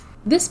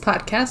This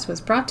podcast was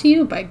brought to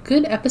you by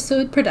Good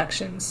Episode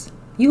Productions.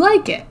 You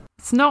like it?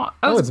 It's not.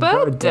 Oh, it's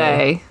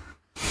birthday.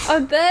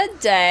 Oh, Bird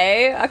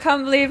Day. I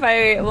can't believe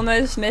I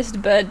almost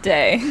missed Bird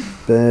Day.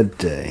 Bird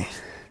Day.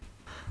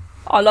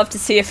 I love to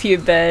see a few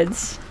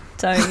birds,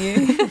 don't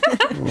you?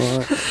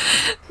 What?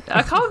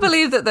 I can't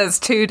believe that there's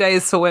 2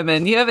 days for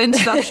women. You have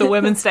International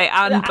Women's Day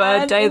and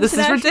Bird Day. This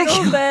is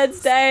ridiculous.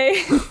 Birds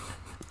Day.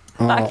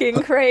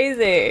 Fucking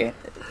crazy.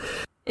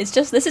 It's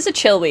just, this is a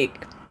chill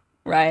week,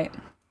 right?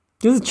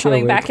 This is a chill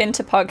Coming week. back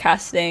into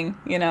podcasting,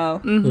 you know,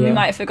 we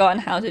might have forgotten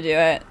how to do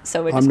it,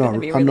 so we're just going to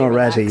be really I'm not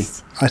relaxed. ready.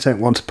 I don't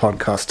want a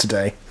podcast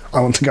today. I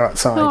want to go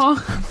outside.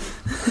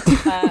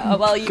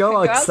 Well, you Go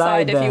can go outside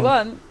outside if you then.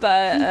 want,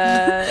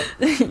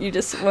 but you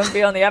just won't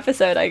be on the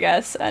episode, I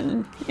guess.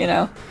 And, you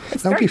know,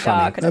 it's That'd very be funny.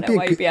 dark. I don't That'd know be a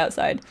why good- you'd be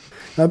outside.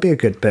 That'd be a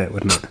good bit,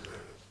 wouldn't it?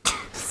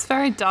 It's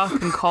very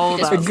dark and cold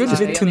It's A outside. good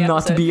Outside. bit to On the not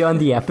episode. be on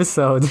the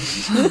episode.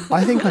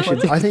 I think I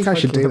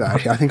should do that.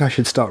 Actually. I think I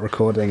should start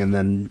recording and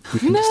then we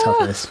can just have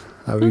this.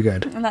 That would be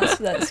good. And that's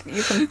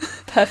you can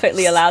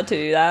perfectly allowed to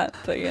do that,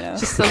 but, you know.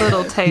 Just a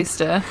little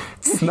taster.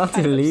 It's not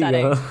Kind of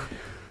illegal.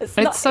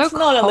 upsetting. It's So not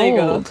cold.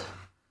 illegal.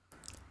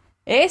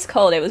 It is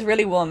cold. It was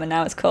really warm and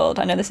now it's cold.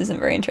 I know this isn't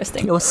very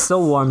interesting. It was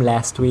so warm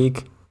last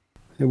week.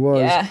 It was.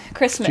 Yeah,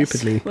 Christmas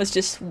stupidly. was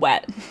just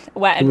wet.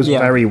 Wet It and was Yeah.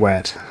 very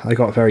wet. I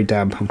got very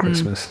damp on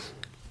Christmas.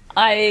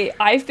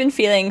 I've been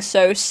feeling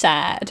so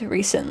sad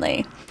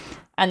recently.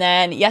 And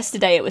then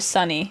yesterday it was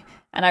sunny.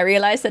 And I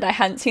realised that I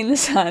hadn't seen the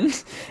sun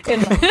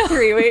in like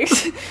 3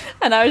 weeks.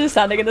 And I was just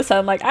standing in the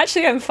sun like,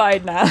 actually, I'm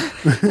fine now.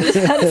 I just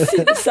hadn't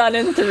seen the sun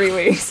in 3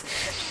 weeks.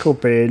 It's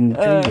called being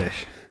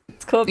English.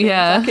 It's called being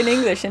Yeah. fucking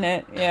English,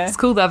 innit? Yeah. It's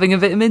called having a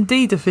vitamin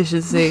D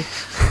deficiency.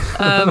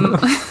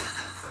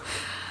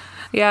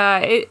 Yeah,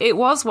 it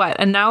was wet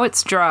and now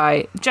it's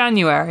dry.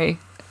 January,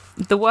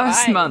 the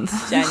worst Right,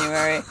 month.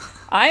 January.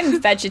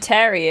 I'm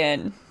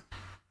vegetarian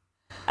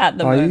at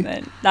the Are you?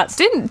 moment. That's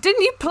Didn't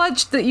you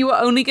pledge that you were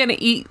only going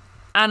to eat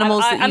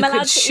animals that you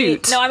could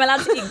shoot? No, I'm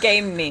allowed to eat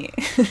game meat.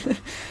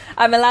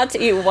 I'm allowed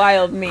to eat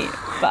wild meat,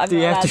 but I'm Do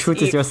you not have allowed to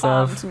shoot it eat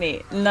yourself? farmed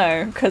meat.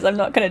 No, because I'm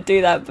not going to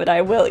do that. But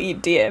I will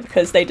eat deer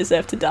because they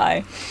deserve to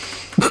die.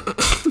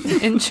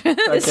 Interesting.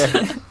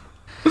 Okay.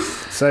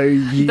 So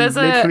you There's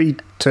a- literally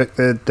took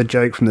the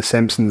joke from The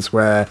Simpsons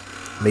where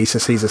Lisa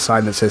sees a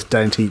sign that says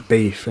 "Don't eat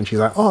beef," and she's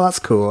like, "Oh, that's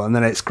cool," and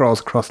then it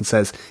scrolls across and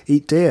says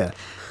 "Eat deer."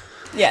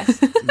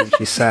 Yes, And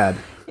she's sad.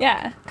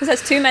 yeah, because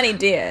there's too many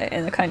deer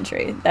in the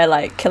country. They're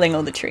like killing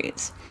all the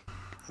trees,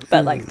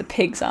 but like the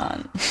pigs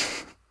aren't.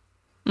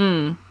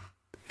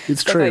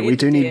 It's So true. if I We eat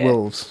do need deer-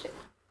 wolves.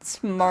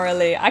 It's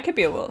morally, I could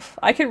be a wolf.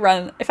 I could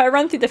run if I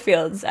run through the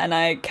fields and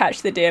I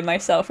catch the deer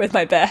myself with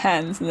my bare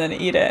hands and then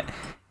eat it.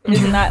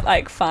 Isn't that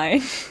like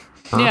fine?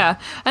 Yeah,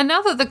 and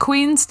now that the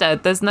Queen's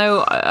dead, there's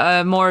no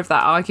more of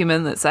that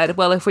argument that said,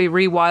 well, if we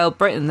rewild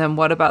Britain, then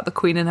what about the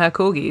Queen and her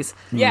corgis?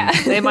 Yeah,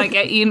 They might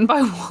get eaten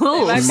by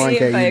wolves. You might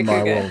get eaten by a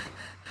cougar. wolf.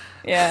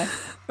 Yeah.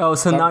 Oh,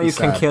 so That'd now be you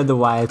can sad. kill the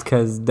wild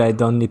because they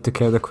don't need to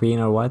kill the queen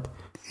or what?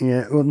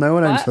 Yeah. Well, no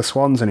one owns What? the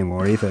swans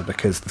anymore either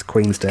because the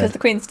Queen's Because dead. the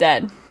queen's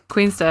dead.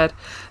 Queen's dead.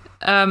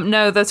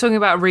 No, they're talking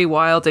about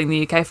rewilding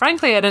the UK.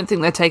 Frankly, I don't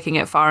think they're taking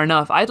it far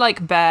enough. I'd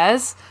like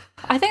bears.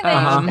 I think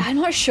I'm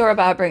not sure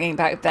about bringing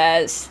back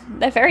bears.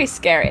 They're very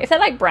scary. If they're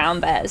like brown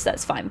bears,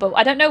 that's fine. But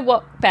I don't know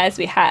what bears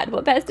we had.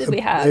 What bears did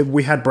we have?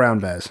 We had brown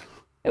bears.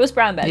 It was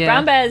brown bears. Yeah.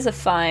 Brown bears are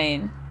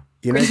fine.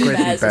 You know, Grizzly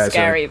grizzly bears are bears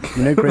scary.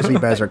 You know, grizzly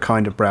bears are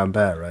kind of brown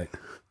bear, right?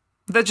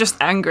 They're just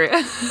angry.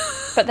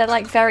 But they're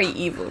like very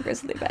evil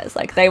grizzly bears.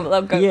 Like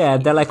they'll go. Yeah,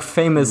 they like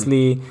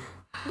famously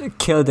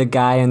killed a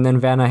guy, and then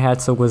Werner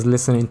Herzog was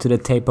listening to the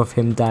tape of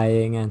him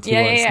dying, and he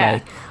was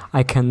like,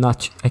 I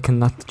cannot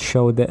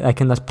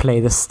play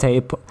this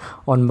tape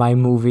on my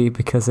movie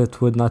because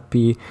it would not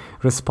be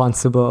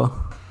responsible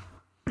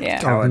Yeah.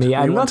 Coward. of me. We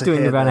I'm want not to doing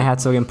the hear Werner that.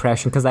 Herzog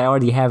impression because I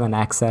already have an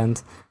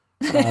accent.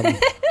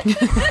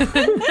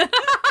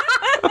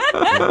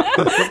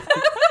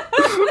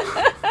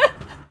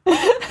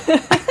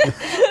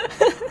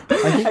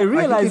 I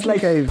realized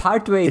like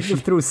partway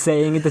through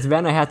saying it that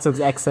Werner Herzog's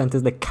accent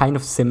is like kind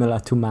of similar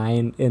to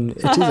mine in It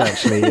is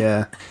actually,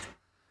 yeah.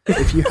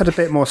 If you had a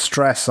bit more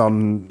stress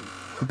on,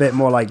 a bit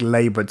more like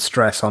laboured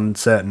stress on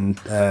certain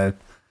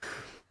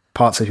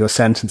parts of your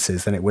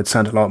sentences, then it would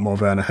sound a lot more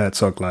Werner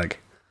Herzog-like.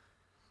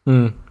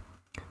 Gonna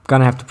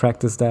have to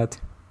practice that.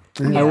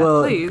 I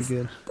will Please.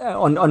 Good.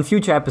 on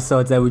future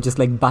episodes I would just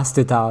like bust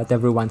it out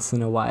every once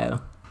in a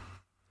while.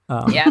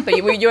 Yeah, but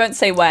you won't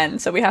say when,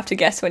 so we have to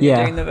guess when Yeah.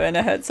 you're doing the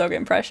Werner Herzog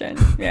impression.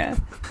 Yeah.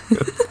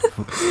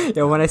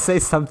 Yeah, when I say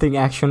something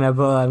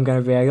actionable, I'm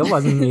gonna be like, it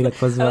wasn't me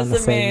that was That Werner wasn't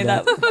me. saying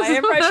that. That was my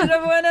impression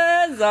of Werner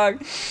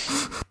Herzog.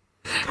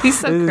 He's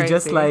so This crazy.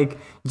 is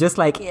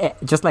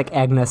just like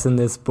Agnes in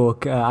this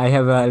book. I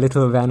have a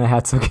little Werner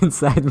Herzog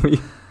inside me.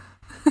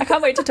 I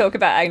can't wait to talk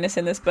about Agnes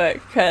in this book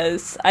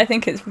because I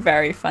think it's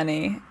very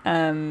funny.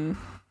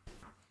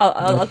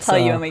 I'll tell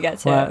you when we get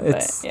to well, it.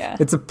 it's But yeah.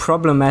 it's a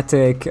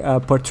problematic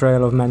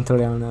portrayal of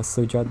mental illness.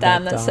 So jot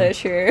Damn, that that's down. so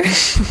true.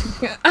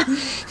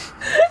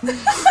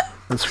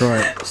 That's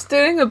right. Just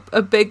doing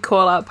a big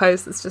call-out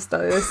post that's just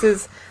this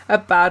is a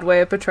bad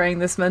way of portraying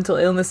this mental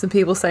illness, and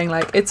people saying,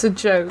 like, it's a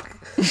joke.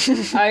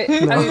 I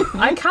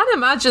can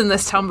imagine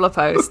this Tumblr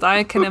post.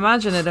 I can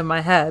imagine it in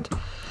my head.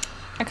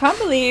 I can't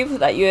believe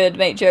that you would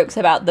make jokes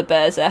about the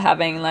Berser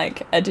having,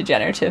 like, a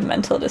degenerative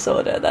mental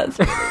disorder. That's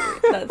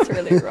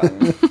really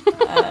wrong.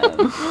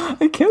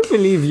 I can't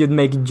believe you'd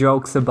make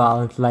jokes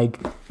about, like,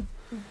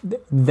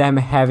 them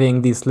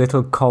having these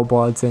little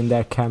kobolds in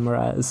their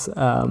cameras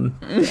and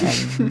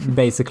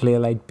basically,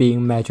 like,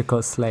 being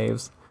magical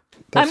slaves.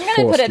 I'm going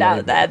to put it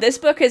out there. This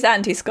book is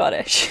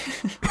anti-Scottish.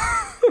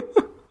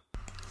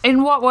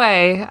 In what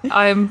way?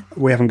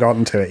 We haven't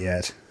gotten to it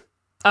yet.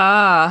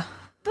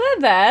 They're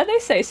there. They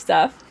say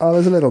stuff. Oh,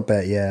 there's a little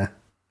bit, yeah.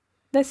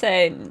 They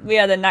say, we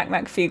are the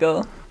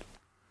Nakmakfegal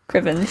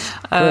Crivens.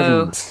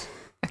 Oh,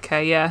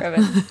 okay, yeah.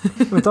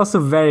 Crivens. It's also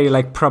very,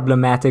 like,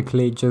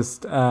 problematically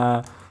just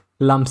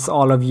lumps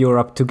all of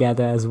Europe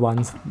together as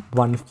one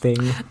thing.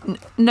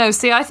 No,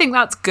 see, I think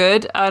that's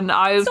good, and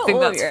I think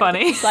that's Europe.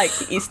 funny. It's like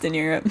Eastern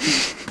Europe.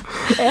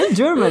 And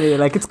Germany,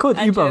 like, it's called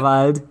And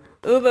Überwald.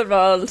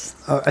 Überwald.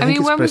 I think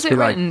it's when was supposed to it be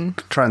written?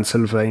 like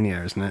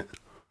Transylvania, isn't it?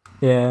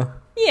 Yeah.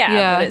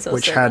 Yeah, but it's also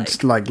Which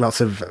had like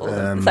lots of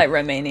it's like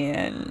Romania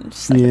and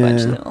just like a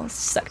bunch of little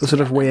stuck the sort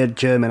of together. weird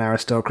German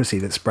aristocracy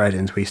that spread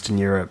into Eastern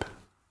Europe.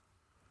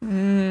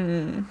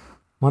 Wonder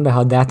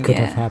how that could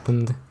have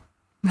happened.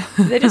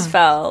 They just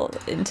fell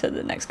into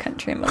the next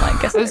country and were like,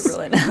 guess I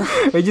rule it now.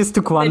 We just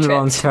took one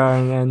wrong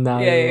turn and now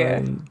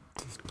Yeah.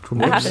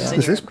 That happens in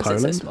Is this Europe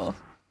because it's Poland?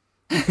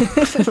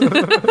 so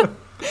small.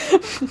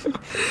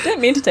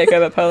 Didn't mean to take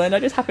over Poland. I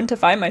just happened to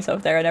find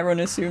myself there, and everyone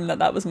assumed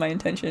that was my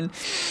intention.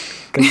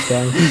 Good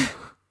damn.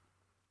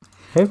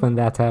 Hate when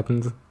that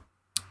happens. So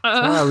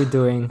how are we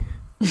doing?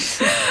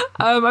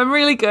 I'm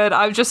really good.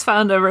 I've just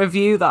found a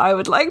review that I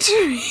would like to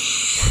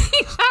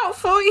read out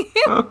for you.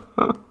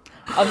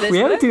 We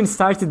haven't even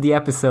started the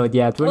episode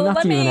yet. We're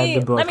not even at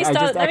the book. Let me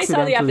start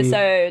the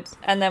episode,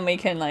 and then we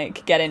can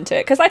like get into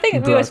it. Because I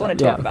think we always want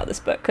to talk about this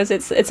book because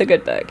it's a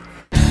good book.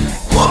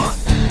 What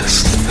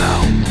dost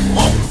thou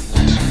want?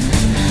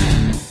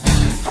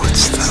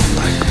 Wouldst thou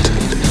like to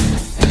live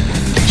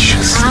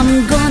delicious?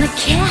 I'm gonna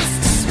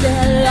cast a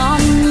spell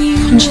on you.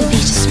 Conjure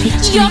thee to speak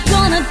to You're me.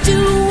 gonna do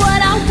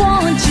what I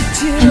want you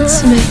to.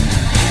 Answer me.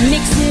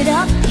 Mix it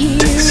up here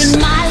in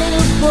my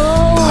little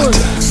bowl.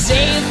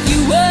 Say a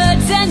few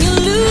words and you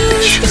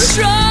lose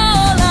control.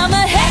 I'm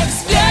a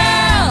hex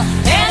girl,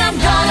 and I'm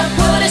gonna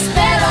put a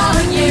spell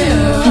on you.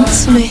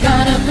 Answer me.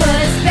 Gonna put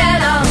a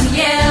spell on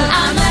you.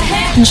 I'm a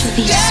hex Conjure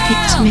thee to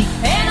speak to me.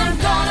 and I'm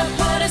gonna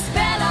put a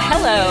spell on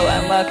Hello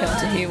and welcome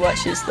to Who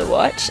Watches the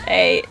Watch,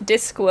 a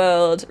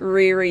Discworld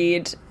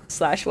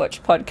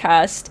reread/watch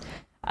podcast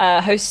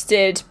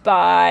hosted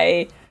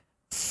by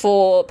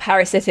 4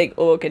 parasitic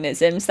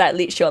organisms that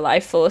leech your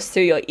life force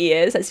through your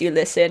ears as you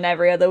listen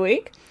every other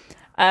week.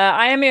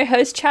 I am your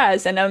host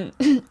Chaz, and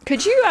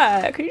could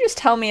you just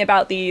tell me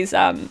about these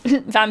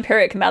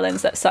vampiric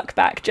melons that suck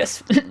back,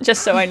 just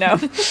so I know?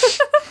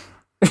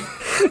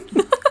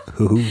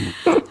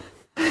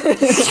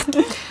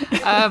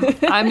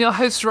 I'm your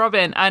host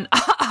Robin, and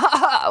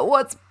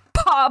what's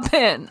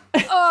poppin'?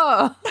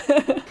 Oh.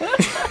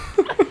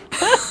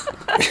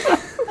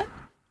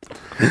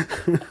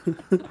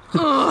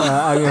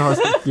 I'm your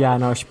host,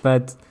 Janosch,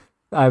 but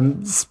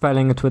I'm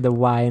spelling it with a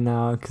Y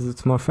now because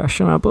it's more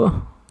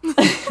fashionable.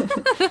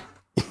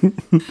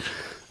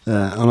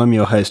 And I'm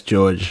your host,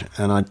 George,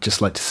 and I'd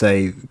just like to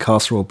say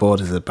casserole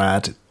borders are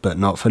bad, but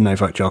not for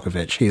Novak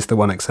Djokovic. He's the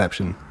one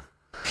exception.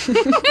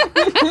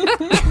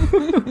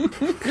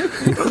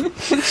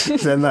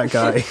 Send that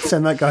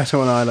guy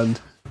to an island.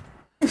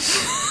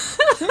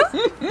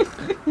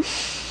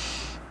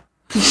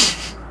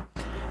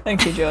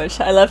 Thank you, George.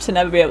 I love to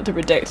never be able to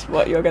predict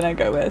what you're gonna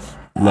go with.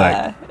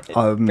 Like, It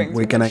brings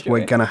we're me much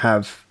joy. gonna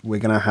have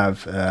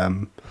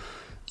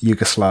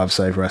Yugoslavs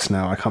over us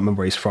now. I can't remember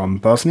where he's from.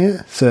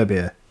 Bosnia,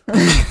 Serbia.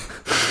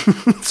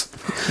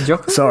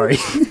 Sorry,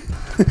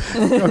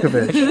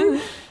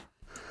 Djokovic.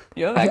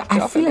 You're I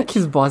like feel like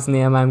he's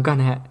Bosnian. I'm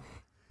gonna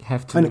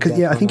have to. Because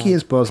I think he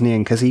is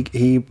Bosnian because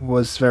he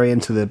was very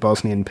into the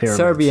Bosnian pyramids.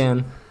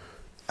 Serbian.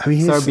 Oh, he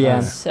is?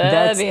 Serbian.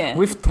 Serbian.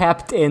 We've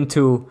tapped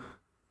into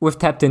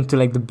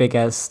like the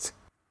biggest,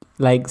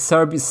 like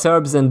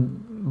Serbs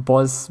and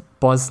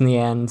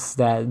Bosnians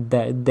that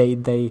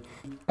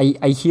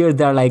I hear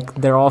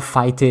they're all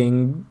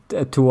fighting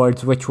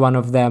towards which one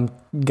of them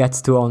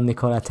gets to own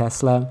Nikola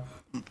Tesla.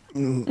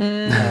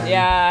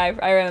 Yeah,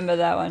 I remember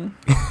that one.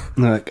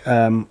 Look,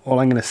 all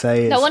I'm going to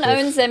say is No one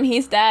owns him.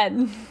 He's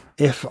dead.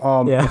 If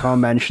our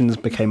mentions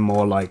became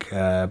more like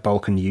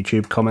Balkan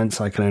YouTube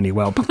comments, I can only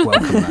welcome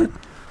that.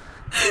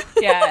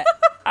 Yeah.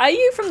 Are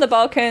you from the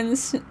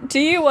Balkans? Do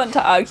you want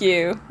to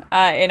argue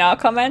in our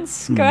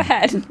comments? Go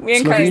ahead. We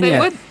encourage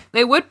Slovenia. it.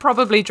 They would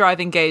probably drive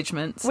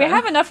engagement. So. We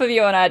have enough of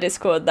you on our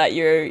Discord that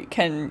you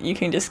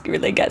can just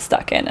really get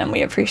stuck in, and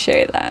we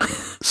appreciate that.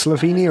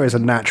 Slovenia is a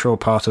natural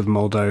part of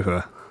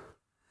Moldova.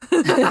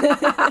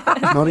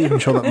 Not even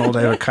sure that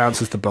Moldova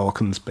counts as the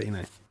Balkans, but you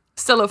know.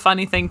 Still a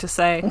funny thing to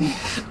say.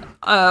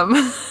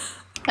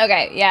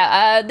 Okay,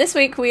 yeah. This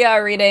week we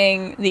are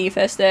reading the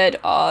first third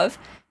of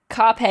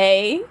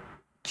Carpe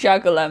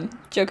Jugulum.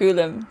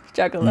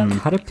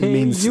 Carpe It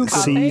means Jugulum.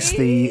 seize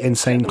the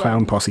Insane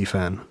Clown Posse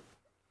fan.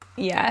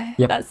 Yeah,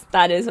 Yep.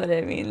 that is what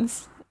it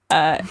means.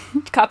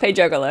 Carpe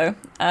Juggalo.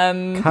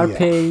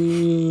 Carpe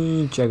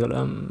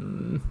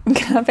Jugulum.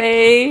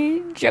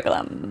 Carpe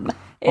Jugulum.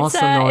 It's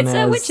Also known it's a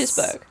as- witch's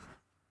book.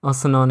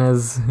 Also known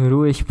as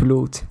Ruhig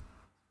Blut,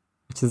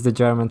 which is the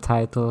German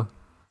title.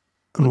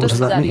 And what What does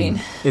that mean?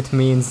 It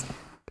means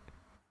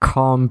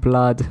calm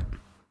blood,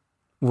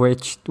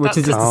 which is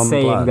just a Calm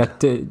saying blood.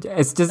 that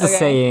it's just a Okay.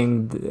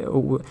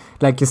 saying,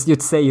 like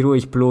you'd say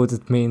ruhig Blut,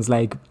 it means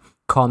like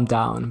calm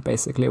down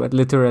basically, but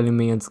literally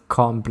means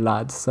calm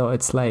blood. So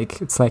it's like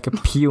a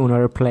pun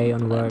or a play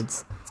on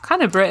words. It's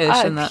kind of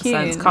British in that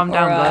sense. Calm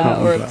down, or, blood.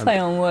 Calm or a blood. play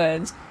on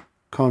words.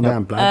 Calm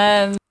down,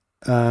 blood.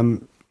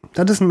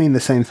 That doesn't mean the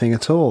same thing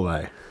at all,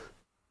 though.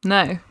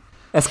 No.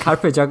 As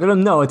carpe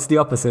jugulum, no, it's the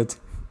opposite,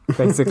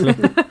 basically.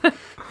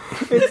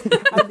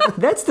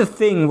 That's the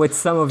thing with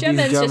some of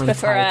Germans these German just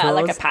prefer titles.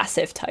 like a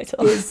passive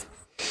title.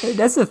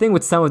 That's the thing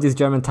with some of these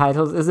German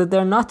titles, is that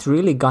they're not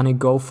really gonna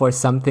go for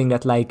something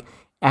that like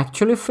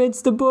actually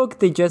fits the book.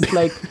 They just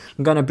like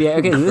gonna be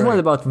okay. This one's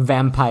about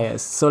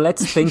vampires, so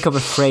let's think of a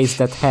phrase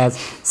that has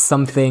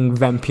something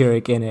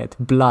vampiric in it.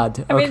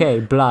 Blood. I mean- Okay,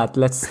 blood.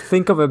 Let's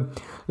think of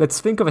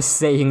a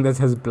saying that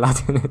has blood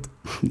in it.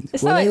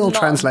 It's Were not, they all not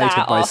translated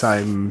that by off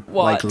some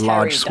what like Terry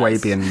large does.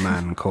 Swabian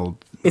man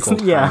called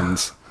It's- yeah.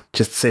 Hans,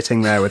 just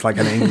sitting there with like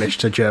an English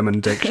to German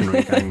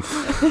dictionary going,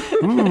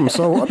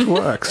 so what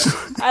works?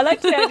 I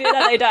like the idea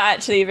that they don't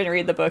actually even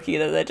read the book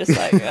either. They're just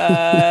like,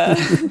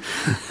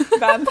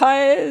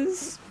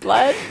 vampires,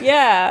 blood.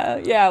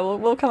 Yeah.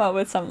 We'll come up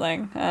with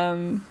something.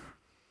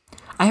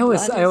 I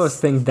always Blood is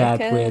think that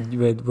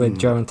thicker. with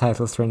German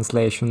titles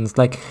translations,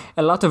 like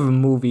a lot of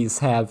movies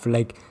have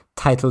like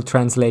title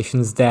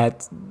translations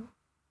that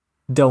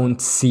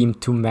don't seem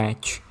to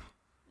match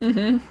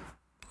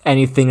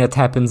anything that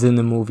happens in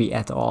the movie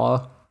at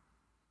all.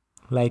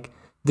 Like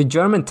the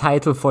German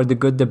title for The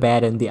Good, the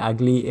Bad, and the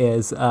Ugly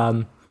is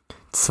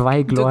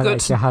Zwei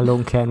glorreiche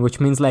Halunken, which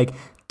means like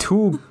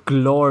two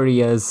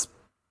glorious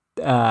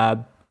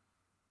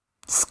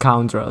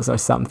scoundrels or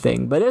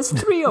something. But there's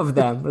three of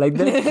them. Like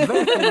there's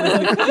very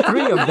famously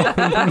three of them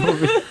in the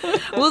movie.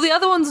 Well, the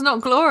other one's not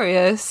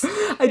glorious.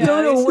 I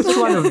don't know which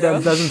one of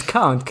them doesn't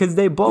count, because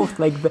they both,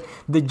 like,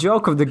 the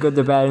joke of The Good,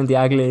 the Bad, and the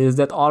Ugly is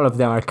that all of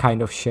them are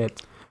kind of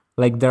shit.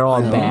 Like, they're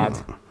all bad.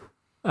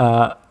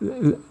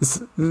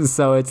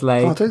 So it's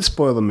like... Oh, don't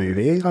spoil the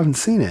movie. I haven't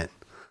seen it.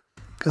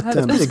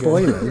 Goddamn pretty good.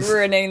 spoilers.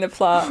 Ruining the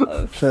plot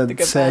of For the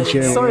good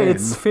Sergio. Bad. Sorry,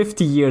 it's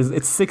 50 years,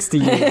 it's 60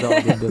 years old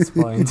at this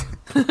point.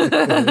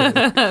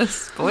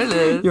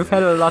 Spoilers. You've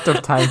had a lot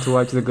of time to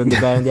watch The Good, the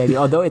Bad, and the Ugly,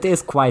 although it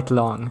is quite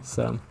long,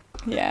 so...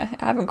 Yeah,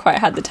 I haven't quite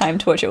had the time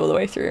to watch it all the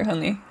way through.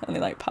 Only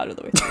like part of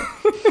the way through.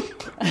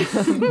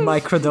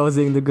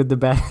 Microdosing The Good, the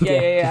Bad, and the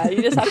Ugly. Yeah.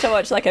 You just have to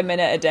watch like a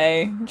minute a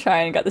day,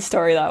 try and get the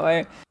story that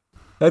way.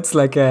 That's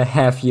like a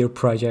half-year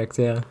project,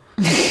 yeah.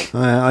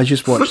 I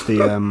just watched the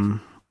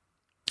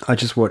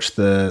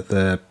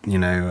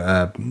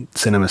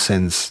Cinema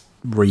Sins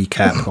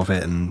recap of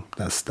it, and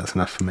that's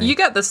enough for me. You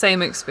get the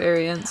same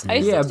experience. I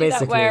used Yeah, to do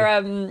basically. that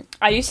where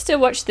I used to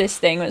watch this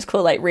thing. It was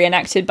called like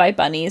Reenacted by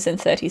Bunnies in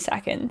 30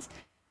 Seconds,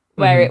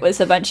 where it was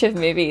a bunch of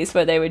movies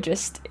where it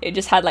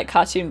just had like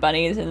cartoon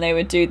bunnies, and they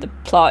would do the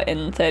plot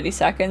in 30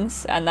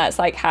 seconds, and that's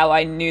like how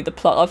I knew the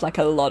plot of like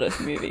a lot of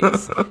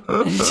movies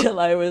until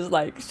I was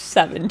like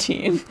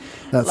 17.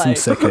 That's like-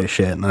 some sicko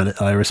shit, and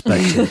I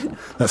respect it.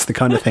 That's the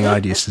kind of thing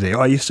I'd used to do.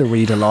 I used to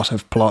read a lot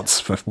of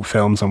plots for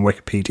films on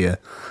Wikipedia.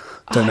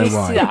 Don't know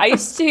why. I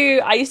used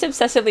to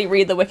obsessively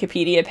read the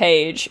Wikipedia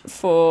page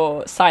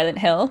for Silent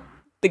Hill,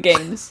 the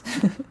games.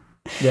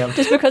 Yeah.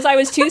 Just because I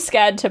was too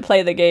scared to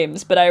play the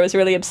games, but I was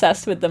really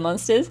obsessed with the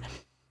monsters.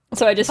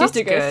 So I just used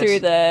to That's go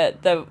good.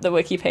 through the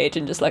wiki page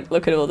and just like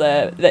look at all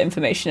the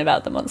information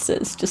about the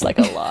monsters, just like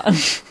a lot.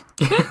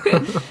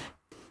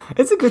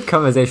 It's a good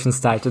conversation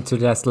starter to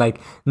just like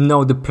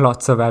know the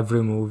plots of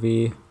every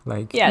movie.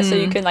 Like Yeah, so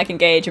you can like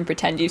engage and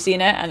pretend you've seen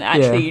it, and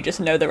actually Yeah. you just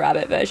know the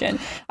rabbit version.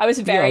 I was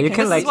very you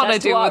can, confused like- That's what I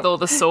as to do with all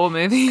the Saw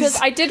movies.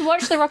 because I did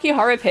watch the Rocky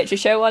Horror Picture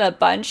Show on a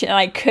bunch, and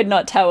I could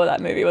not tell what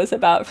that movie was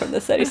about from the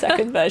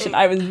 30-second version.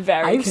 I was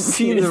very I've confused.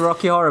 seen the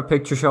Rocky Horror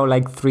Picture Show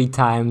like 3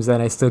 times,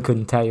 and I still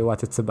couldn't tell you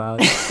what it's about.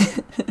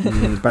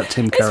 About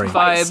Tim Curry.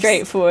 Quite Vibes.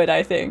 straightforward,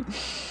 I think.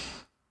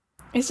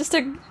 It's just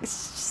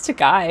a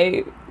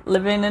guy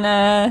living in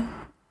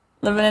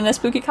a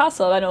spooky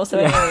castle and also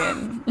an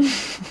alien.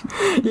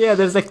 Yeah,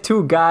 there's like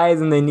 2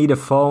 guys, and they need a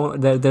phone.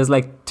 There's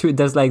like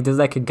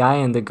a guy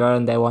and a girl,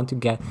 and they want to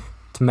get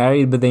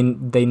married, but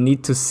they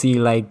need to see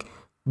like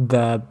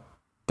their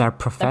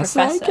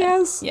professor, I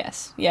guess.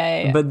 Yes.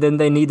 Yeah. But then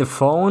they need a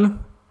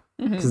phone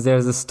because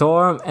there's a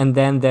storm, and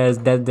then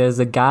there's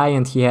a guy,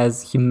 and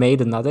he made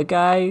another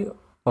guy,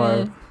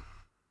 or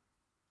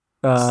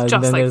It's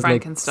just then like there's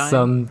Frankenstein.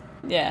 some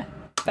Yeah.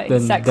 But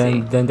he's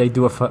sexy. then they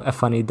do a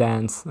funny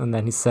dance, and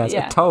then he says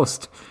a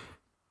toast.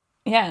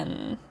 Yeah,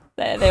 and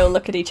they all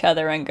look at each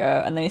other and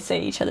go, and they say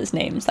each other's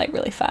names like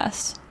really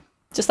fast,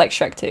 just like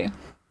Shrek 2.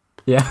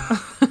 Yeah.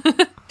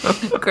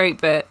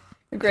 Great bit.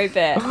 Great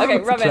bit. Okay,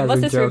 Robin,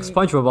 what's this joke.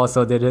 SpongeBob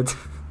also did it.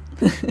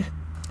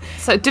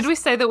 So did we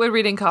say that we're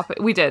reading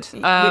Carpet? We did. We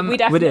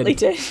definitely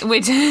did. We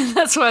did.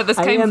 That's where this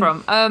came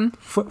from.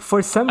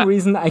 For some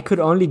reason, I could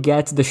only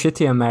get the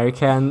shitty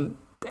American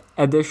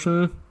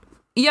edition.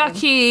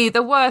 Yucky,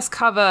 the worst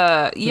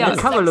cover. Yeah,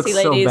 the cover looks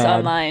so bad.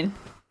 Online.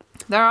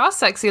 There are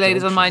sexy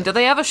ladies online. Do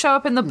they ever show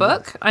up in the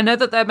book? I know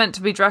that they're meant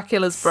to be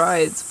Dracula's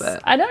brides,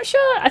 but I'm not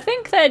sure. I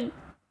think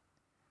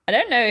I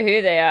don't know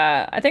who they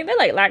are. I think they're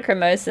like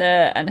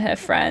Lacrimosa and her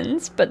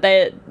friends, but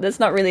there's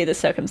not really the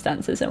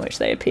circumstances in which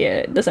they appear.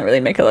 It doesn't really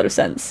make a lot of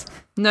sense.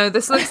 No,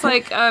 this looks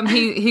like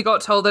he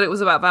got told that it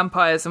was about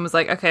vampires and was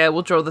like, okay, I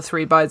will draw the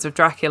 3 brides of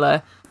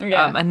Dracula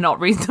and not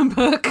read the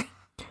book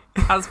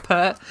as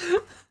per.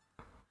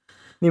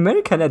 The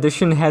American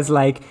edition has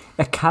like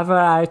a cover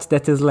art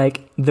that is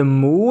like the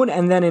moon,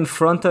 and then in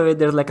front of it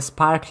there's like a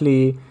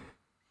sparkly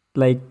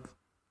like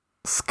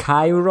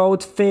sky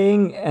road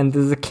thing, and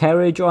there's a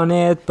carriage on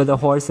it, but the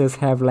horses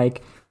have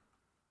like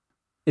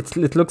it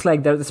looks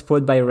like they're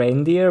pulled by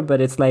reindeer,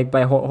 but it's like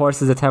by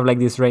horses that have like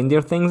these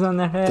reindeer things on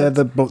their head.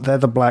 They're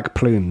the black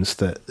plumes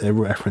that they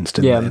referenced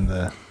in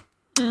the.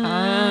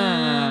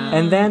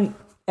 And then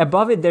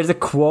above it there's a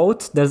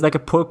quote. There's like a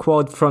pull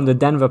quote from the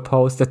Denver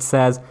Post that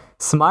says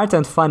 "smart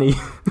and funny."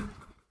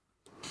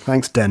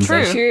 Thanks,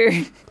 Denver.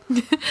 True.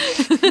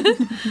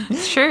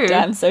 It's true.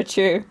 Damn, so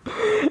true.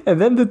 And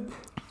then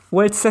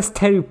where it says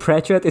Terry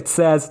Pratchett, it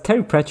says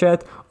Terry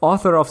Pratchett,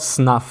 author of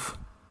Snuff.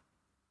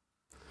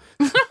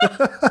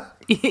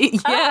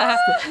 Yeah,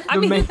 I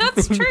mean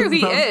that's true.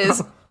 He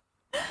is.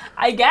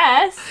 I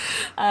guess.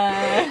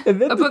 And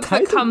then a book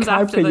that comes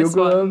after this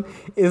one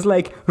is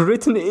like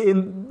written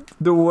in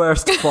the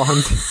worst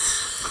font.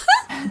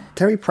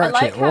 Terry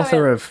Pratchett,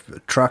 author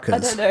of Truckers. I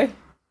don't know.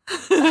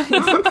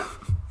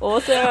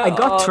 I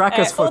got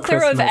Truckers for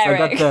Christmas.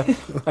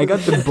 I got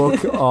the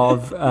book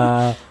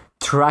of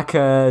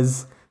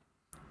Truckers,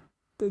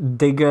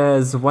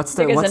 Diggers. Diggers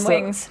and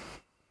Wings.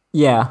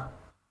 Yeah.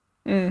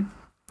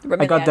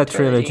 I got that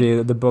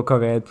trilogy, the book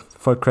of it,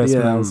 for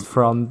Christmas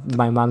from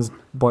my mom's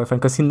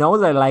boyfriend, because he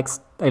knows I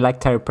like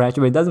Terry Pratchett,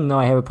 but he doesn't know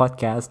I have a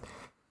podcast,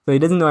 so he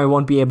doesn't know I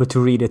won't be able to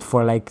read it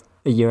for like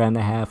a year and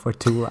a half or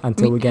 2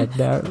 until we get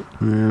there.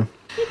 Yeah.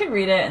 You can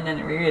read it and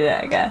then reread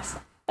it, I guess.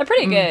 They're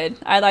pretty good.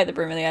 I like the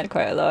Broom of the End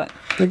quite a lot.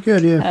 They're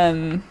good,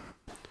 yeah.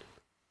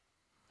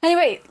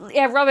 Anyway,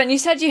 yeah, Robin, you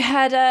said you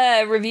had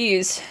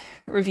reviews.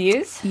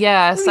 Reviews?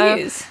 Yeah,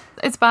 Reviews. So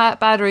it's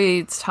bad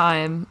reads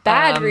time.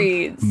 Bad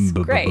reads.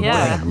 Great.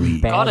 Yeah.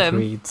 Got him.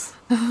 Reads.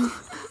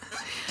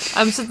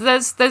 So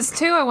there's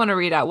 2 I want to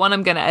read out. One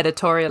I'm going to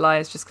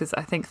editorialize just because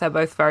I think they're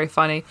both very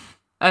funny.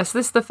 So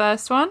this is the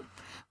first one,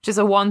 which is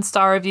a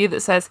 1-star review that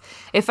says,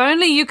 "If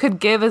only you could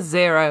give a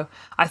 0.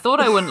 I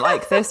thought I wouldn't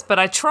like this, but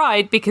I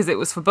tried because it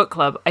was for book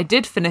club. I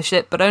did finish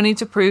it, but only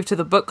to prove to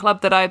the book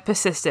club that I had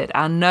persisted.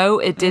 And no,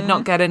 it did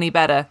not get any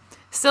better.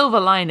 Silver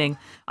lining.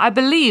 I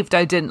believed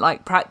I didn't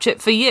like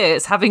Pratchett for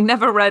years, having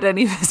never read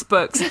any of his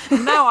books.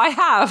 Now I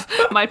have.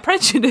 My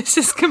prejudice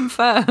is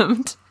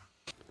confirmed."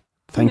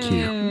 Thank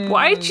you.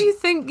 Why do you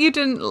think you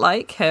didn't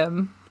like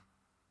him?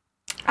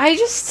 I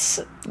just...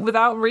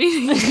 Without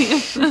reading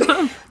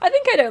him. I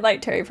think I don't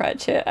like Terry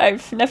Pratchett.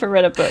 I've never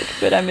read a book,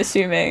 but I'm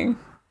assuming...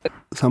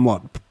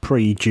 Somewhat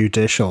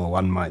prejudicial,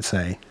 one might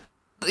say.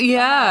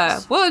 Yeah.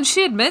 Well, and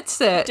she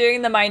admits it.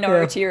 Doing the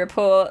Minority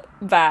Report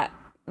that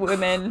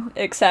women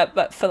accept,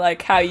 but for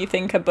like how you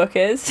think a book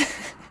is.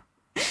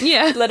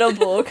 Yeah. Little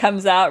Bull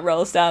comes out,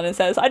 rolls down and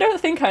says, "I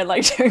don't think I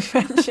like Terry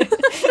Pratchett."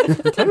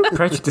 Terry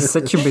Pratchett is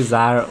such a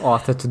bizarre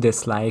author to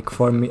dislike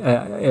for me,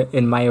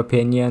 in my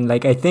opinion.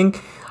 Like, I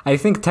think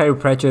Terry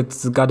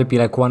Pratchett's got to be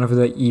like one of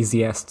the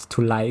easiest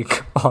to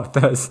like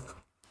authors.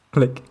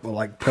 Like, well,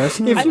 like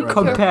personally, if you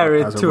compare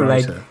it to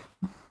like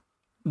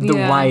the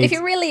White. If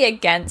you're really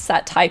against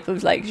that type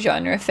of like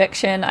genre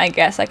fiction, I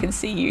guess I can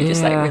see you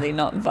just like really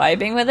not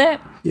vibing with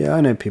it. Yeah,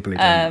 I know people who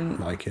don't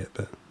like it,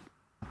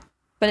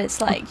 but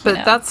it's like,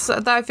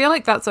 I feel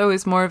like that's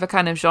always more of a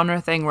kind of genre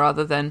thing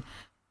rather than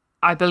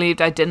I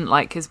believed I didn't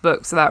like his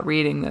books without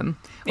reading them,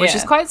 which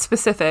is quite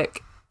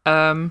specific.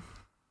 But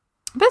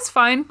it's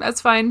fine.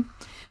 That's fine.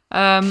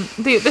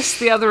 This is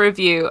the other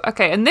review.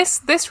 Okay, and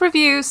this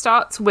review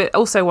starts with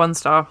also 1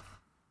 star.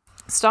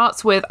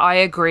 Starts with "I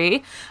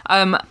agree."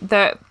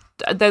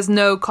 There's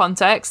no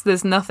context.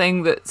 There's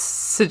nothing that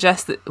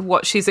suggests that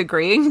what she's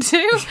agreeing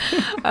to.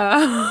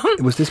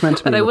 Was this meant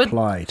to be a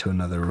reply to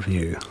another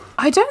review?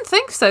 I don't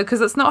think so, because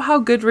that's not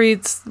how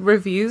Goodreads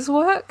reviews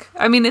work.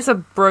 I mean, it's a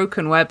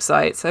broken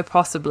website, so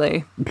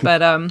possibly.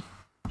 But I'm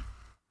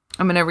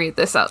going to read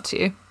this out to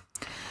you.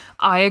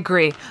 I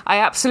agree. I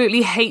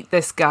absolutely hate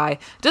this guy.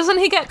 Doesn't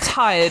he get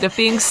tired of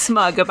being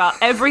smug about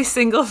every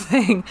single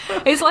thing?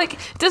 It's like,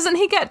 doesn't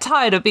he get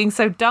tired of being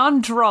so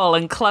darn droll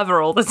and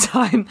clever all the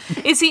time?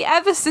 Is he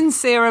ever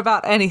sincere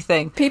about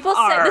anything? People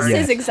say this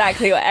Yes. is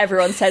exactly what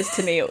everyone says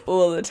to me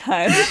all the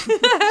time.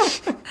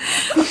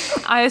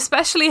 I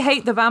especially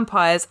hate the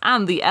vampires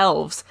and the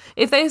elves.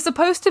 If they are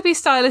supposed to be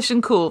stylish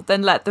and cool,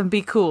 then let them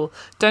be cool.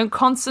 Don't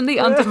constantly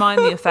undermine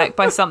the effect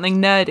by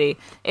something nerdy.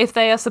 If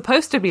they are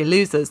supposed to be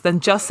losers, then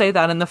just say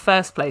that in the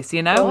first place,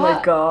 you know? Oh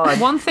my god.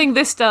 One thing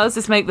this does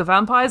is make the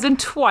vampires in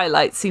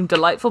Twilight seem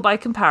delightful by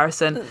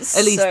comparison. At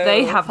least So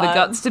they have the fun.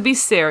 guts to be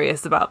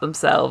serious about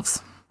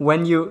themselves.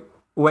 When you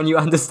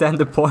understand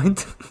the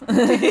point.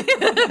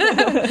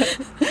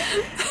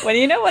 When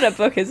you know what a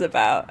book is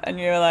about, and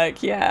you're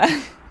like,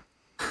 yeah,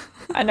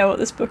 I know what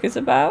this book is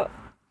about.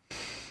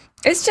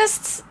 It's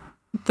just,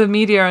 The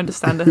media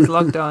understander has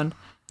logged on.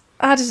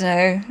 I don't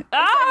know.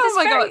 Oh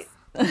my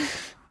god.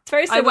 It's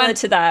very similar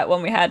to that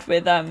one we had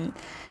with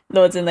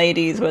Lords and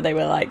Ladies, where they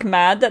were like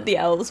mad that the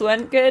elves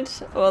weren't good,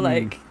 or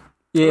like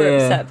were Yeah.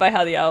 upset by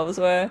how the elves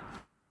were.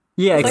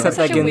 Yeah, It's like except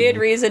such like a in weird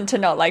reason to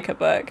not like a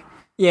book.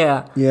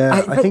 yeah.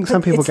 Yeah, I think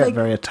some but people it's get like-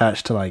 very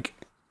attached to like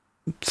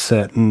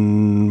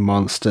certain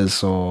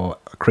monsters or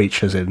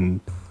creatures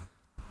in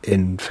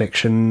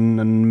fiction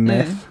and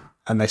myth,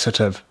 and they sort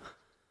of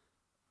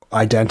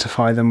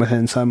identify them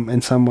within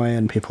in some way,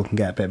 and people can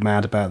get a bit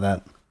mad about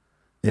that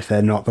if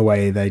they're not the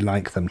way they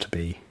like them to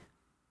be.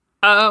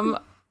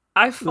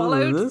 I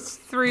followed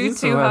through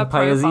these to her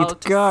vampires profile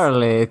eat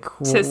garlic.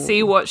 to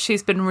see what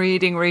she's been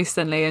reading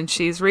recently, and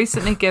she's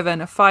recently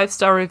given a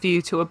 5-star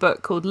review to a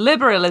book called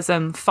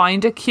Liberalism,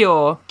 Find a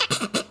Cure,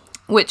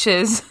 which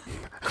is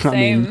I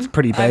mean, it's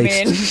pretty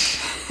based.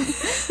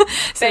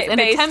 in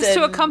attempts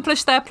to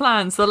accomplish their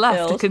plans, the left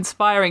are Build.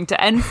 conspiring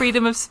to end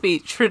freedom of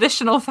speech,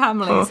 traditional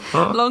families,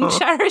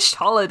 long-cherished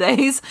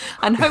holidays,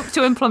 and hope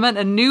to implement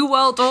a new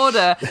world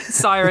order.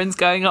 Sirens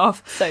going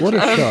off. What a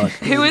shock!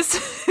 Who was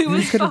You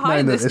could have known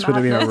behind that this this would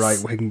have been a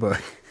madness? right-wing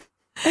book.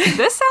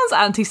 This sounds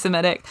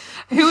anti-Semitic.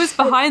 Who is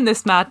behind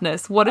this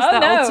madness? What is Oh,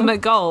 their no.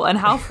 ultimate goal, and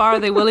how far are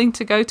they willing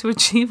to go to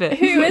achieve it?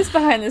 Who is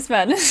behind this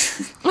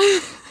madness?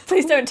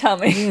 Please don't tell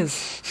me.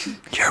 Is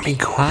Jeremy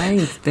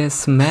behind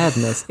this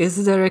madness?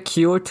 Is there a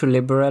cure to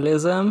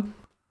liberalism?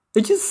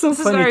 It's just so This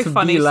is funny very to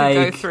funny be to like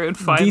go through and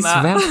find these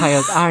that.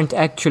 vampires aren't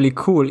actually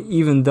cool,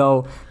 even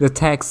though the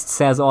text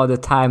says all the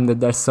time that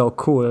they're so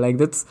cool. Like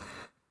that's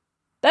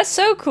That's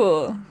so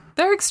cool.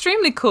 They're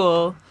extremely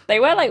cool. They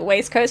wear like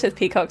waistcoats with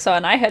peacocks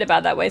on. I heard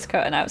about that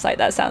waistcoat and I was like,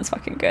 that sounds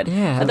fucking good.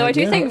 Yeah, Although I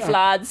do yeah. think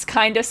Vlad's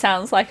kind of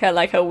sounds like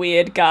a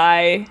weird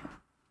guy.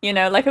 You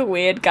know, like a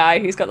weird guy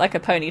who's got like a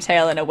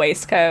ponytail and a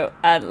waistcoat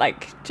and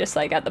like just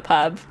like at the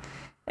pub.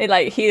 He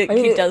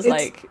mean, does it's-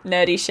 like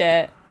nerdy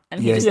shit and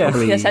he Yeah, just he's he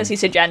probably- says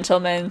he's a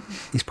gentleman.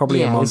 He's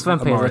probably yeah, a, these a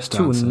vampires Morris are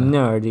too dancer.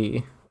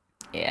 nerdy.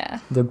 Yeah.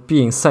 They're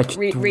being such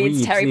Reads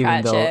dweebs, Terry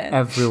even though Pratchett.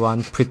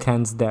 everyone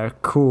pretends they're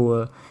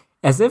cool,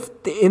 as if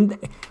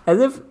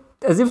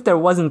there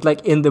wasn't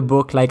like in the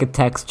book like a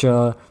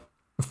texture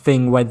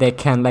thing where they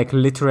can like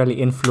literally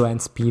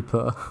influence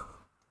people.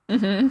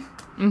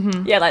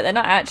 Yeah, like they're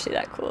not actually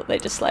that cool. They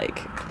just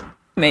like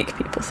make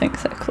people think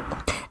they're cool.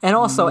 And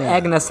also,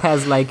 Agnes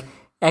has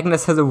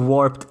a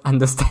warped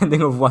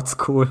understanding of what's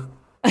cool.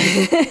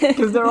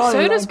 Because they're all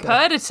So does like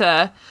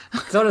Perdita.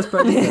 so does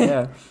Perdita,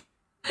 yeah.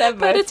 They're both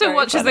Perdita very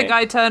watches funny. the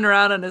guy turn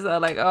around and is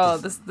like, "Oh,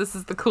 this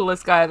is the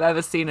coolest guy I've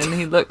ever seen," and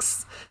he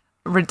looks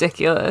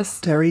ridiculous.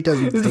 Terry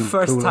doesn't It's the think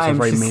first cool is a time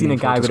very she's seen a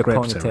meaningful guy with a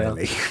descriptor,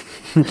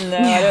 ponytail. Really. No,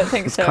 I don't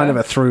think so. Kind of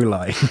a through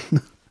line.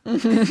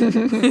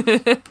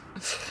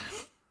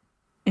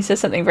 He says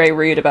something very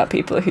rude about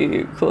people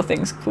who call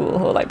things cool,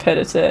 or like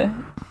Perdita. I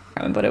can't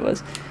remember what it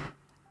was.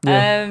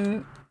 Yeah.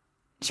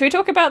 Should we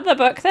talk about the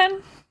book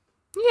then?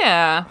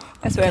 Yeah.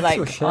 As we're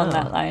like Sure. on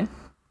that line.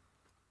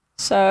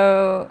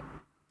 So,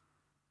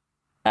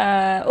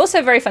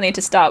 also very funny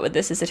to start with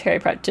this as a Terry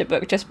Pratchett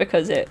book, just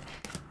because it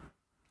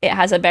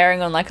has a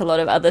bearing on like a lot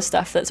of other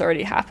stuff that's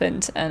already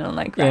happened and on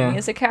like Granny Yeah.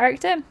 as a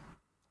character.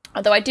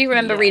 Although I do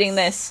remember reading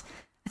this.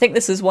 I think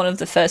this was one of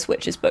the first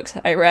Witches books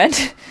I read.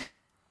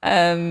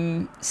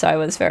 So I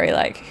was very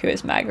like, who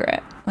is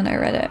Margaret when I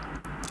read it?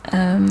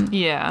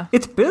 Yeah.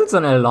 It builds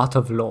on a lot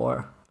of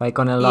lore, like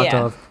on a lot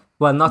Yeah. of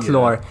not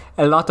lore,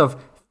 a lot of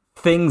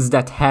things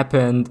that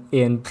happened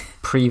in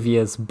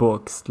previous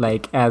books,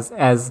 like as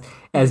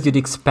you'd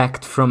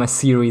expect from a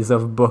series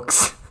of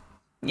books.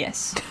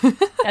 Yes.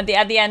 At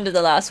the end of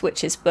the last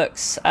Witches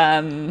books,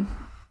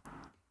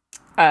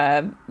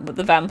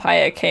 the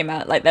vampire came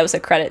out, like there was a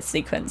credit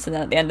sequence, and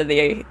then at the end of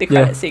the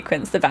credit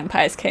sequence the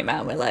vampires came out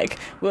and were like,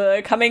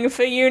 "We're coming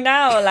for you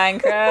now,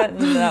 Lancre," and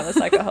that was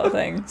like a whole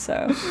thing.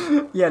 So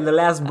Yeah, the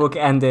last book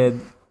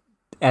ended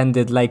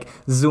like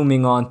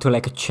zooming on to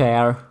like a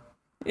chair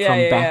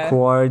from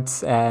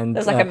backwards, and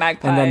There's like a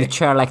magpie. and then the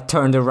chair like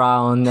turned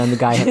around and the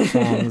guy had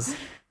fangs.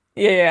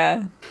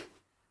 yeah.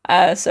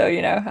 So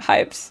you know,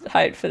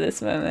 hyped for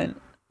this moment.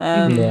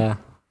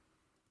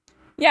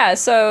 Yeah.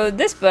 So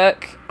this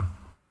book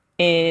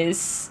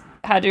is,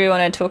 how do we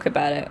want to talk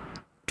about it?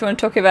 Do you want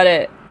to talk about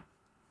it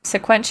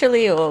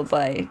sequentially or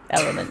by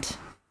element?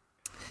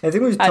 I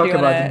think we should How do talk you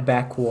about wanna- it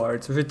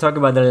backwards. We should talk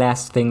about the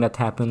last thing that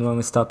happened when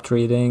we stopped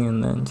reading,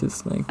 and then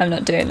just like I'm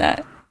not doing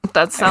that.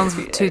 That sounds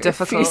too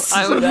difficult. refuse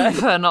I to would do that.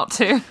 prefer not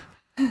to.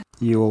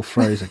 You all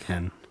froze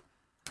again.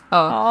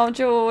 Oh, Oh,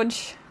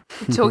 George.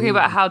 talking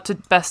about how to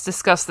best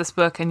discuss this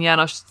book, and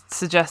Janosch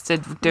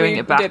suggested doing We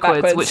it do it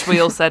backwards, backwards. which we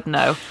all said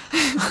no.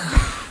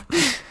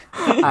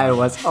 I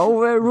was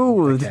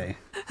overruled. Okay.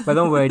 But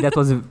don't worry, that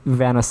was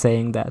Vanna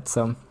saying that.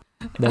 So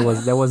that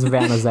was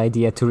Vanna's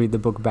idea to read the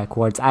book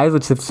backwards. I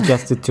would have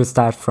suggested to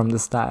start from the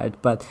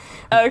start, but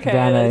Okay.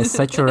 Vanna is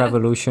such a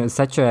revolution,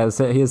 he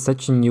has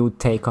such a new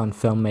take on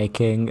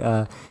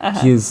filmmaking.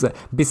 He's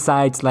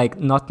besides like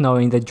not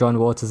knowing that John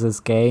Waters is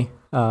gay.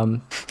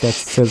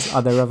 That's his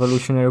other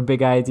revolutionary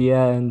big idea,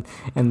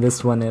 and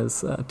this one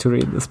is to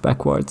read this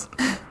backwards.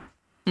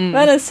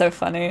 Vena's so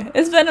funny.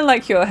 Is Vena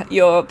like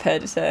your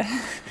predator?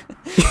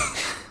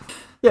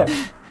 Yeah.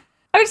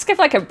 I would just give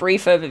like a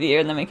brief overview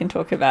and then we can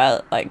talk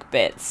about like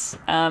bits.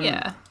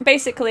 Yeah.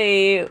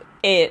 Basically,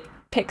 it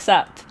picks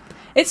up.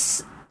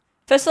 First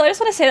of all, I just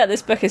want to say that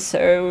this book is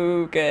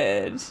so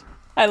good.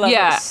 I love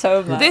Yeah. it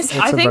so much. This, It's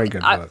I a think, very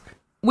good book.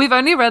 we've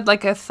only read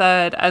like a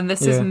third, and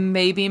this is Yeah.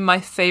 maybe my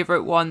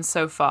favorite one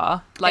so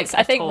far. Like, It's,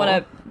 I think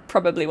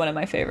probably one of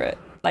my favorite.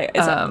 Like,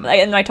 it's like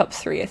in my top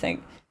 3, I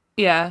think.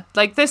 Yeah,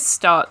 like this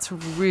starts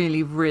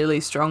really, really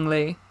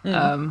strongly.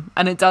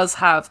 And it does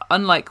have,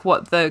 unlike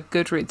what the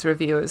Goodreads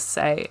reviewers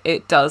say,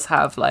 it does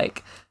have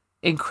like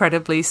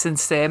incredibly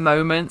sincere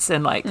moments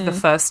in like the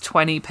first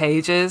 20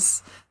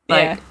 pages.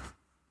 Like,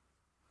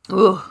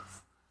 ugh.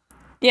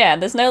 Yeah,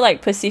 there's no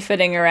like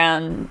pussyfooting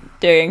around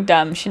doing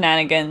dumb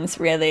shenanigans,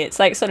 really. It's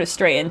like sort of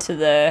straight into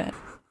the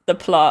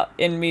plot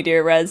in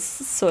media res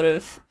sort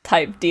of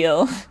type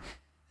deal.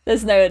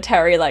 There's no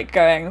Terry like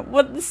going,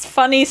 what's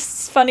funny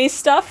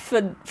stuff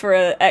for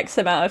a X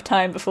amount of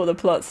time before the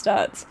plot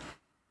starts.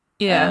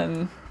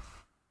 Yeah.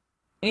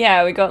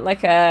 Yeah, we got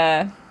like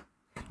a...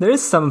 There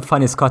is some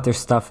funny Scottish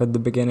stuff at the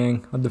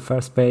beginning of the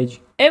first page.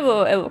 It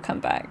will come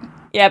back.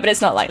 Yeah, but it's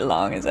not like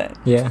long, is it?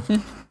 Yeah.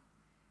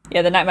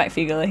 Yeah, the Night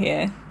McFeagle are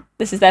here.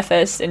 This is their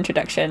first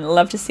introduction.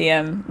 Love to see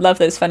them. Love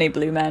those funny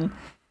blue men.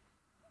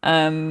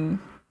 I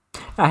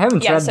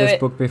haven't Yeah, read so this it-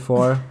 book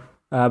before,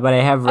 but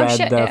I have read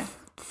shit, the yeah.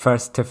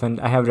 first Tiffin.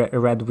 I have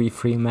read We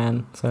Free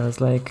Man, so I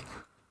was like,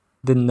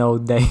 didn't know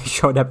they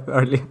showed up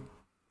early.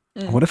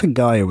 What if a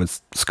guy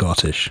was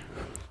Scottish?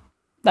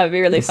 That would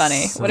be really It's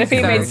funny. so What if he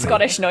very made good.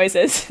 Scottish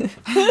noises?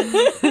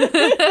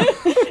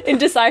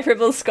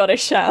 Indecipherable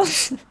Scottish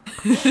sounds.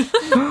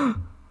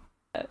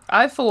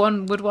 I, for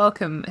one, would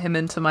welcome him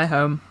into my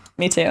home.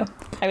 Me too.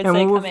 I would And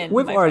say come in.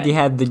 we've my already friend.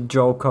 had the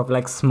joke of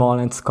like small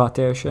and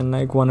Scottish in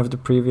like one of the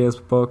previous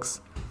books.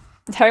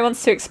 Terry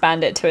wants to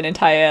expand it to an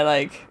entire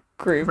like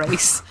group.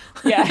 Race.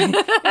 Yeah.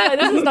 No,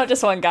 this is not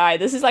just one guy.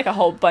 This is like a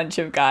whole bunch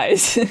of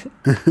guys.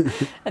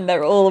 And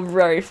they're all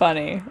very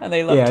funny and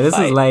they love to This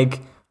fight. is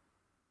like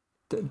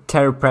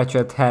Terry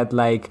Pratchett had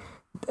like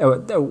a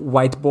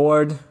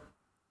whiteboard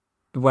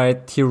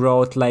where he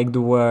wrote like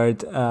the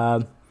word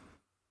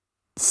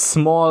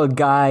small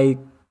guy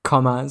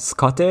comma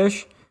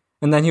Scottish,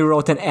 and then he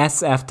wrote an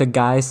S after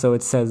guy, so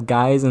it says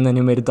guys, and then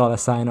he made a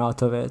 $sign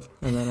out of it,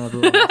 and then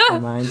everyone lost their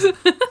minds.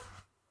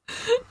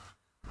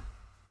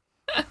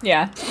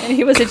 Yeah. And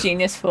he was a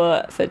genius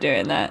for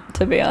doing that,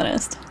 to be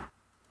honest.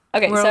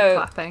 Okay, We're all so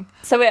clapping.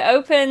 So it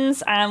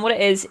opens, and what it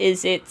is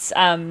it's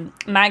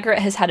Margaret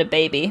has had a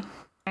baby.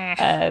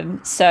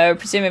 So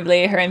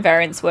presumably her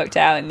invariance worked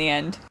out in the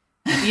end.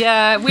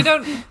 Yeah, we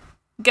don't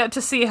get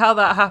to see how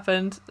that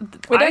happened.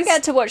 We don't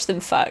get to watch them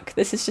fuck.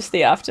 This is just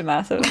the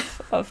aftermath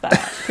of that,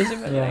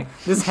 presumably. Yeah,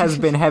 this has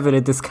been heavily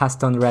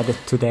discussed on Reddit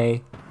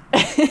today.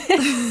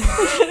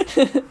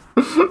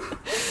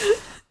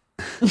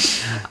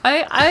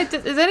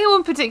 Is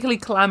anyone particularly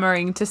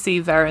clamoring to see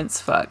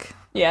Verence fuck?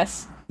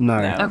 Yes. No.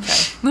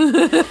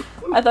 Okay.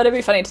 I thought it'd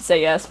be funny to say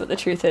yes, but the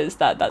truth is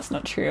that that's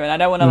not true, and I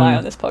don't want to lie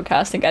on this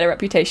podcast and get a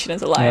reputation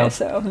as a liar, Yeah.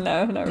 so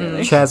no, not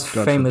really. Chaz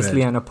God famously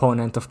forbid. an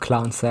opponent of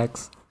clown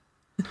sex.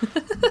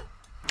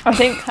 I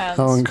think clowns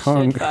Honk, should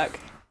honk. fuck.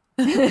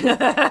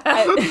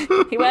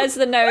 He wears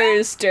the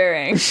nose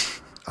during.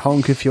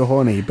 Honk if you're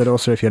horny, but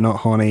also if you're not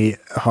horny,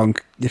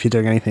 honk if you're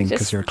doing anything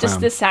because Just, you're a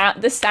clown.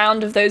 just the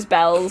sound of those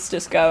bells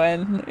just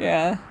going,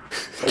 yeah.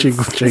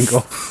 Jingle,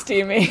 jingle.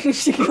 Steamy.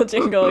 Jingle,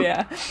 jingle,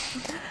 yeah.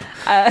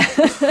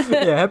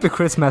 Yeah, happy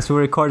Christmas. We're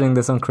recording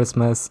this on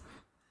Christmas.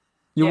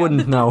 You Yeah.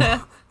 wouldn't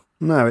know.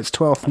 No, it's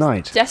Twelfth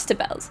Night. Jester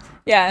bells.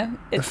 Yeah.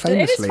 It is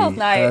Famously, 12th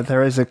night.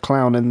 there is a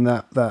clown in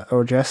that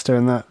or jester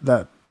in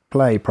that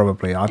play.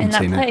 Probably, I in haven't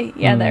that seen play. it.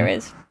 Yeah, there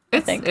is.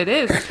 It think.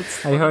 is.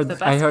 It's I one of heard the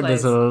best there's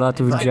plays. a lot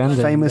of gender.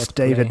 in Famous that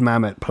David play.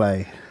 Mamet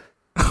play.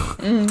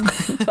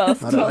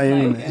 12th I don't- I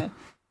night, mean- yeah.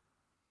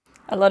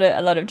 A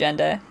lot of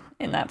gender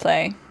in that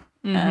play.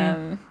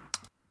 Mm-hmm.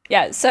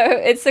 Yeah, so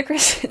it's the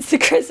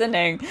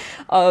christening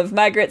of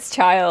Margaret's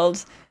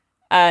child,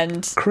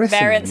 and Christening.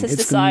 Verence has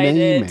It's decided.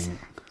 naming.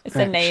 It's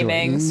the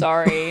naming. Actually.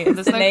 Sorry,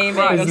 it's the no naming.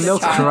 Christ. of There's the no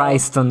child.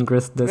 Christ on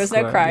Discord. There's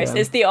no Christ.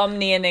 Yeah. It's the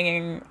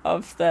omni-inning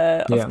of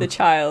the Yeah.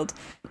 child.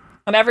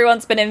 And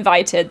everyone's been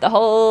invited. The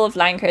whole of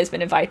Lanka has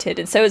been invited,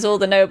 and so is all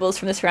the nobles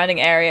from the surrounding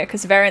area,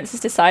 because Verence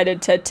has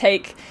decided to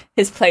take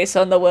his place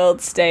on the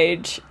world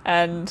stage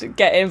and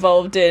get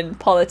involved in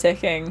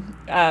politicking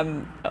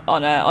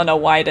on a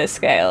wider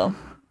scale.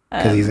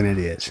 Because he's an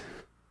idiot.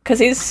 Because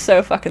he's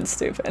so fucking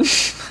stupid.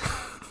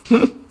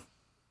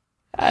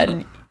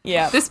 And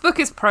yeah, This book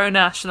is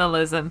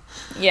pro-nationalism.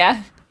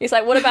 yeah. He's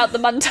like, what about the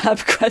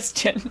Muntab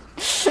question?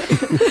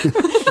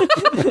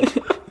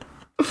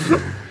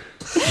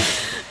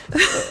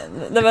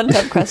 The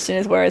Muntab question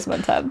is, where is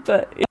Muntab?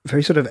 But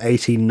Very sort of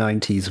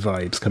 1890s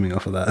vibes coming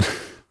off of that.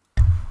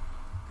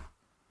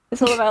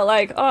 it's all about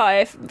like,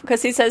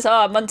 because he says,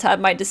 Muntab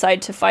might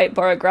decide to fight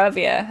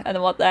Borogravia,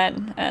 and what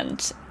then?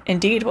 And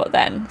indeed, what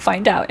then?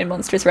 Find out in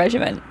Monstrous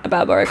Regiment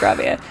about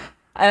Borogravia.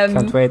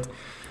 Can't wait.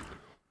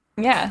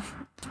 Yeah,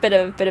 bit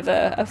of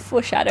a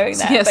foreshadowing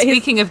there. Yeah, But he's-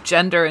 speaking of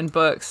gender in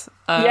books.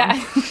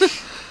 yeah,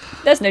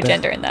 there's no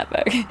gender in that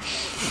book.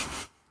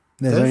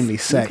 There's only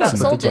sex But and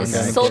the book.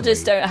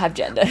 soldiers don't have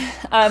gender.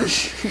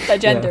 Their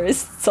gender is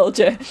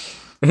soldier.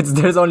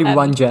 There's only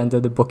one gender,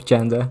 the book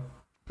gender.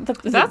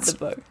 That's- the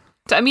book.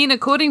 I mean,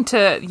 according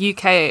to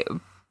UK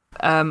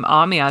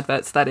army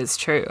adverts, that is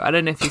true. I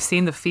don't know if you've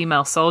seen the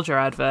female soldier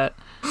advert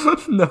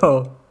No,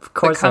 of that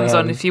course comes I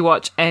on haven't. if you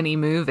watch any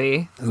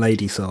movie.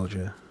 Lady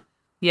soldier.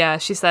 Yeah,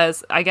 she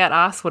says, I get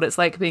asked what it's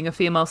like being a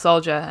female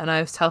soldier, and I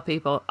always tell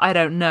people, I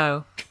don't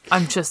know.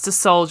 I'm just a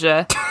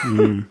soldier.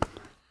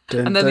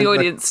 And then the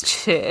audience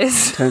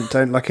cheers.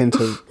 Don't look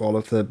into all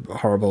of the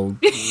horrible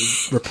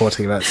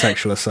reporting about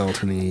sexual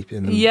assault in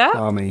the Yeah.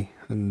 army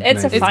and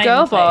It's a Navy fine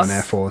girl place. boss. and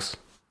Air Force.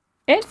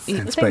 It's the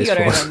And thing you Space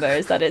gotta Force. remember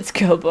is that it's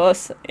girl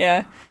boss.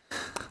 Yeah.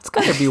 It's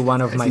gotta be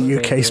one of my the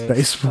UK favorite,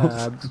 Space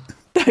Force.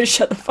 Don't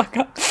shut the fuck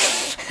up.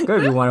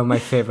 Gotta be one of my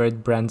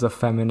favorite brands of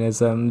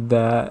feminism.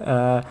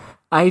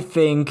 I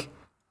think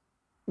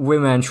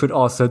women should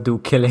also do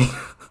killing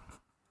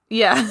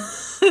Yeah.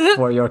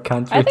 for your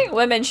country. I think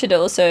women should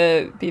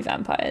also be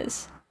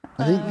vampires.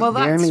 I think Well, the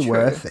that's only true.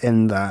 worth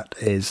in that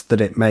is that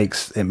it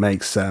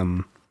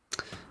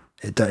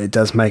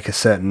does make a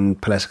certain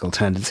political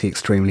tendency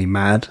extremely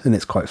mad, and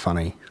it's quite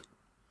funny.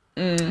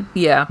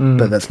 Yeah.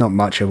 But that's not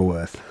much of a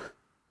worth.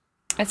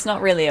 It's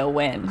not really a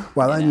win.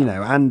 Well,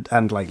 and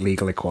and like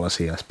legal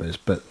equality, I suppose.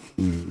 But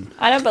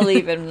I don't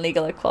believe in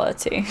legal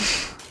equality.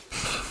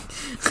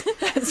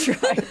 That's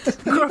right.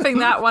 Cropping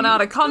that one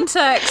out of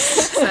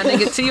context,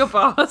 sending it to your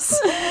boss.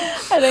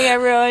 I think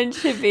everyone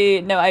should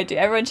be. No, I do.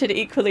 Everyone should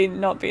equally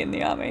not be in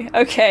the army.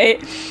 Okay.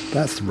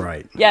 that's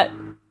right. Yeah.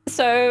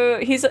 So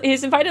he's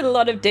invited a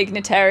lot of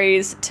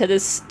dignitaries to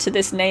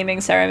this naming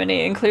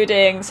ceremony,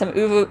 including some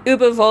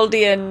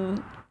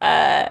Ubervoldian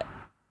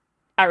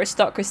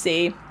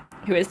aristocracy,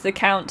 who is the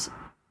Count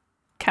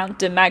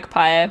de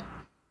Magpie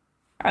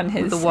and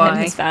his The Y. and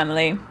his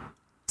family.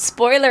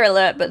 Spoiler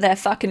alert, but they're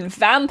fucking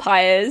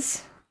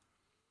vampires.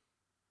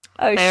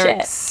 Oh They're shit.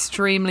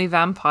 extremely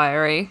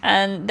vampire-y.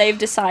 And they've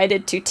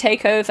decided to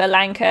take over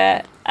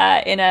Lanka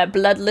in a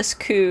bloodless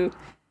coup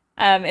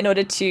in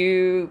order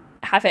to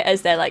have it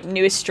as their like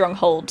newest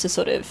stronghold to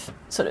sort of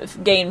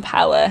gain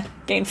power,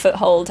 gain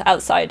foothold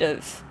outside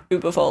of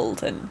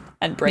Ubervold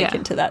and break Yeah.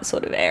 into that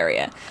sort of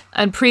area.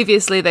 And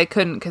previously they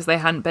couldn't because they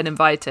hadn't been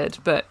invited,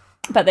 but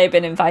But they've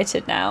been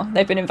invited now.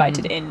 They've been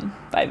invited in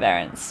by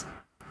Verence.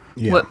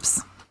 Yeah.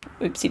 whoops.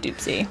 Oopsie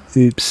doopsie.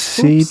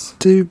 Oopsie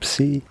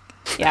doopsie.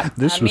 Yeah.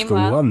 This was the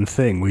meanwhile- one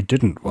thing we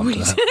didn't want to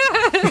have.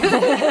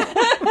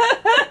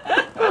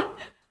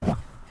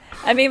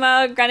 And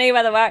meanwhile, Granny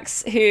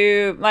Weatherwax,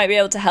 who might be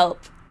able to help,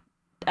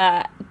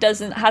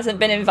 hasn't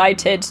been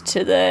invited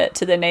to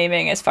the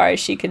naming as far as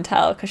she can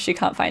tell because she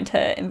can't find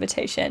her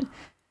invitation.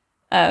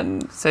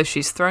 So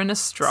she's thrown a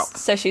strop.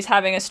 So she's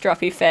having a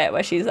stroppy fit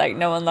where she's like,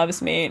 no one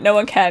loves me, no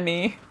one care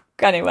me,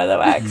 Granny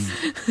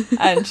Weatherwax.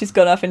 And she's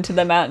gone off into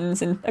the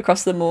mountains and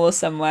across the moor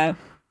somewhere.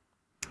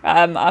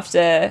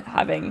 After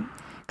having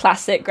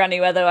classic Granny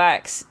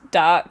Weatherwax,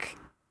 dark,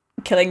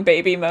 killing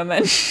baby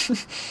moment.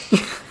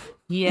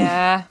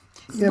 Yeah.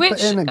 Yeah, Which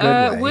but in a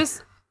good way.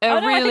 was a Oh,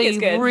 no, I think it's really,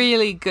 good.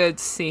 really good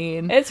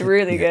scene. It's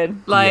really good.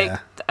 Like,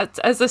 Yeah.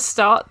 as a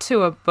start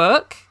to a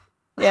book,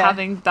 Yeah.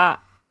 having that,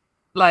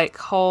 like,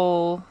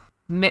 whole,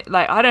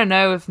 I don't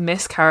know if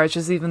miscarriage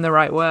is even the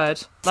right word.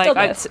 Still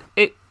Like, both.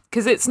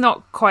 because it's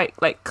not quite,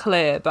 like,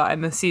 clear, but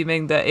I'm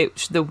assuming that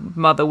the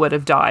mother would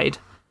have died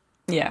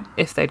Yeah.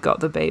 if they'd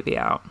got the baby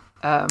out.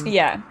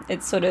 Yeah,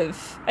 it's sort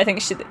of. I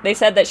think they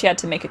said that she had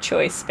to make a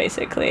choice,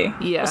 basically.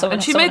 Yeah, Or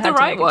and she someone made the had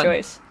to right make a one.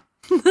 choice.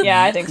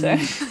 Yeah, I think so.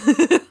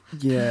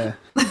 Yeah,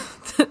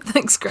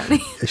 Thanks, Granny.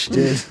 she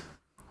did.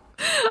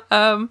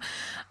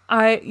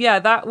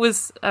 That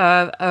was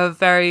a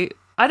very,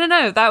 I don't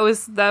know, that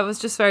was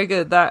just very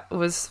good. That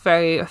was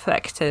very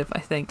effective, I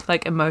think,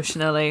 like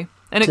emotionally.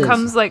 And It it is.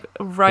 comes like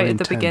right Very at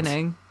the intense.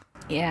 beginning.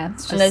 Yeah,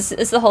 just- and there's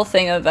the whole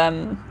thing of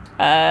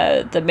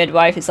the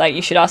midwife is like,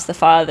 you should ask the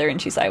father,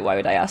 and she's like, why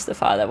would I ask the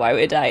father? Why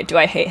would I? Do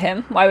I hate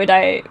him? Why would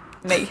I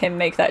make him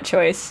make that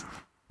choice.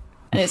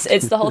 And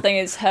it's the whole thing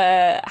is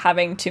her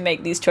having to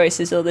make these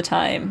choices all the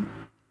time,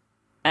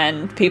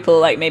 and people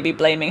like maybe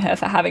blaming her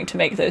for having to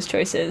make those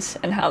choices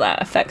and how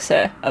that affects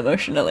her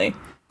emotionally.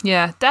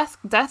 Yeah, Death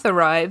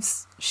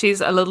arrives.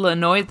 She's a little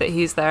annoyed that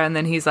he's there, and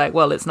then he's like,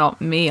 well, it's not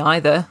me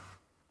either.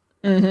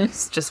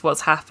 It's just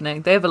what's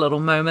happening. They have a little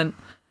moment.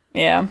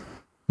 Yeah.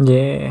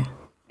 Yeah.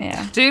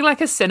 Yeah. Doing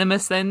like a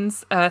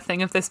CinemaSins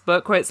thing of this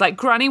book where it's like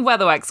Granny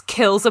Weatherwax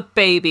kills a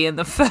baby in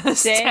the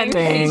first Ding. 10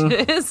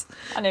 pages.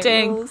 And it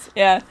Ding. rules.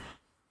 Yeah.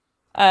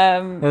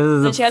 This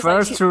is the she has,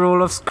 first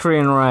rule of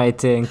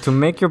screenwriting. To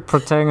make your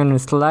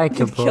protagonist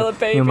likable, kill a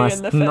baby you in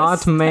must the first not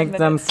 10 make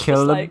them minutes,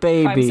 kill just a like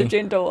Crimes baby. of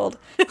Grindelwald.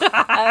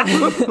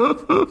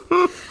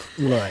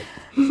 Right.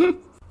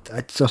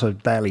 It sort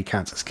of barely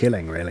counts as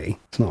killing, really.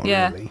 It's not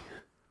Yeah. really.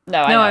 No,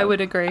 I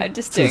would agree. I'm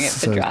just doing it for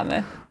So-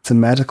 drama. It's a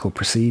medical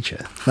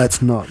procedure.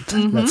 Let's not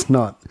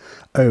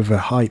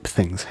overhype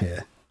things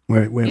here.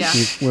 We're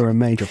a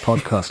major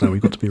podcast now.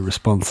 We've got to be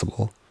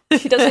responsible.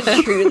 She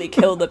doesn't truly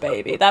kill the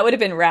baby. That would have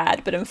been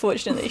rad, but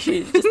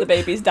unfortunately, the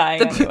baby's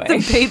dying anyway.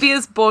 The baby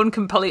is born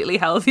completely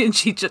healthy and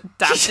she just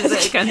dashes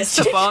it against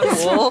the barn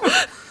wall.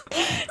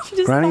 She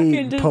just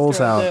Granny fucking pulls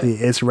destroys out it. the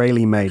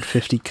Israeli-made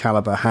 50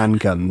 caliber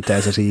handgun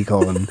Desert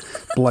Eagle and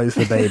blows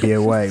the baby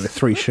away with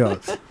 3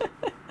 shots.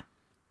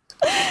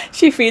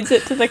 She feeds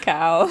it to the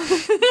cow.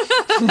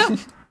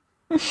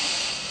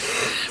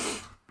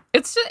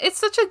 It's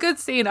such a good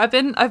scene. I've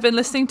been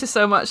listening to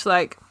so much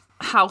like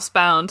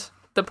Housebound,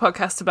 the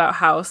podcast about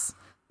House,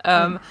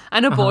 and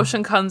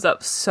abortion comes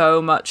up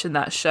so much in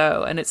that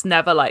show, and it's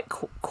never like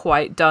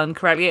quite done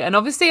correctly. And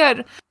obviously,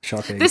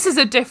 Shocking. this is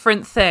a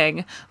different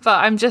thing, but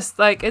I'm just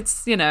like,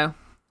 it's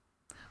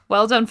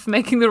well done for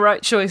making the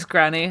right choice,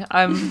 Granny.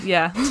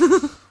 Yeah,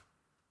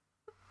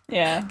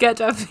 Yeah. get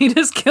that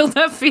fetus, kill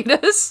that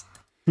fetus.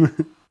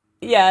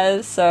 Yeah,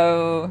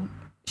 so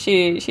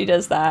she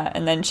does that,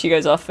 and then she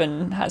goes off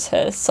and has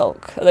her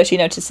sulk, although she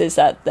notices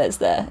that there's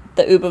the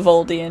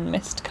Ubervoldian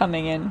mist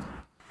coming in.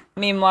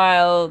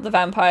 Meanwhile, the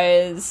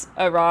vampires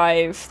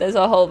arrive. There's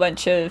a whole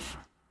bunch of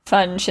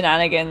fun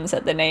shenanigans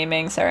at the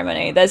naming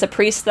ceremony. There's a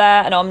priest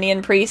there, an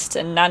Omnian priest,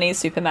 and Nanny's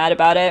super mad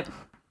about it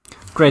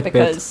Great bit.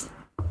 because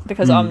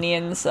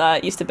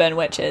Omnians used to burn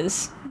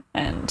witches,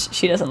 and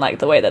she doesn't like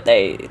the way that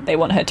they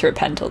want her to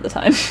repent all the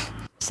time.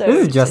 So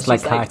This is just so like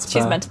she's Heartspell.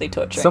 she's mentally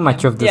torturing So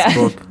much him. of this Yeah.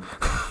 book.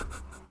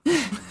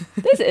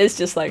 This is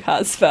just like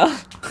Heartspell.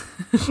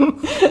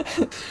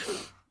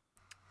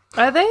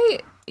 Are they?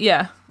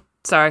 Yeah.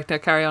 Sorry, no,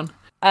 carry on.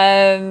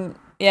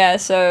 Yeah,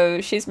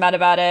 so she's mad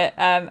about it.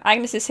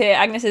 Agnes is here.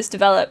 Agnes is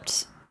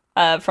developed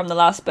from the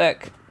last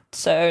book.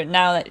 So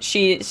now that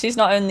she's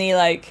not only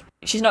like,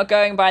 she's not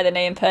going by the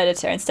name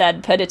Perdita.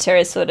 Instead, Perdita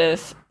is sort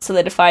of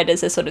solidified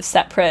as a sort of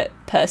separate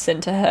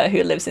person to her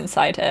who lives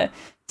inside her.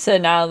 So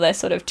now they're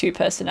sort of two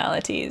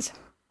personalities.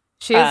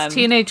 She has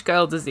teenage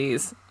girl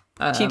disease.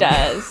 She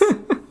does.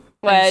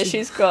 Where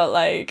she's got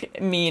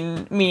like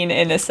mean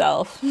inner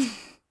self.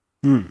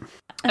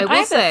 I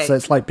will say. So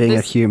it's like being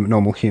a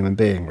normal human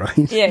being, right?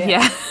 Yeah.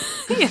 Yeah.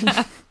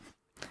 Yeah.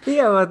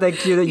 Yeah, well,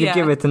 like you Yeah.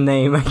 give it a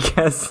name, I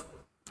guess.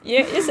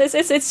 Yeah,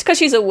 it's because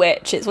she's a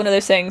witch. It's one of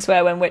those things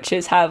where when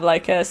witches have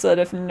like a sort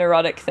of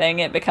neurotic thing,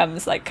 it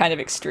becomes like kind of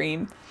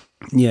extreme.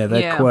 Yeah,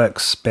 their Yeah.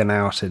 quirks spin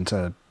out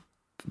into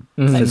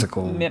Mhm.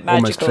 physical, magical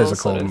almost physical,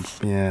 sort of-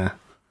 yeah,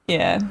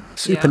 Yeah.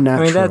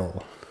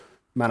 supernatural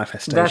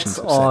manifestations.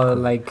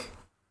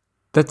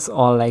 That's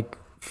all like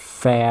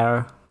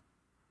fair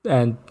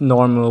and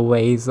normal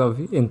ways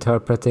of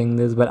interpreting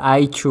this, but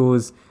I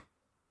choose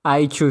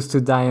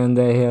to die on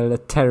the hill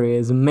that Terry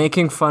is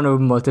making fun of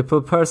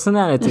multiple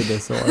personality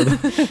disorder.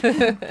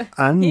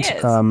 And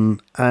Yes.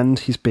 and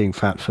he's being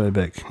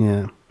fatphobic.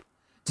 Yeah,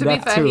 To be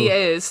That fair, too. he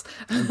is.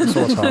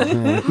 sort of.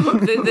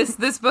 Yeah.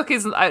 This book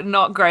is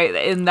not great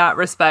in that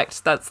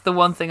respect. That's the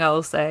one thing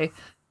I'll say.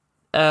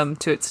 To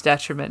its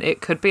detriment, it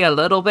could be a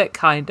little bit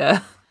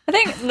kinder. I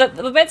think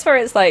the bits where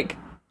it's like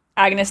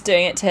Agnes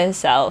doing it to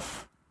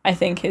herself, I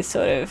think is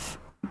sort of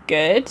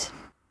good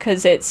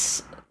because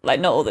it's like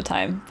not all the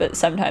time, but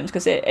sometimes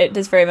because it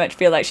does very much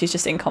feel like she's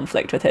just in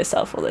conflict with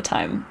herself all the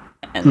time,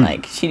 and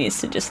like she needs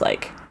to just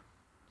like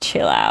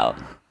chill out.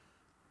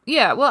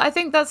 Yeah, well, I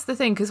think that's the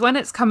thing, because when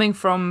it's coming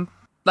from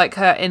like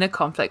her inner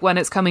conflict, when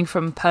it's coming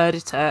from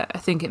Perdita, I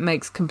think it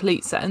makes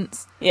complete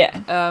sense. Yeah.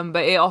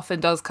 But it often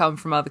does come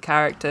from other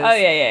characters. Oh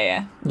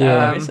yeah. No,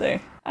 Yeah.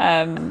 obviously.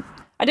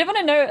 I did want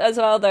to note as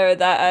well though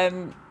that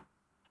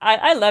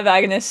I love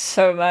Agnes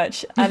so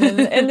much, and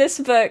in this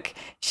book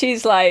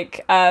she's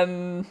like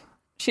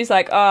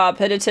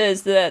Perdita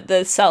is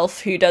the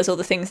self who does all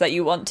the things that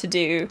you want to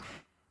do,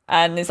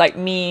 and is like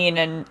mean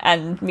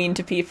and mean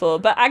to people.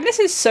 But Agnes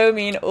is so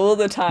mean all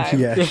the time.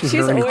 Yeah, she's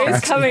very always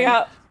catty. coming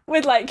up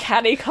with like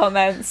catty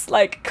comments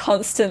like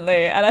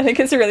constantly, and I think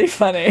it's really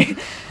funny.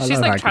 I She's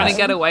love like trying to Agnes.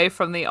 get away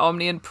from the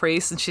Omnian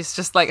priest, and she's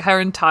just like, her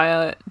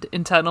entire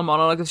internal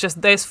monologue is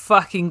just this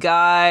fucking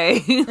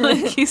guy.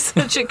 Like, he's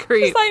such a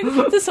creep. It's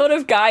like the sort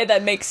of guy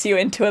that makes you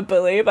into a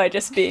bully by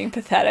just being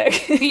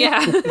pathetic.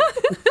 Yeah.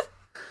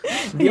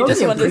 You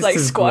just want to This like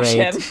is squash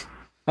great. him.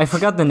 I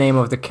forgot the name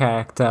of the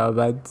character,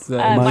 but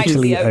Mightily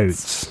Mightily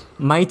Oates. Oates.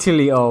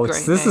 Mightily Oates.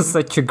 Great This is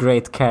name. such a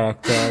great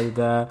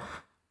character.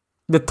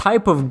 The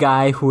type of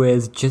guy who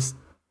is just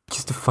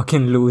a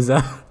fucking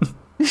loser.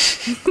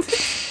 He's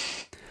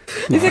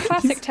a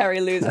classic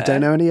Terry loser. I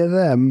don't know any of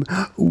them.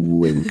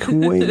 Wink,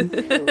 wink.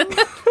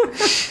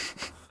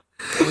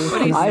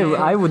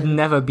 I would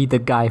never be the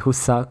guy who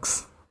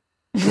sucks.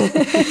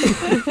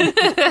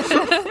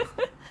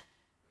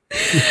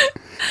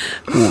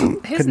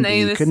 His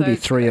name is couldn't so be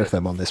three good. of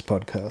them on this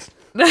podcast.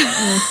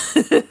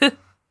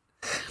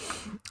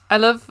 I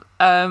love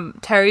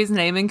Terry's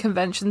naming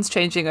conventions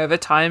changing over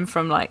time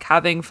from like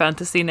having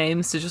fantasy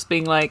names to just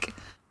being like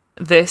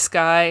this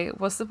guy.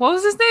 What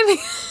was his name?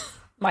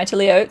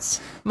 Mightily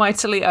Oates.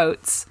 Mightily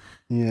Oates.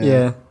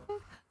 Yeah.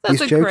 That's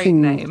He's a great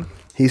joking. name.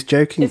 He's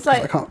joking. It's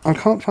like- I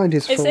can't find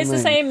his full It's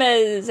the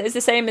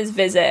name. same as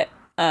Visit,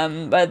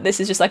 but this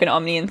is just like an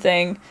Omnian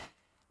thing,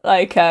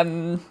 like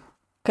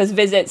because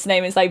Visit's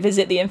name is like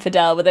Visit the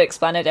Infidel with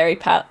explanatory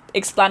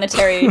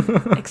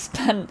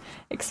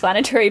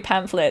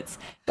pamphlets,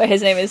 but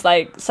his name is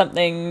like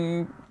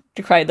something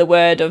to create the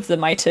word of the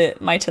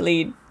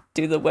mightily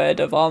do the word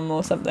of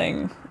or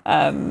something.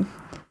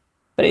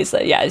 But he's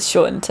like, it's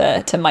shortened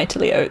to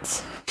Mightily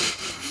Oates,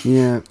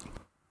 Yeah.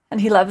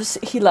 and he loves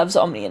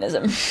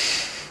Omnianism,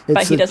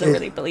 but he doesn't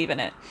really believe in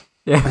it.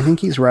 I think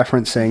he's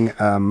referencing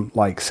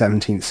like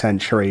 17th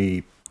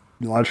century,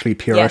 largely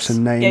Puritan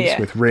Yes. names Yeah.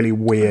 with really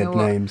weird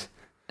what? names.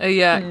 Oh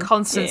yeah,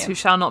 Constance, yeah. who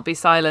shall not be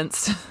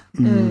silenced.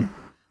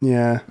 Yeah.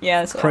 Yeah,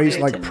 that's what Praise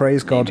Puritan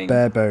praise God naming.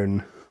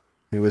 Barebone,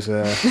 who was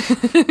a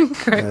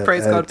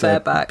Praise God,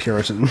 bareback.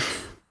 Puritan.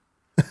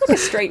 A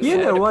straightforward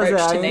Yeah, was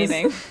approach it? to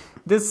naming.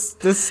 This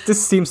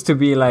seems to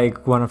be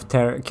like one of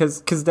Terry,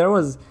 because there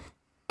was a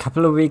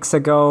couple of weeks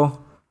ago,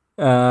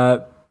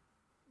 there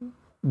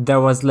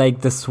was like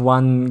this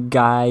one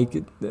guy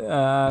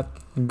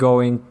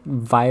going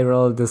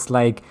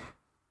viral.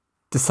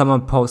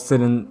 Someone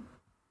posted an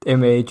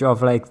image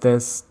of like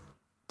this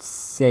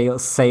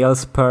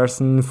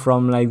salesperson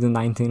from like the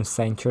 19th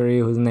century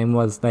whose name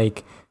was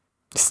like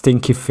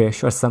Stinky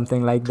Fish or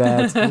something like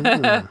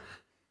that.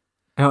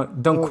 I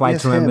don't Oh, quite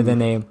yes, remember him. the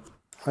name.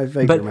 I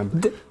vaguely But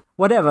remember.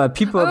 whatever,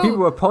 people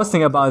were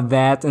posting about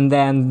that, and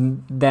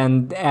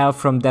then Al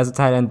from Desert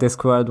Island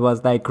Discord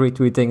was like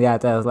retweeting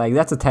that. I was like,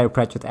 that's a Terry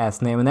Pratchett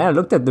ass name. And then I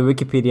looked at the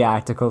Wikipedia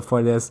article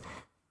for this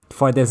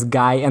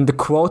guy, and the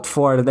quote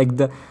for like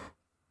the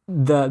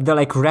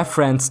like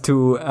reference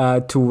to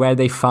where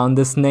they found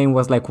this name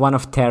was like one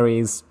of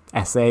Terry's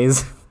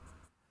essays.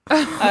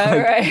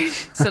 Right.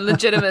 So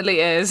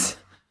legitimately is.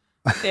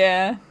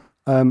 Yeah.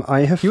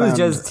 I have He was found,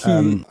 just-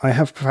 I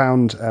have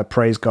found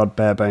Praise God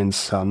Barebone's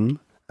son,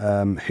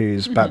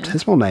 whose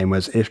baptismal name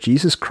was "If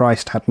Jesus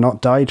Christ had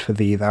not died for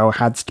thee, thou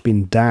hadst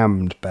been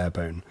damned,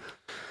 Barebone."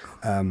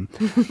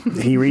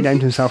 He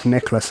renamed himself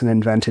Nicholas and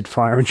invented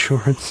fire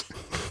insurance.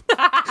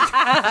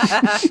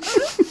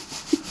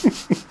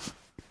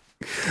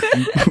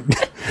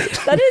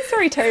 That is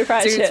very Terry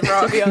Pratchett,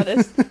 to be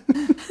honest.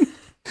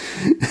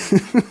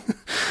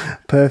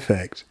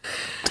 Perfect.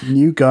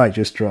 New guy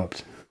just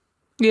dropped.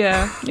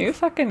 Yeah. You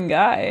fucking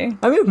guy.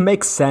 I mean, it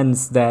makes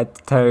sense that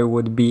Terry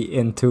would be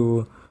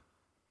into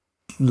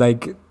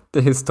like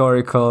the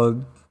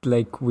historical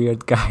like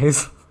weird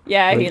guys.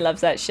 Yeah, he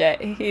loves that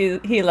shit.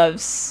 He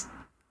loves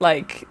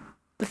like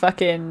the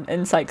fucking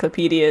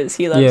encyclopedias.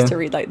 He loves to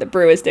read like the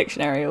Brewer's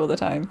Dictionary all the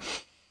time.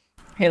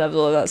 He loves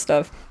all of that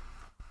stuff.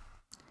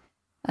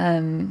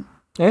 And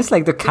it's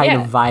like the kind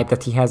Yeah. of vibe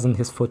that he has in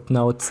his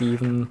footnotes,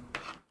 even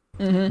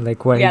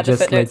like where Yeah, he the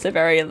just footnotes like, are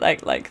very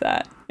like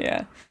that.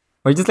 Yeah.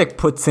 where he just like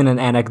puts in an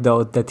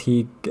anecdote that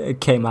he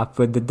came up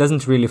with that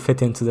doesn't really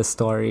fit into the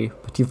story,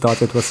 but he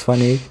thought it was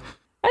funny.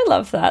 I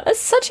love that. That's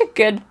such a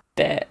good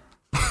bit.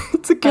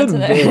 It's a good I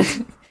dunno.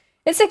 bit.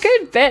 It's a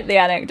good bit, the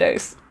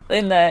anecdotes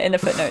in the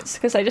footnotes,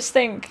 because I just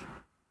think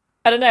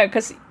they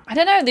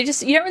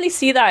just, you don't really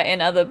see that in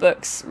other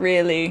books,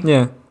 really.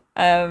 Yeah,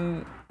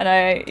 And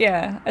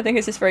I think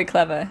it's just very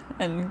clever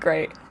and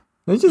great.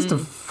 it's just a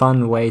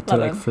fun way to Love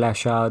like him.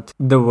 flesh out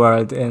the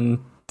world in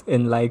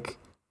like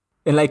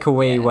a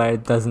way Yeah. where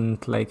it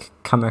doesn't like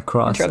come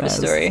across Interrupt the as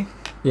story,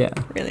 Yeah,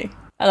 really.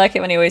 I like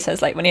it when he always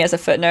has like when he has a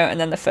footnote and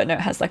then the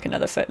footnote has like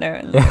another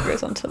footnote and then it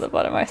goes on to the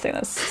bottom. I think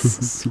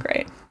that's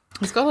great.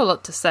 He's got a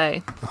lot to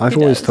say. I've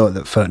He always does. thought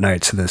that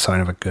footnotes are the sign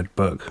of a good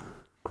book.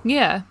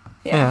 Yeah.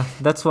 yeah.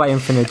 That's why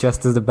Infinite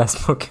Jest is the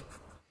best book.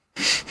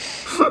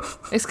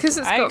 It's because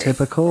it's I- got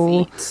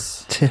Typical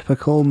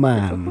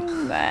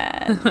man.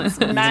 Man,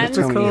 Tell me how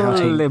Typical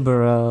to-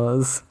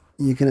 liberals.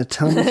 You're going to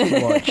tell me to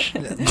watch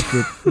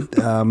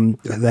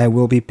There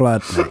Will Be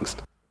Blood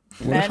next.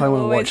 What men if I will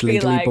want to always watch be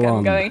Legally like, I'm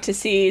Blonde? going to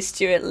see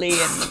Stuart Lee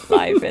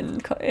live in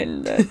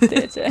the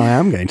theatre. I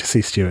am going to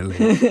see Stuart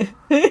Lee.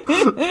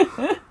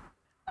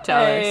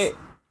 jealous.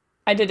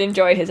 I did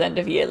enjoy his end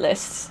of year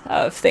lists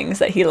of things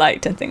that he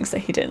liked and things that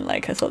he didn't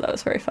like. I thought that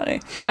was very funny.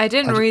 I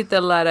didn't read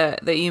the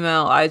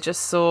email. I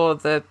just saw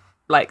the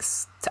like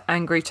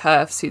angry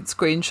TERFs who'd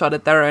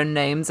screenshotted their own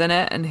names in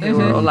it and who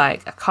were all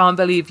like, I can't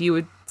believe you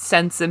would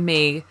censor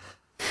me.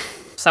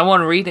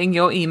 Someone reading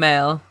your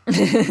email.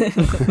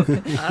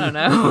 I don't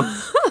know.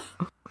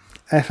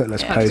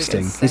 Effortless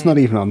posting. He's not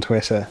even on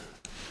Twitter.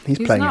 He's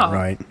playing not. it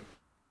right.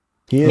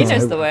 He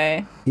knows the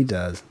way. He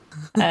does.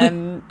 I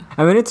mean,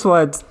 it's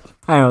what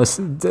I don't know.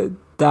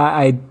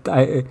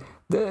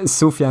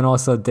 Sufjan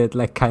also did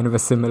like kind of a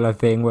similar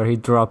thing where he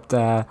dropped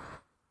a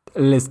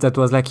list that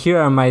was like, here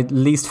are my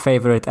least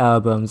favorite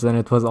albums, and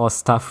it was all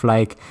stuff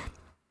like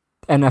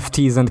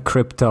NFTs and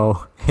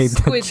crypto. Hate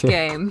Squid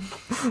Game.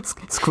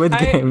 Squid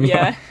Game.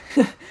 Yeah.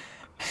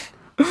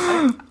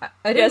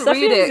 I didn't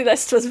read it.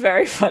 List was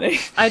very funny.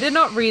 I did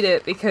not read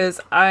it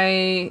because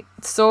I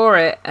saw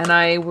it and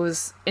I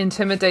was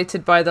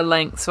intimidated by the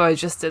length, so I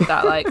just did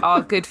that like,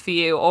 oh, good for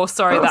you, or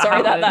sorry that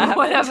happened,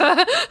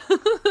 whatever.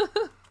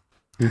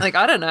 Like,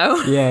 I don't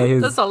know. Yeah,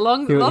 that's a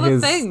lot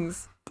of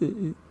things.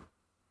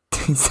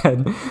 He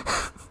said,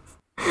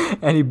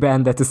 any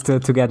band that is still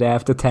together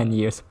after 10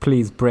 years,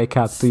 please break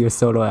up to your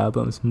solo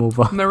albums. Move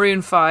on.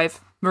 Maroon 5.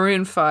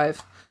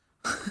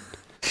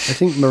 I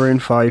think Maroon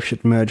 5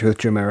 should merge with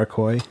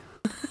Jamiroquai.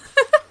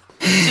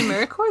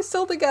 Jamiroquai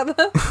still together?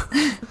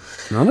 I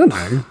don't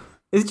know.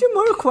 Is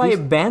Jamiroquai a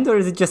band or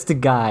is it just a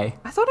guy?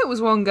 I thought it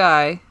was one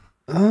guy.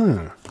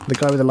 Oh, the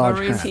guy with the large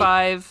Maroon hat.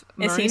 5.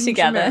 Is he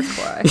together?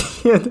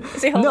 Is he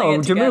holding No,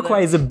 it together?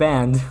 Jamiroquai is a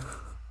band.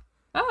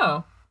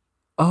 Oh.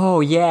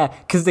 Oh, yeah,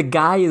 because the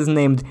guy is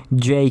named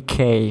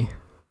JK.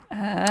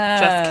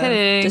 Just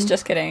kidding.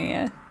 Just kidding,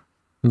 yeah.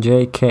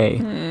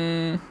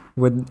 JK.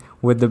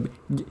 With the...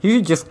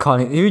 You just call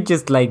him... You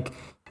just, like,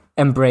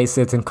 embrace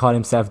it and call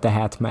himself the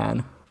Hat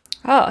Man.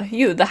 Oh,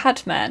 you, the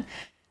Hat Man.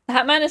 The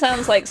Hat Man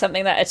sounds like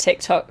something that a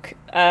TikTok,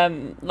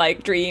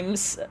 like,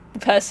 dreams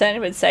person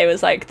would say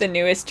was, like, the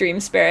newest dream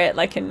spirit,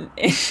 like, in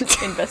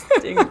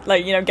investing,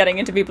 like, you know, getting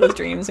into people's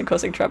dreams and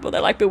causing trouble. They're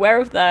like, beware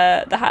of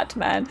the Hat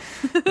Man.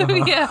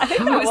 Yeah. I think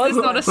that Is was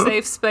this not a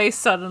safe space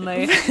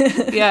suddenly?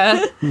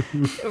 Yeah.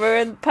 We're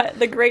in...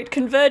 The great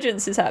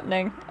convergence is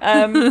happening.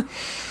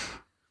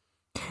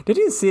 Did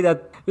you see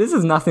that? This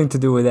has nothing to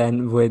do with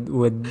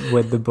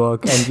the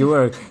book, and you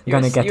were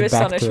gonna get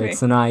back to it,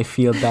 so now I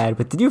feel bad.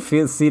 But did you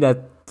see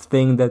that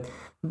thing that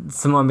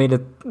someone made a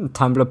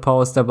Tumblr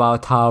post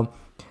about how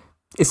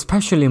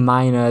especially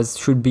minors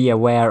should be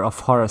aware of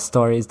horror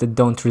stories that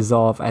don't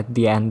resolve at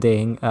the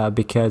ending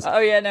because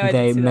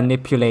they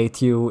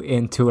manipulate you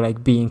into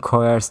like being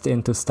coerced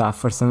into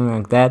stuff or something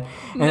like that.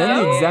 And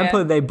then the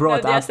example they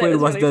brought up was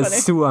really the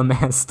Sewer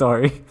Man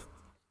story.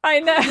 I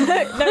know.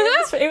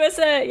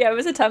 It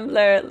was a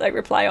Tumblr like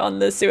reply on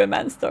the Sewer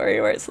Man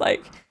story where it's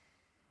like,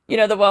 you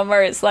know, the one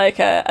where it's like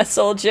a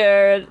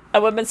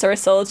woman saw a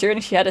soldier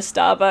and she had a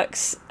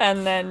Starbucks,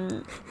 and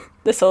then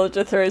the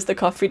soldier throws the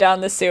coffee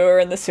down the sewer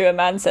and the Sewer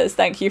Man says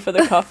thank you for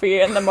the coffee,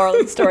 and the moral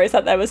of the story is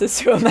that there was a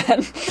Sewer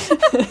Man.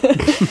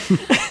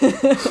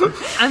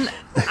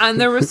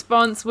 and the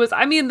response was,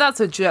 I mean,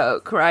 that's a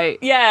joke, right?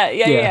 Yeah,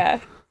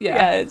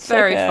 it's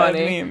very like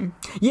funny. Meme.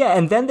 Yeah,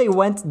 and then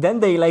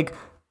they like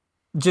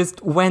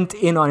just went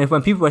in on it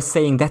when people were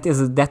saying that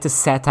is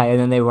satire, and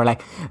then they were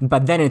like,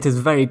 but then it is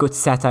very good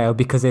satire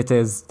because it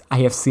is. I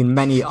have seen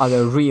many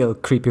other real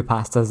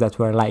creepypastas that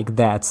were like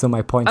that, so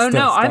my point still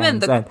stands. I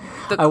meant the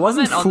I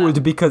wasn't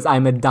fooled because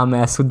I'm a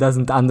dumbass who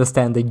doesn't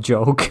understand a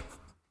joke.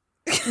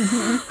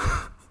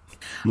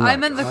 I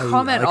meant the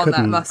comment on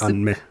that must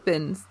have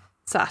been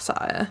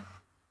satire.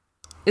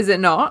 Is it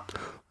not?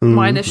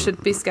 Minors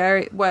should be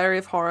wary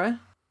of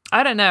horror.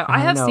 I don't know. I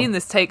have seen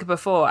this take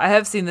before. I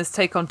have seen this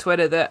take on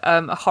Twitter that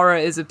horror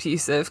is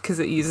abusive because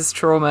it uses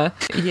trauma.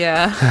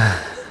 Yeah.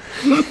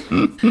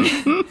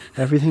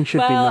 Everything should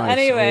be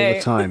nice all the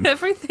time.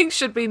 Everything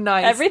should be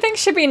nice. Everything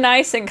should be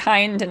nice and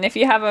kind, and if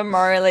you have a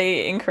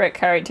morally incorrect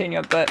character in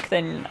your book,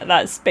 then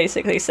that's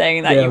basically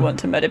saying that you want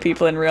to murder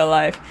people in real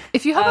life.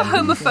 If you have a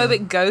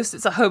homophobic ghost,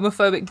 it's a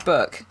homophobic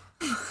book.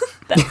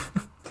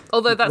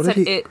 Although that said,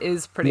 it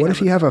is pretty. What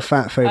if you have a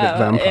fat phobic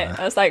vampire?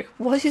 I was like,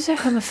 what is a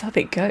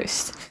homophobic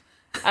ghost?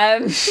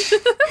 Yeah,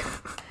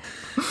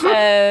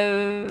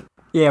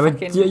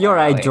 but you're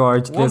right,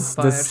 George.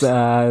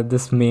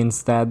 This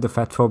means that the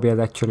fat phobia is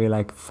actually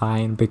like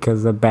fine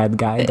because the bad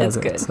guy does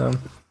it. So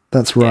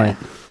that's right.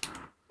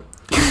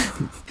 Yeah.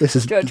 This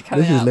is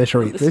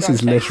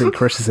literary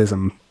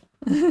criticism.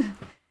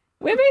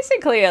 We're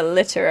basically a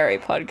literary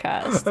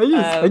podcast.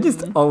 I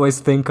just always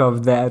think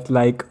of that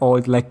like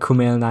old like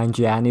Kumail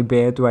Nanjiani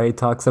bit where he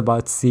talks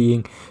about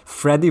seeing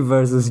Freddy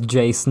versus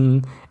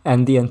Jason,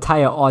 and the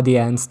entire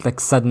audience like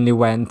suddenly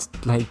went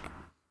like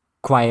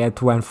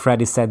quiet when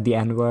Freddy said the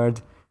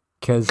N-word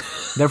because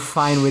they're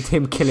fine with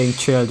him killing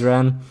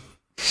children,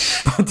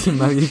 but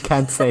you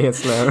can't say a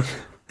slur.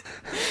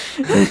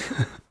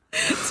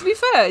 To be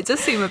fair, it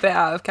does seem a bit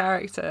out of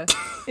character.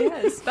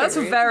 Yes, that's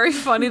very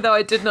funny, though.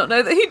 I did not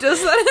know that he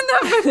does that in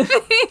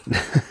that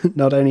movie.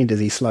 Not only does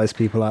he slice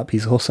people up,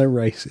 he's also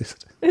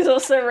racist. He's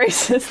also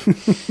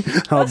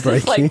racist.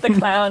 Heartbreaking. Like the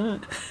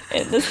clown.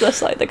 It's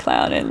just like the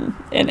clown in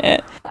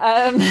it.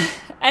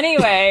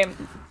 Anyway,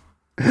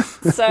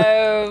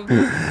 So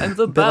I'm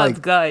the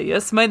bad guy.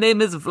 Yes, my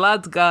name is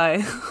Vlad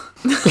Guy.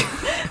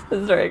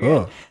 that's very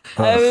good.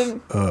 So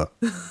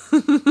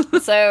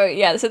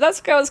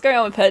that's what's going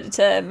on with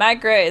Perdita.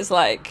 Margaret is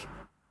like,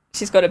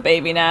 she's got a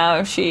baby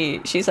now.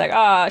 She's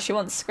like, she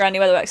wants Granny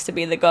Weatherwax to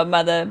be the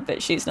godmother,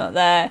 but she's not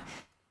there.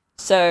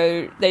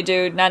 So they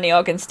do Nanny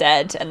Ogg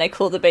instead, and they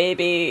call the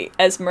baby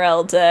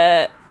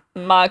Esmeralda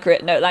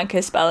Margaret Note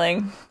Lanka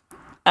spelling,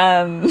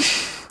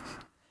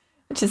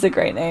 which is a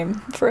great name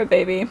for a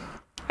baby.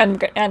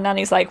 And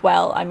Nanny's like,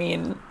 well, I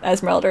mean,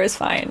 Esmeralda is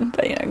fine,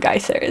 but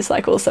Geither is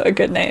like also a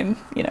good name,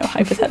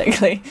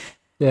 hypothetically.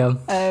 Yeah.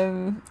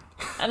 And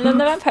then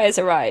the vampires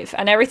arrive,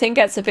 and everything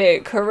gets a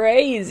bit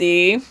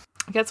crazy.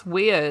 It gets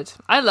weird.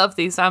 I love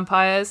these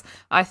vampires.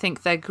 I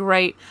think they're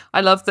great.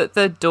 I love that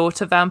the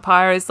daughter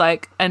vampire is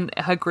like, and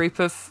her group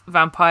of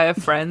vampire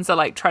friends are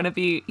like trying to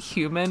be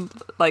human,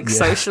 like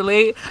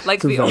socially,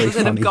 like the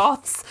opposite of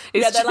goths.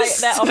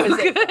 It's they're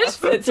opposite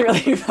goths. It's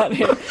really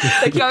funny.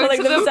 They're going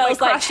to them, like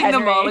crashing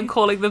the mall and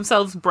calling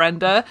themselves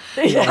Brenda.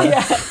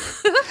 Yeah.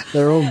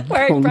 They're all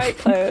wearing bright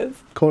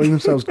clothes, calling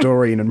themselves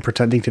Doreen and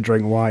pretending to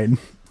drink wine.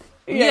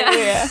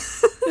 Yeah.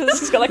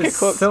 She's got like a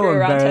corkscrew so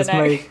around her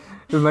neck.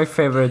 My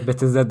favorite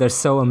bit is that they're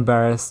so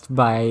embarrassed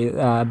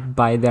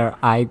by their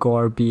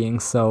Igor being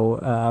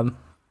so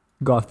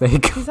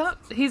gothic.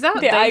 He's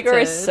outdated. The Igor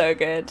is so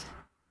good.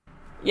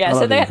 Yeah,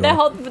 so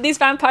these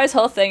vampires'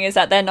 whole thing is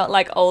that they're not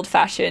like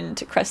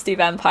old-fashioned, crusty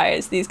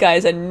vampires. These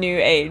guys are new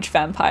age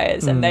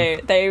vampires, and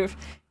they're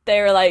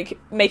like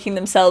making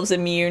themselves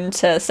immune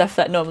to stuff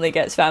that normally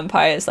gets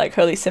vampires, like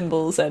holy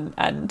symbols and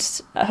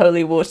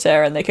holy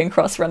water, and they can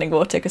cross running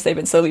water because they've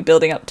been slowly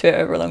building up to it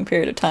over a long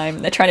period of time.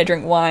 And they're trying to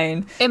drink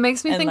wine. It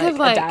makes me think of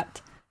like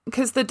adapt.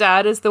 Because the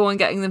dad is the one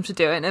getting them to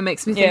do it, and it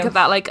makes me think of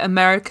that like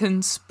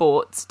American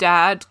sports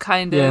dad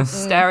kind of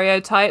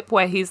stereotype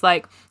where he's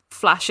like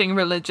flashing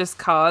religious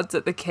cards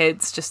at the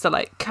kids just to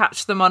like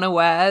catch them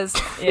unawares.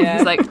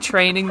 He's like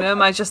training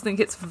them. I just think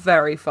it's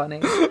very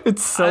funny.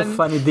 It's so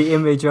funny, the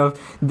image of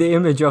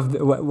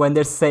when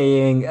they're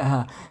saying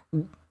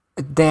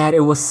Dad,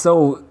 it was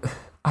so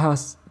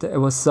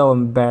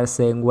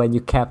embarrassing when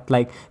you kept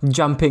like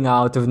jumping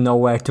out of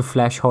nowhere to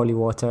flash holy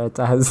water at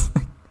us.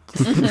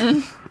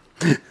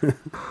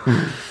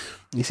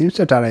 He seems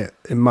to have done it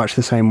in much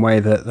the same way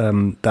that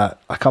that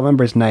I can't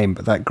remember his name,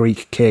 but that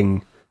Greek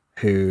king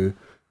who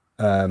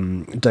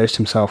dosed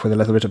himself with a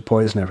little bit of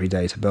poison every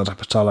day to build up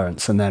a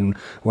tolerance, and then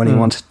when I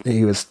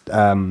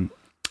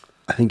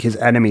think his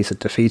enemies had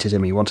defeated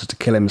him, he wanted to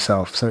kill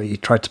himself, so he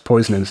tried to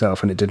poison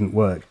himself and it didn't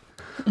work.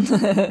 So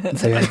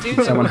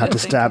someone had to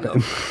stab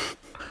him.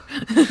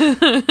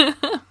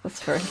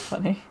 That's very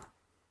funny.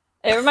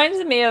 It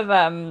reminds me of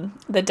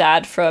the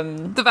dad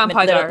from The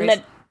Vampire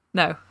Diaries.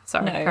 No,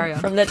 carry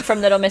on.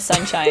 From Little Miss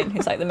Sunshine,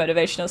 who's like the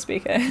motivational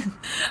speaker.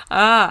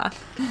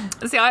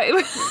 See,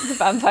 The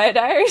Vampire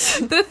Diaries.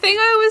 The thing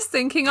I was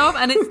thinking of,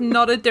 and it's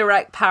not a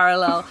direct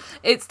parallel,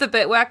 it's the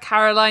bit where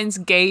Caroline's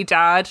gay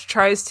dad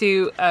tries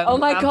to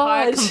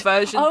vampire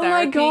conversion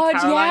therapy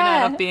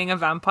Caroline out of being a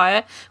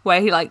vampire, where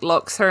he like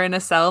locks her in a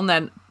cell and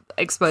then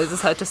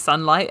exposes her to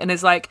sunlight and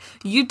is like,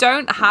 you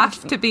don't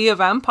have to be a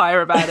vampire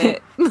about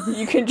it.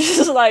 You can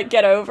just like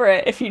get over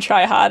it if you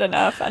try hard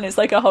enough. And it's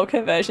like a whole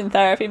conversion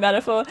therapy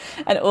metaphor.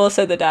 And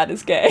also the dad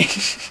is gay.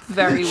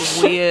 Very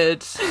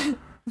weird.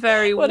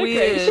 Very what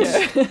weird.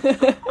 A great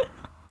show.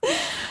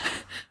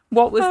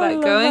 What was that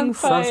going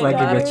for? Sounds like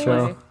a good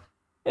show.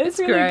 It's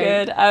really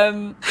good.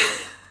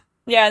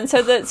 Yeah, and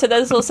so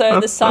there's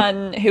also the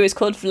son who is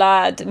called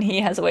Vlad, and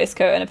he has a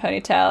waistcoat and a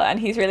ponytail, and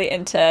he's really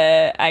into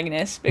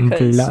Agnes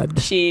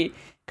because he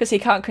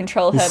can't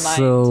control her mind.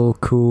 So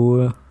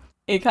cool.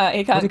 He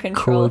can't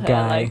control her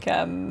like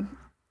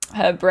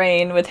her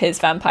brain with his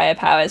vampire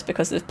powers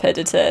because of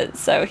Perdita.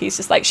 So he's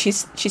just like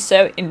she's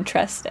so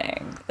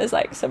interesting. There's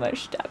like so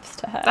much depth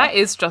to her. That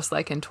is just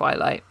like in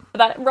Twilight.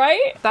 That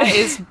right? That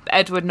is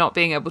Edward not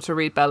being able to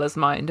read Bella's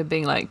mind and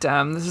being like,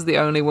 damn, this is the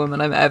only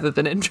woman I've ever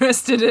been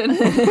interested in.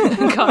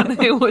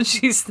 Can't hear what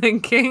she's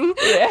thinking.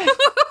 Yeah.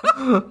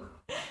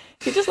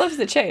 He just loves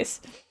the chase.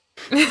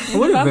 It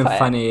would have been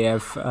funny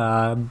if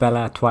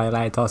Bella at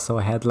Twilight also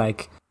had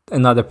like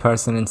another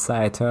person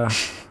inside her.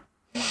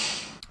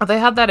 Oh, they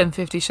had that in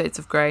 50 Shades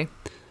of Grey.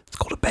 It's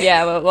called a baby.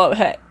 Yeah, well,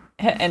 her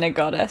inner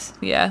goddess.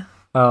 Yeah.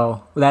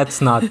 Oh, that's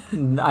not...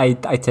 I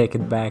take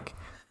it back.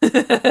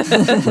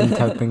 Wouldn't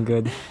have been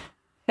good.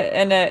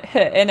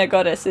 Her inner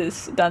goddess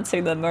is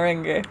dancing the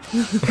merengue.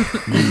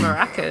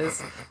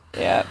 Maracas.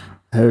 Yeah.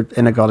 Her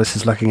inner goddess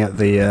is looking at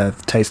the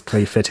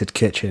tastefully fitted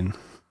kitchen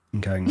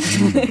and going,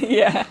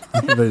 yeah.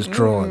 Those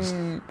drawers.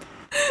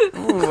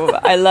 Ooh,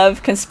 I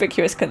love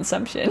conspicuous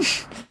consumption.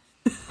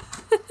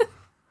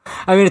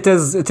 I mean, it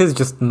is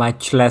just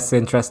much less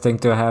interesting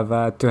to have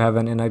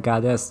an inner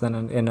goddess than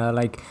an inner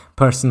like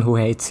person who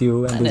hates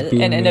you and is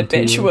being a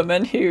bitch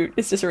woman who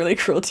is just really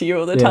cruel to you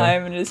all the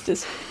time and is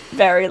just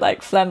very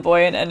like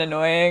flamboyant and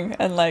annoying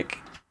and like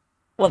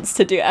wants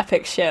to do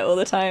epic shit all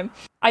the time.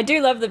 I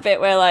do love the bit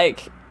where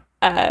like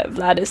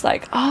Vlad is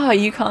like,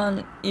 you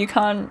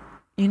can't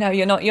you know,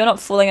 you're not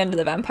falling under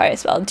the vampire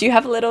spell. Do you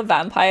have a little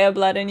vampire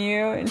blood in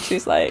you? And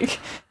she's like,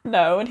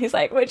 no. And he's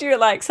like, would you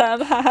like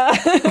some?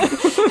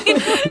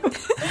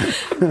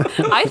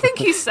 I think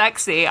he's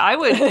sexy. I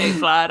would date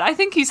Vlad. I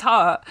think he's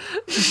hot.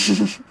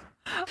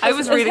 I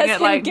was reading it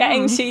like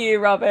getting to you,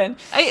 Robin.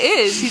 It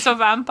is. He's a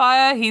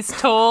vampire. He's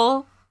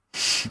tall.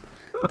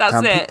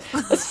 That's it.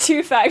 That's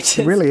 2 factors.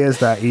 It really is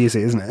that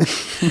easy, isn't it?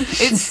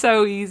 It's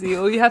so easy.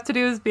 All you have to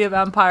do is be a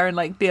vampire and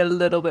like be a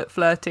little bit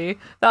flirty.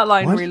 That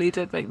line really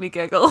did make me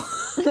giggle.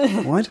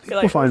 Why do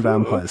people find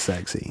vampires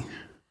sexy?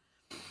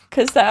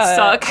 Because they're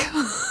Suck.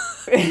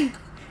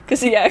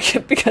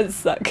 because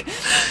suck.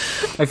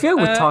 I feel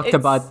we talked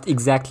about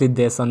exactly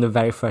this on the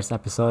very first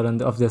episode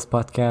of this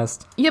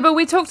podcast. Yeah, but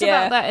we talked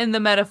about that in the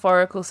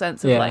metaphorical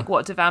sense of Yeah. like,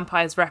 what do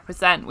vampires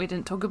represent? We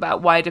didn't talk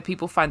about why do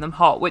people find them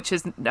hot, which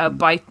is a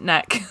bite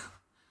neck.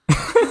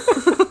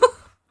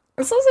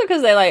 It's also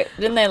because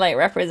didn't they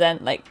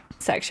represent like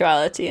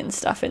sexuality and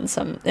stuff in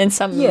some Yeah,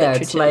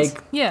 literatures. it's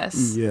like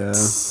Yes. Yeah.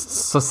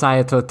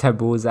 societal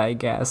taboos, I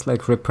guess,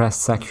 like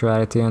repressed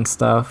sexuality and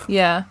stuff.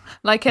 Yeah.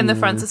 Like in the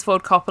Francis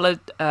Ford Coppola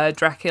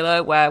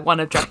Dracula, where one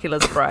of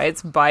Dracula's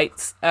brides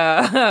bites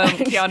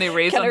Keanu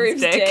Reeves on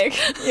his dick.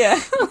 Yeah.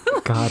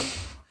 God.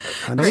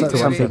 I Very know some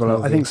twisted people. I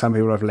movie. think some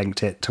people have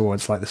linked it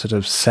towards like the sort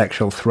of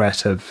sexual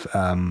threat of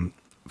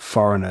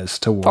foreigners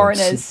towards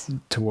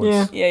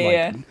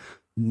Yeah.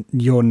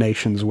 your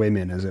nation's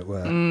women, as it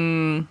were.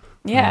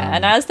 Yeah,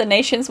 and as the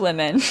nation's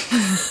women,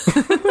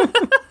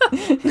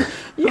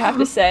 you have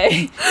to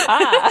say,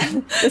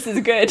 this is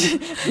good.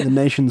 The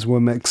nation's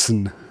women.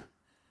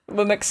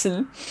 We're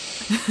mixing.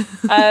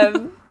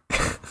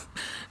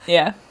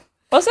 Yeah.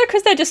 Also,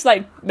 because they're just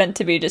like meant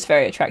to be just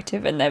very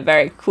attractive, and they're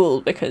very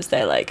cool because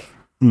they're like,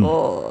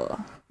 Oh.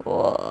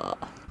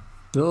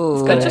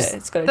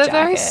 it's got a They're jacket.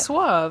 very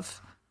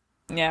suave.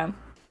 Yeah.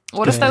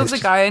 What if there was a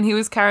guy and he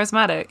was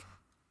charismatic?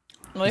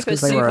 Well, if It's 'cause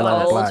it's they super wear a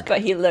lot of old, black. but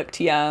he looked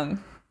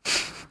young.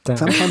 Damn.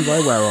 Sometimes I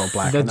wear all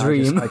black. The and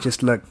dream. I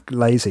just look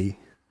lazy.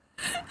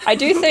 I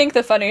do think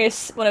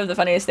one of the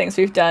funniest things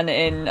we've done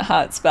in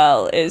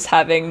Heartspell is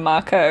having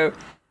Marco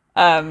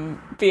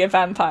be a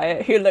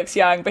vampire who looks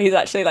young, but he's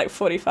actually like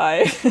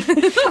 45.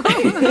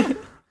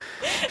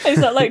 He's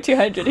not like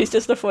 200, he's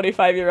just a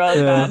 45-year-old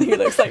man who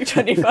looks like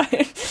 25.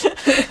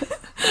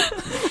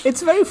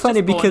 It's very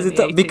funny born because in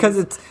the 80s.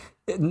 it's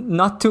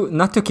not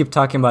to keep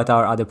talking about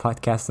our other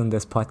podcasts on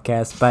this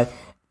podcast, but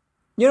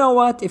you know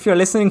what? If you're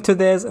listening to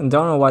this and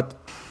don't know what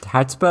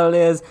Heartspell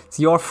is, it's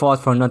your fault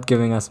for not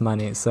giving us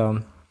money.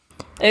 So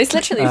It's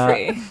literally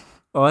free.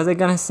 what was I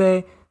gonna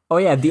say? Oh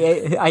yeah,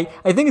 I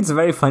think it's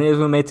very funny that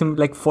we made him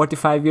like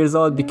 45 years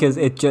old because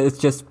it's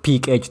just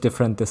peak age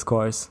different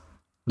discourse.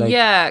 Like,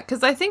 Yeah,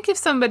 because I think if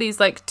somebody's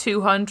like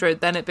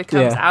 200, then it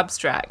becomes Yeah.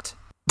 abstract.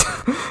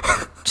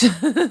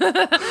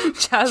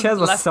 Chaz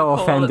was left so the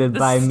call offended at the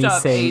by me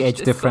stop saying age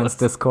difference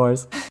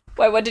discourse.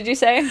 Wait, what did you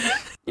say?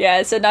 Yeah,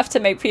 it's enough to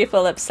make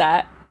people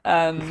upset.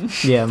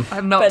 Yeah.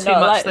 I'm not but too not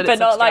much like, that but it's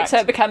not like so it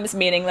abstract. becomes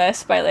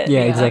meaningless by like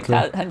Yeah, exactly.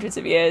 hundreds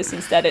of years.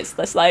 Instead, it's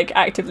less like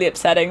actively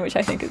upsetting, which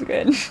I think is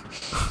good.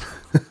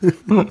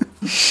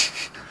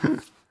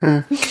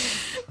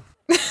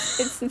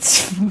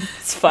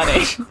 It's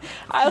funny.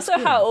 I also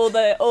how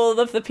all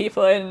of the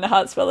people in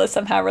Heartspell are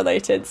somehow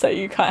related, so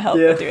you can't help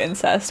but do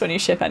incest when you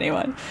ship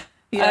anyone.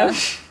 Yeah.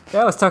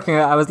 Yeah,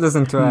 I was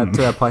listening to a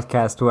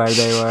podcast where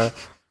they were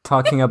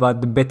talking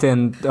about the bit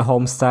in the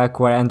Homestuck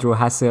where Andrew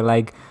Hasse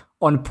like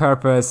on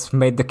purpose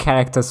made the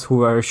characters who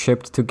were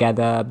shipped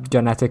together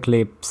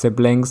genetically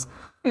siblings.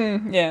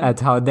 Yeah. At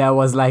how there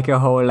was like a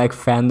whole like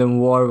fandom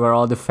war where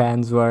all the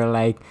fans were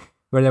like,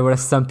 where there were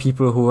some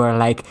people who were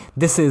like,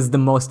 this is the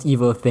most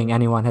evil thing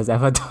anyone has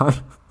ever done.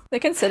 They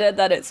considered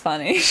that it's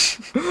funny.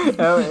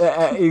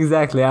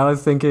 Exactly. I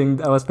was thinking,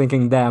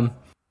 damn,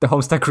 the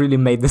Homestuck really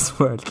made this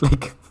world.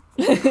 Like,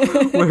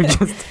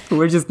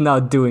 we're just now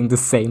doing the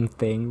same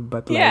thing,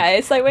 but like, Yeah,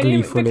 it's like when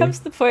gleefully. it comes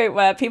to the point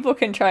where people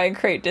can try and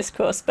create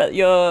discourse, but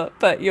your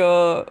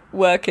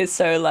work is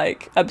so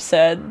like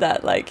absurd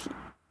that like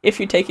if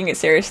you're taking it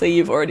seriously,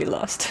 you've already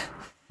lost.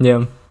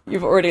 Yeah.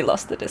 You've already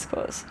lost the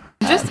discourse.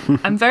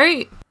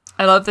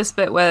 I love this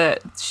bit where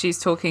she's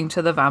talking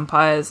to the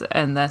vampires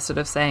and they're sort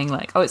of saying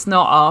like, oh, it's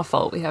not our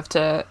fault. We have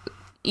to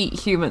eat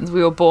humans.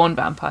 We were born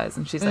vampires.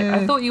 And she's like,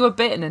 I thought you were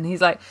bitten. And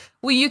he's like,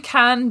 well, you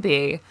can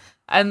be.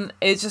 And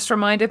it just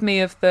reminded me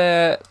of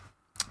the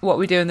What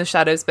We Do in the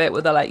Shadows bit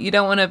where they're like,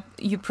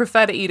 you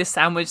prefer to eat a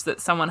sandwich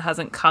that someone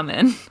hasn't come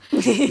in.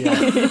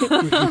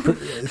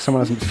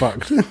 Someone hasn't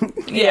fucked.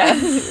 Yeah.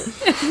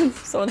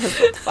 Someone has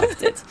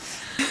fucked it.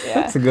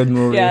 Yeah. It's a good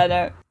movie. Yeah,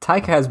 no.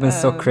 Taika has been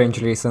so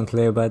cringe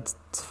recently, but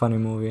it's a funny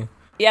movie.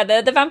 Yeah,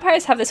 the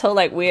vampires have this whole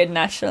like weird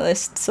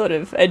nationalist sort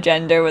of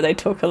agenda where they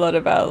talk a lot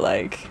about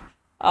like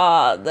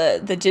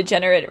the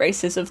degenerate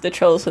races of the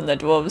trolls and the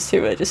dwarves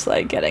who are just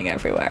like getting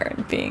everywhere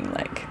and being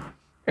like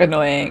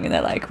annoying, and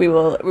they're like, we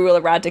will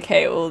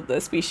eradicate all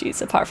the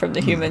species apart from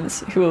the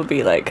humans who will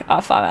be like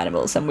our farm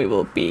animals and we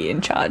will be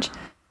in charge.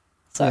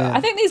 So Yeah.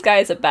 I think these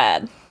guys are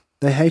bad.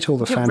 They hate all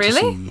the Yeah,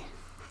 fantasy. really?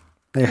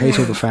 They hate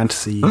all the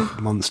fantasy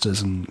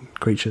monsters and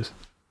creatures.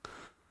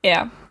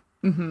 Yeah.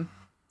 Mm-hmm.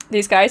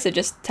 These guys are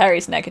just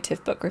Terry's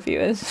negative book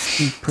reviewers.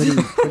 Pretty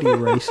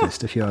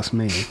racist, if you ask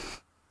me.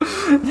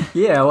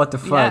 Yeah, what the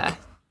fuck? Yeah.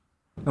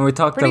 And we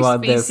talked Pretty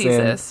about this in...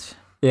 speciesist.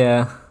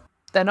 Yeah.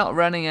 They're not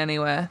running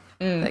anywhere.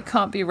 They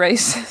can't be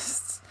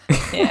racists.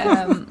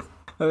 Yeah.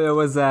 There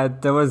was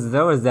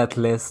that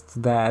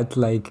list that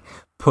like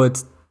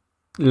put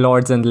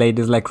lords and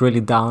ladies like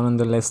really down on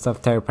the list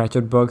of Terry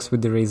Pratchett books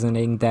with the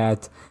reasoning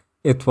that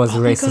it was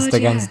racist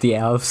against the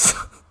elves.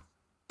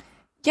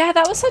 Yeah,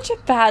 that was such a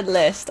bad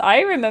list.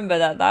 I remember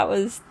that. That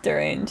was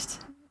deranged.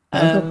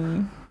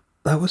 That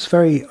was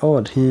very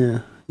odd.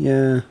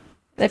 Yeah.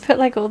 They put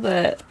like all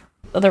the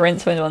other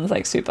Rincewind ones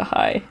like super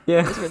high.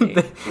 Yeah, it was really,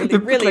 they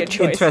really put, like, a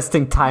choice.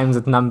 Interesting times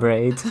at number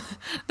 8.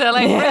 They're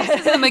like,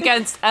 racism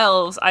against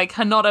elves, I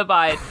cannot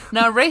abide.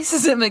 Now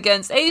racism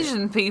against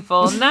Asian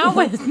people, now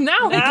we're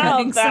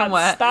getting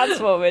somewhere. That's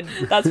what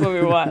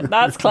we want.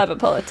 That's clever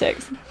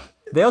politics.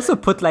 They also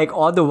put like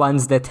all the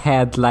ones that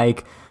had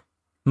like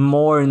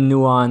more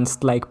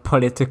nuanced like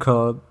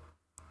political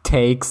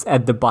takes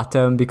at the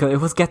bottom because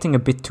it was getting a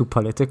bit too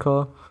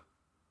political.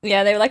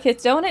 Yeah, they were like,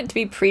 don't want it to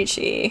be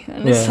preachy,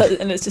 and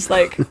it's just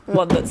like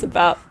one that's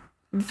about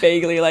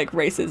vaguely like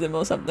racism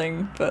or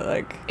something, but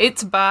like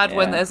it's bad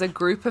when there's a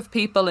group of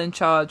people in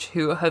charge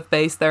who have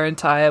based their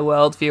entire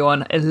worldview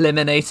on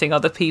eliminating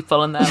other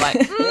people, and they're like,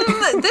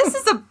 this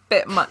is a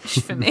bit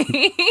much for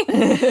me.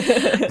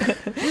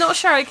 Not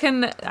sure I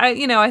can.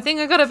 I think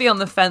I got to be on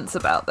the fence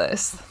about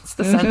this. It's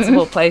the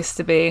sensible place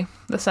to be.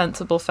 The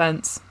sensible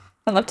fence.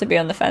 I'd love to be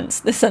on the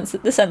fence. The sense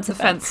of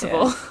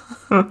defensible.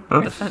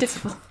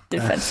 Defensible.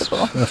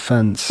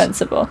 Offense.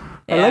 Defensible.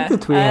 Yeah. I like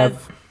that we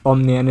have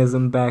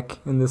Omnianism back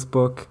in this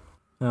book.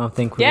 I don't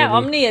think we really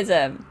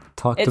Omniism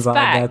talked it's about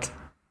back. that.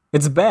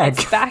 It's back.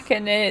 It's back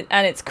and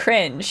it's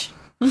cringe.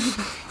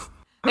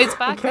 It's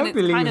back and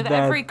it's kind of that.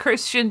 every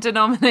Christian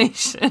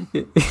denomination.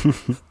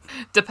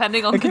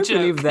 Depending on I the can't joke.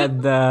 believe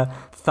that the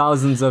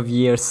thousands of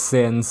years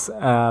since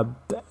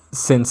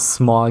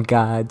small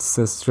gods,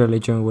 this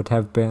religion would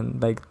have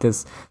been like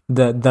this.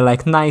 The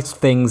like nice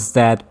things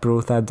that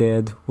Brutha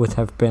did would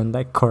have been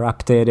like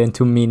corrupted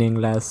into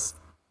meaningless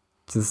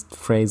just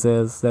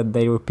phrases that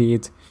they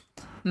repeat.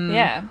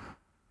 Yeah.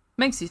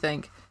 Makes you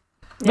think.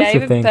 Yeah,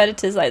 even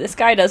Predator's like, this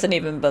guy doesn't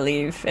even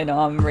believe in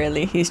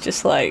really. He's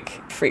just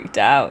like freaked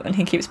out, and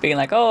he keeps being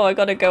like, oh, I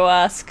gotta go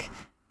ask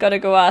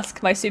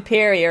my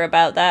superior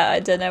about that. I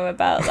don't know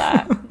about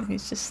that.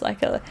 He's just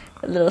like a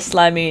little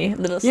slimy,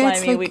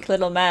 like, weak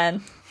little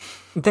man.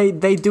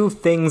 They do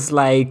things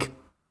like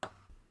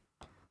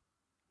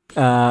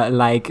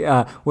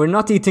we're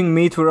not eating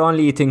meat, we're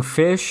only eating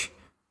fish,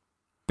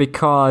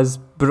 because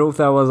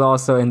Brutha was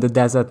also in the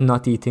desert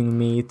not eating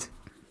meat.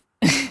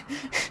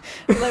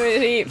 Let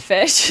me eat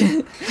fish.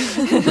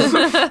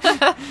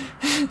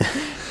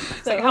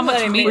 Like how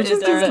much meat is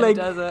there in the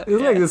desert?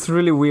 It's like this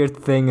really weird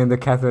thing in the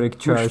Catholic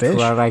Church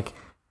where like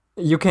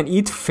you can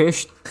eat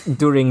fish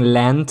during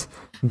Lent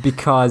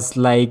because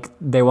like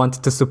they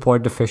wanted to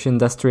support the fish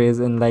industries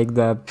in like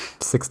the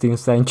 16th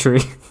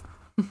century.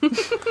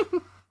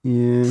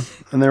 Yeah,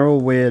 and they're all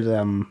weird.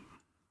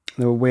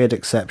 There were weird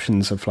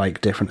exceptions of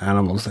like different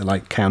animals that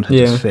like counted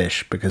as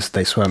fish because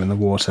they swam in the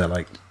water,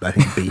 like I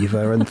think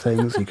beaver and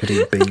things. You could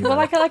eat beaver. Well,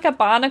 like a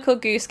barnacle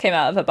goose came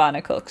out of a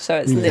barnacle, so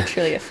it's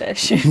literally a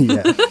fish.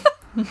 Yeah.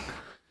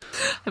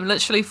 I'm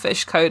literally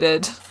fish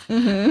coded.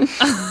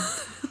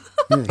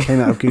 Mm-hmm. It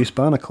came out of goose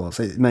barnacles.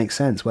 It makes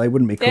sense. Well, they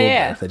wouldn't be called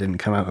that if they didn't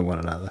come out of one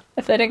another.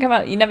 If they didn't come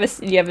out, you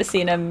ever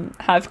seen them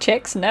have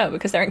chicks? No,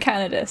 because they're in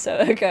Canada.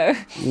 So go.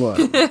 What?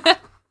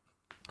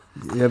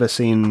 You ever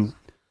seen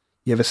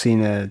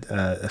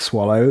a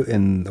swallow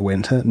in the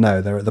winter?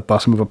 No, they're at the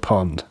bottom of a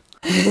pond.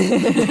 They're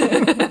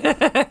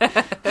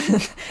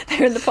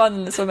in the pond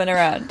and swimming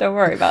around. Don't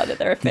worry about it.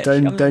 They're a fish.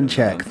 Don't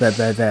check.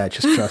 They're there.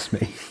 Just trust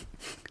me.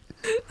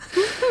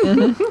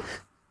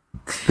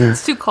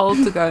 It's too cold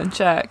to go and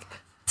check.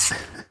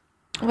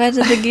 Where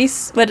did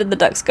the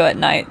ducks go at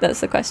night? That's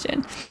the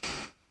question.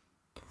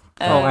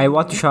 I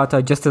want to shout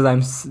out, just as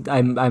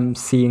I'm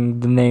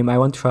seeing the name, I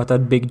want to shout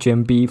out Big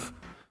Jim Beef.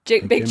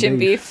 Big Jim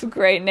Beef,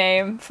 great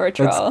name for a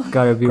troll. It's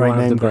gotta be one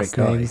of the best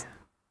names.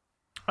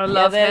 I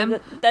love him.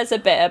 There's a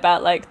bit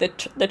about like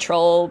the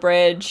troll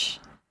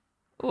bridge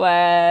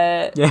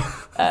where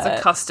it's a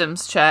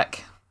customs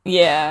check.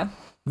 Yeah,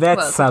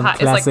 that's some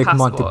classic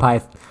Monty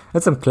Python.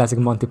 That's some classic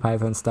Monty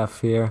Python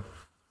stuff here.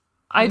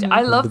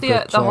 I love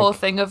the whole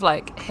thing of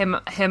like him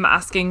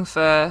asking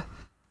for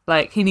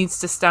like he needs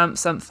to stamp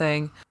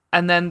something.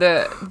 And then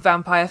the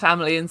vampire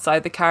family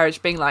inside the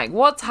carriage being like,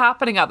 what's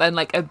happening out there? And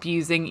like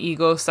abusing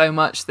Igor so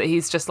much that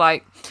he's just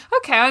like,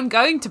 okay, I'm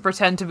going to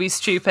pretend to be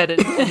stupid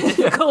and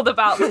difficult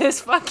about this.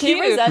 Fuck you.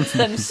 He resents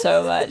them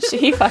so much.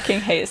 He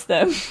fucking hates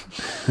them.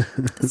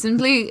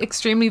 Simply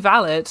extremely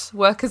valid.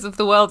 Workers of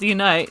the world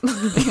unite.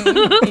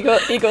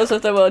 Eagles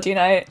of the world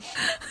unite.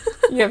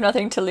 You have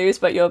nothing to lose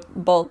but your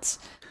bolts.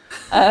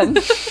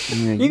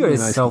 Igor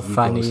is so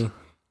funny.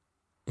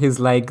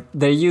 He's like,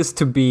 there used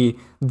to be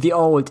the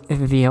old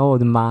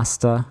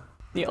master.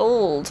 The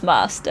old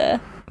master.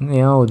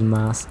 The old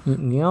master.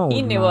 The old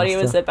He knew what he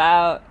was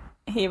about.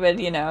 He would,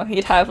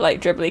 he'd have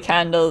like dribbly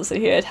candles,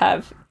 and he would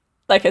have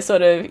like a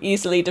sort of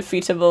easily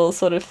defeatable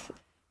sort of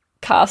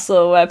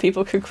castle where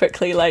people could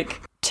quickly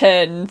like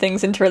turn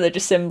things into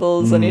religious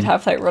symbols, and he'd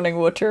have like running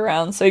water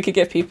around so he could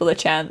give people a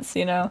chance,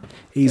 Easily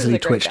He was a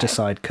great twitched guy.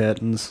 aside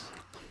curtains.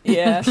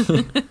 Yeah.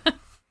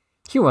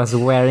 He was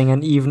wearing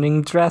an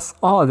evening dress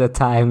all the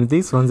time.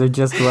 These ones are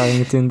just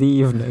wearing it in the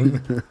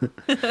evening.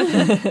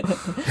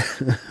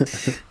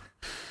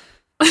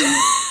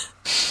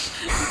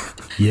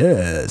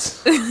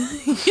 Yes.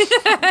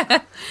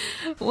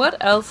 What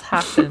else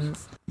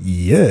happens?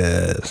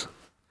 Yes.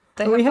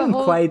 They We have a haven't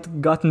whole-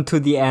 quite gotten to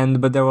the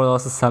end, but there were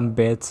also some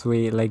bits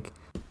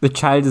the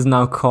child is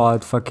now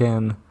called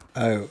fucking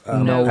Oh,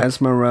 No.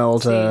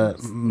 Esmeralda,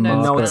 Seems-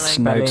 Margaret's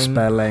no note spelling.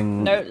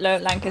 spelling. No,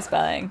 Lanka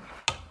spelling.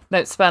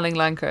 No, spelling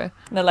Lanker.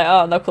 And they're like,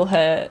 oh, they'll call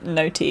her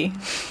Noti.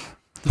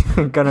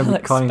 gonna be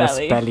Like calling her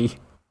Spelly. Spelly.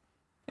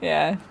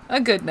 Yeah.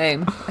 A good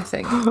name, I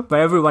think. But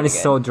everyone is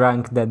Okay. so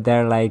drunk that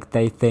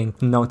they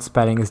think note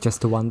spelling is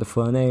just a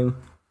wonderful name.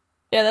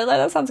 Yeah, they're like,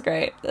 that sounds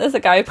great. There's a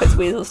guy who puts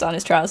weasels down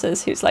his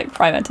trousers who's like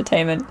prime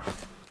entertainment.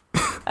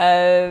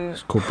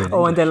 It's called being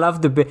Oh, and I English.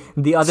 love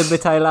the other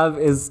bit I love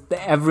is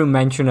every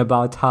mention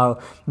about how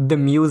the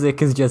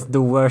music is just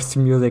the worst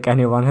music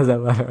anyone has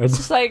ever heard.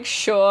 Just like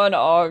Sean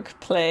Ogg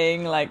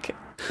playing like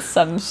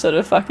some sort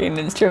of fucking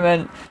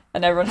instrument,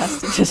 and everyone has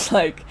to just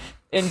like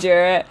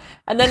endure it.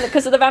 And then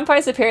because the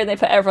vampires appear, they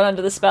put everyone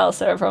under the spell,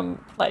 so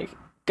everyone like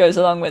goes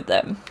along with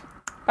them,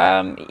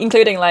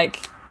 including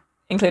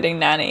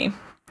Nanny.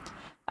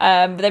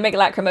 But they make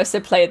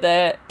Lacrimosa play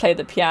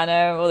the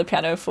piano or the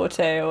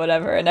pianoforte or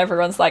whatever, and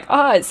everyone's like,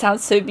 it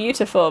sounds so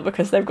beautiful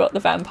because they've got the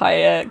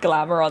vampire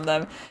glamour on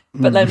them.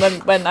 But then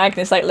when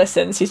Agnes like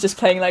listens, he's just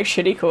playing like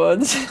shitty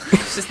chords,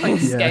 It's just like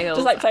scales.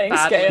 just like playing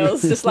badly.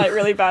 scales, just like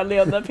really badly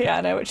on the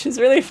piano, which is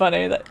really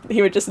funny that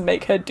he would just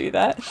make her do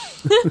that.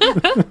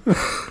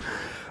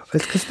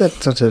 It's because they're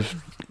sort of.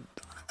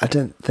 I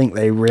don't think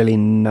they really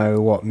know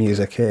what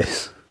music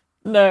is.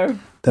 No,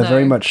 They're No.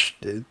 very much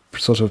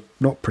sort of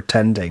not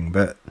pretending,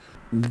 but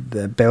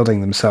they're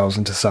building themselves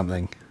into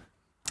something.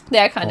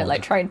 they're kind of Odd.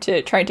 like trying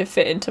to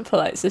fit into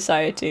polite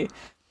society.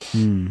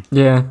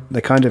 Yeah.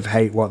 They kind of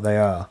hate what they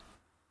are.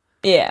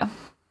 Yeah.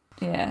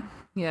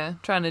 Yeah,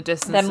 trying to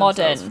distance They're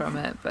themselves modern. from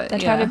it, but They're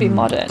yeah. trying to be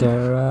modern.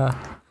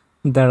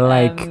 They're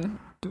like Um,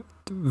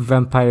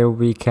 Vampire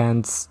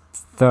Weekend's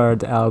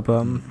third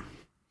album,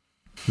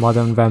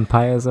 Modern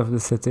Vampires of the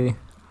City.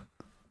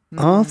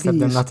 Are Except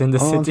they're not in the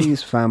city.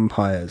 these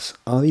vampires?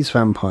 Are these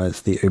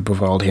vampires the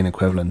Uberwaldian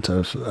equivalent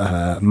of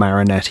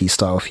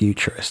Marinetti-style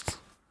futurists?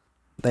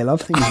 They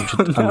love things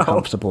which are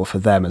uncomfortable for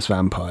them as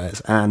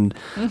vampires, and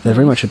they're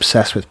very much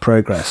obsessed with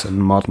progress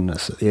and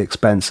modernness at the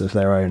expense of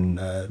their own,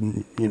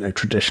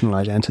 traditional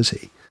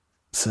identity.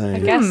 So, I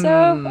guess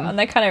so. And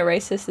they're kind of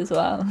racist as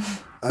well.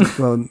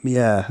 well,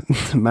 yeah,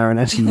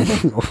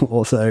 Marinetti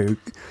also.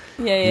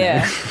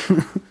 Yeah.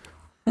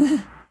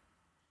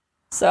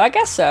 So I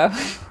guess so.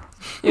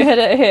 You heard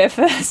it here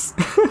first,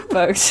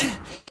 folks.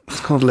 It's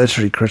called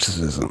literary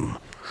criticism.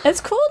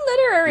 It's called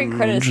literary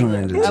criticism,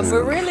 and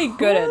we're really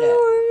good at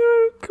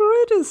it.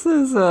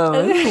 Criticism.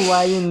 That's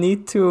why you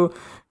need to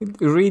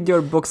read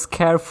your books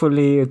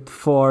carefully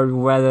for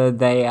whether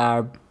they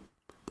are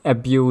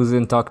abuse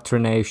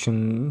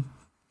indoctrination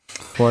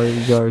for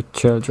your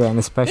children,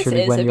 This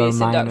especially is when you're abuse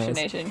minors.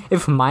 indoctrination.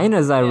 If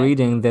minors are Yeah.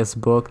 reading this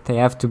book,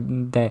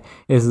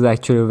 it's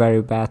actually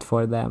very bad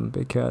for them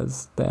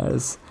because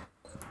there's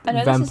I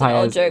know this is an old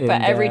vampires joke, but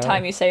in every there.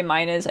 time you say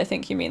minors, I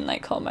think you mean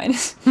like coal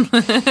miners.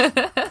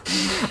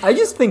 I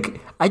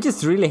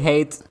just really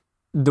hate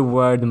the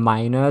word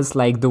minors,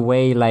 like the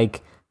way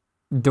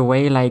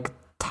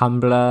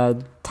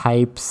Tumblr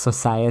type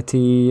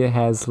society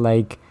has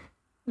like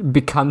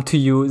become to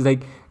use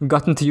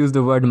gotten to use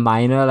the word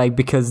minor, like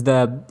because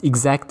the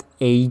exact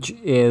age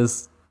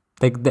is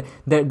like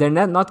they're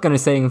not gonna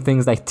say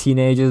things like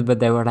teenagers, but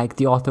they were like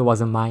the author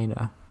was a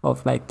minor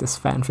of like this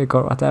fanfic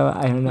or whatever.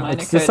 I don't know. Minor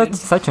It's just coding.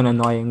 such an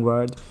annoying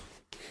word.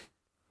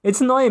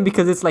 It's annoying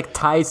because it's like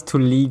tied to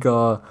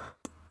legal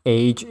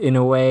age in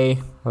a way.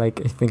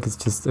 Like I think it's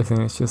just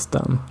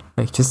dumb.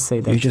 Like just say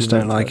that You just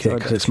don't like it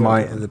because it's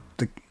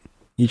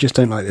you just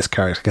don't like this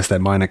character because they're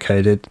minor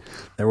coded.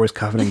 They're always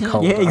covered in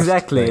coal. Yeah, dust,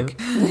 exactly.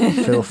 like,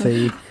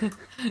 filthy.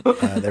 They're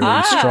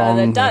really strong.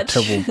 they're They're Dutch.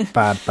 terrible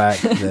bad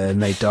back.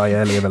 And they die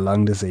early of a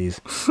lung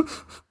disease.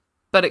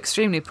 But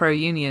extremely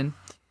pro-union.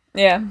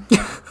 Yeah,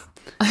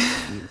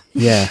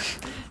 Yeah,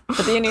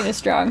 but the union is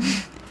strong.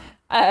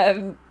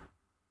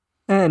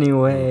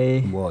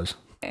 Anyway, was.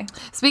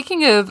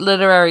 Speaking of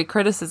literary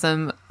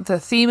criticism, the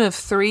theme of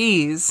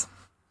threes.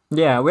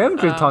 yeah, we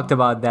haven't really talked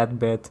about that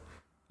bit.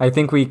 I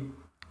think we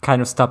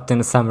kind of stopped in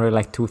the summary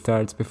like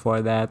 2/3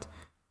 before that.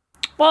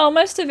 Well,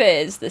 most of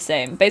it is the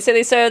same,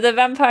 basically. So the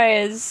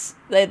vampires,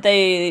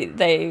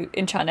 they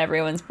enchant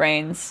everyone's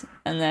brains,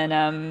 and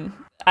then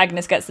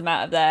Agnes gets them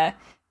out of there,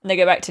 And they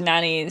go back to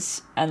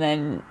Nanny's, and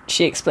then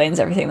she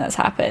explains everything that's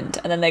happened,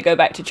 and then they go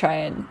back to try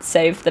and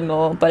save them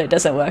all, but it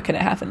doesn't work, and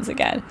it happens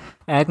again.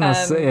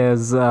 Agnes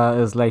is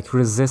like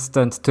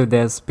resistant to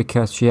this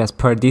because she has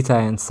Perdita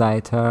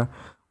inside her,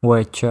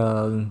 which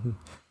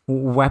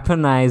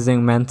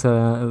weaponizing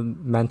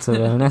mental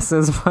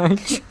illnesses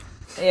much.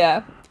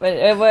 Yeah, but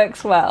it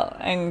works well,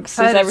 and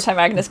so every time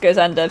Agnes goes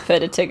under,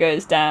 Perdita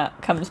goes down,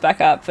 comes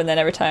back up, and then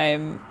every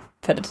time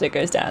Perdita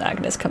goes down,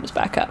 Agnes comes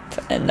back up,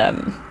 and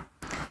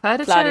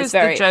Perdita Vlad is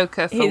the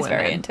Joker for he's women.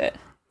 very into it.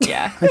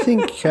 Yeah. I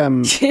think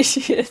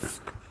she is.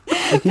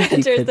 I think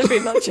Perdita is the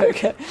female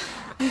Joker.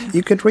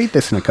 you could read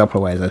this in a couple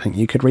of ways. I think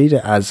you could read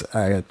it as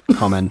a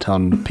comment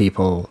on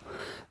people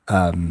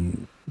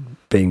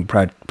being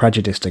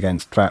prejudiced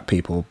against fat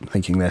people,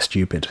 thinking they're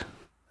stupid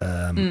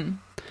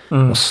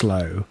or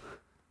slow,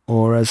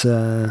 or as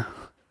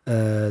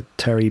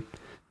Terry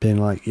being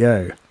like,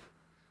 yo,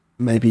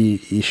 maybe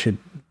he should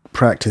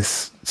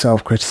practice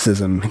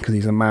self-criticism because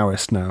he's a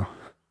Maoist now.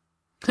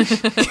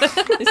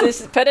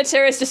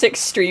 Perdita is just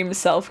extreme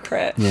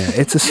self-crit. Yeah,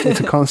 it's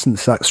a constant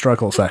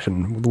struggle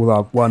session with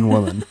our one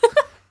woman.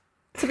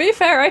 To be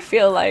fair, I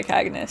feel like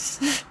Agnes.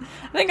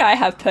 I think I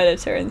have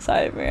Perdita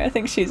inside of me. I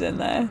think she's in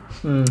there.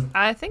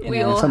 I think we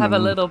know, all have a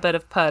something- little bit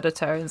of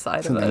Perdita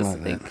inside of us. like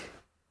I think. that.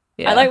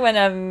 Yeah. I like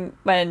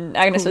when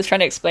Agnes was trying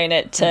to explain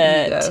it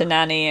to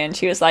Nanny, and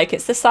she was like,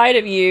 "It's the side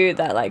of you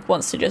that like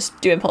wants to just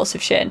do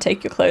impulsive shit and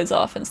take your clothes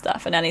off and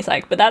stuff." And Nanny's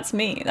like, "But that's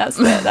me. That's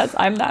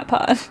I'm that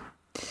part."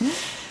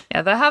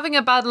 Yeah, they're having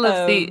a battle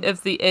of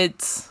the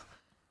ids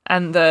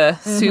and the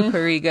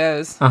super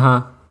egos.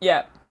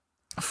 Yeah.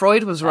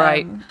 Freud was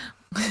right.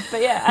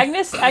 But yeah,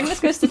 Agnes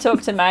goes to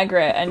talk to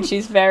Margaret, and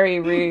she's very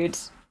rude.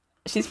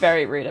 She's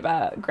very rude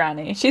about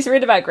Granny. She's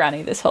rude about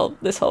Granny this whole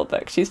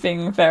book. She's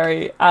being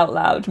very out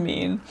loud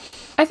mean.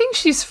 I think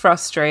she's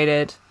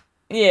frustrated.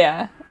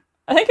 Yeah,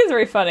 I think it's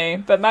very funny.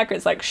 But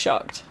Margaret's like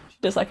shocked. She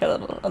does like a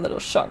little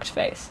shocked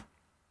face.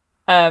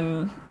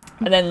 And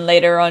then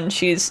later on,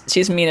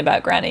 she's mean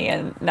about Granny,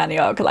 and Nanny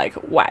Og like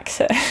whacks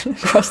her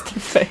across the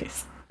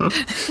face.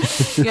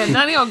 Yeah,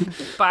 Nanny Og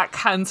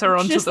backhands her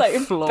onto Just, the like,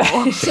 floor.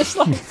 Just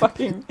like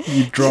fucking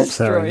He drops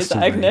her destroys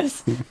instantly.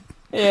 Agnes.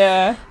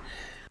 Yeah.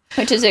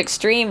 Which is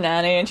extreme,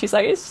 Nanny, and she's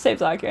like, it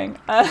saves arguing.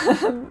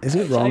 Is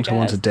it wrong to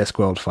want a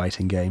Discworld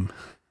fighting game?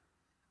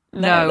 No,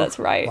 No. that's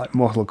right. Like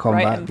Mortal Kombat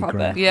Right would and be proper.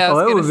 great. Yeah, I Oh, was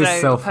that gonna would be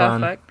say, so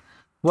fun. perfect.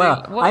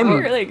 Well, Dude, what- I'm It'd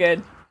be really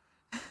good.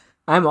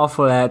 I'm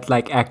awful at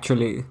like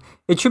actually.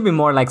 It should be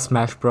more like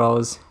Smash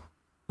Bros.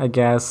 I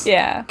guess.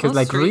 Yeah. Because Or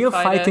like Street real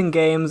Fighter. fighting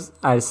games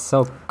are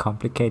so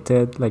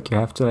complicated. Like you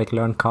have to like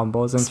learn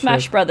combos and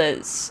Smash shit.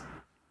 Brothers,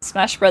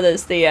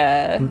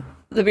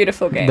 the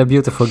beautiful game. The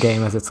beautiful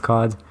game, as it's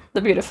called.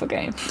 The beautiful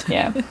game.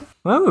 Yeah.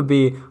 What would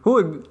be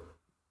who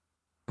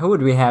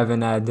would we have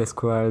in a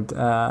Discworld?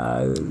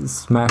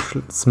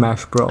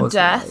 Smash Bros.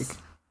 Death. Like?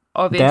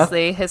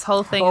 Obviously, his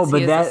whole thing Oh, is but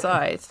he is that- the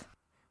side.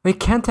 We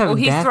can't have Well,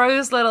 he Death.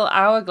 throws little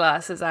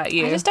hourglasses at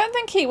you. I just don't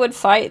think he would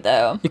fight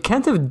though. You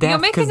can't have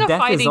Death because making a Death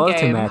is fighting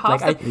game. ultimate.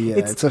 Half Like, the- Yeah,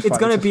 it's it's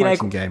gonna be like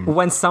fighting game.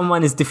 when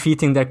someone is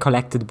defeating, they're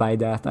collected by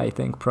Death. I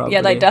think probably. Yeah,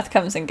 like Death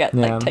comes and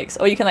Yeah. takes,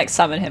 or you can like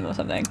summon him or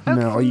something.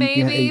 No, or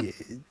maybe-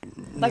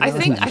 Like, I it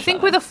think doesn't matter.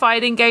 with a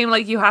fighting game,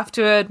 like you have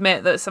to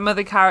admit that some of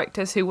the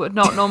characters who would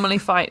not normally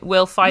fight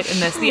will fight in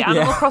this. The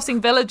Animal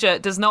Crossing villager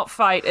does not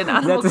fight in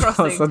Animal That is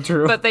Crossing, also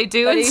true. but they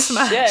do But in he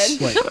Smash.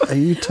 should. Wait, are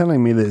you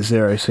telling me that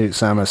Zero Suit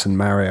Samus and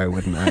Mario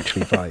wouldn't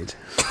actually fight?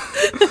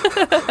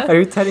 Are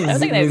you telling I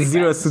think they'd me be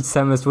Zero friends. Suit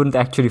Samus wouldn't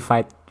actually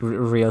fight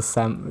real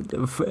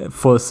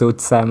full suit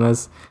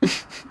Samus?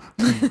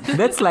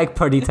 That's like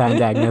Perdita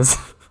and Agnes.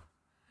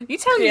 You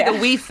telling Yeah. me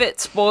the Wii Fit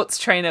sports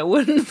trainer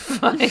wouldn't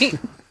fight?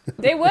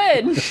 They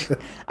would.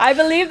 I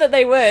believe that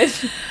they would.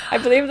 I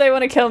believe they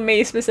want to kill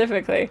me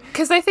specifically.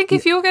 Because I think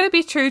if you were going to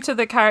be true to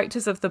the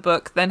characters of the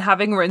book, then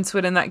having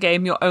Rincewood in that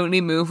game, your only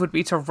move would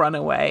be to run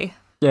away.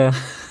 Yeah,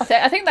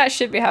 I think that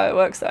should be how it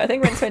works, though. I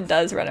think Rincewind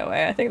does run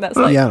away. I think that's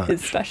like Yeah.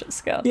 his special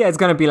skill. yeah, it's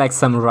gonna be like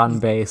some run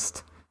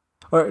based,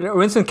 or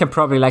Winston can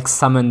probably like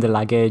summon the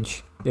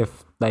luggage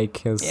if like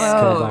his Yeah.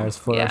 skill Oh, bar is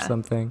full or yeah.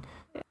 something.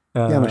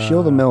 Janish,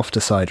 you're the MILF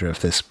decider of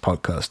this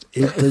podcast.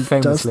 Does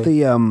Famously.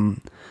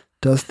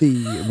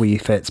 the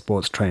Wii Fit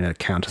sports trainer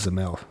count as a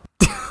MILF?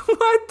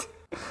 What?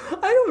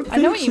 I don't think I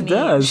know what she you mean.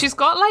 does. She's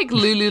got like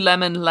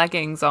Lululemon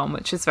leggings on,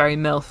 which is very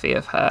milfy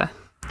of her.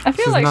 I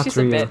feel She's like not she's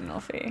real. a bit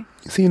milfy.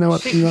 So you know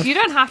what? You know, You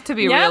don't have to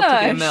be real to be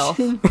a Janosch.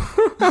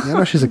 MILF.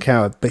 Janosch is a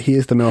coward, but he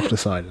is the MILF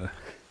decider.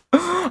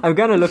 I'm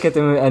gonna look at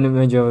an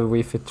image of a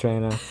Wii Fit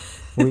trainer.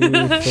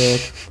 Wii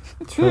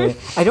Fit trainer.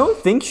 I don't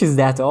think she's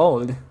that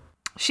old.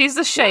 She's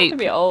the shape.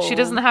 be old. She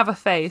doesn't have a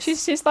face.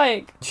 She's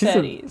like She's a-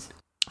 30s.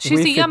 She's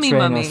Wii a Fit yummy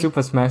trainer, mummy.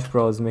 Super Smash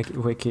Bros.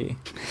 Wiki.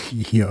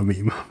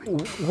 Yummy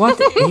mummy.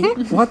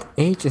 What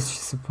age is she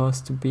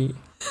supposed to be?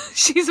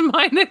 She's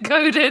minor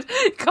coded.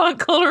 Can't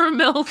call her a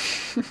MILF.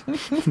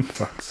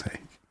 Fuck's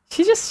sake.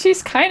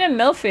 She's kind of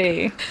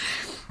milfy.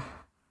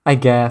 I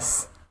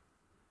guess.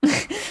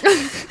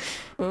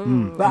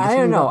 But I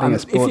don't know. Being a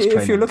If sports you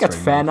trainer look at is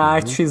very fan milky,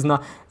 art, isn't it? she's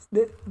not.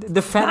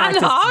 the fan Fan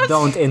artists art?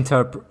 don't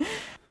interpret.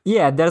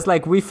 Yeah, there's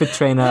like Wii Fit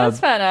Trainer. That's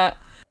fan art.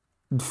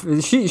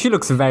 She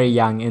looks very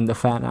young in the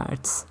fan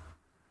arts.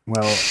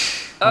 Well,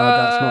 that's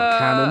not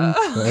canon.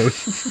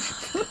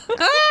 So.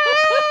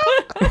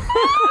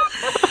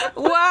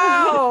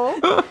 Wow.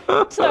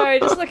 Sorry,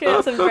 just looking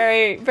at some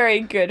very, very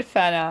good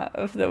fan art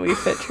of the Wii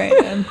Fit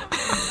Trainer.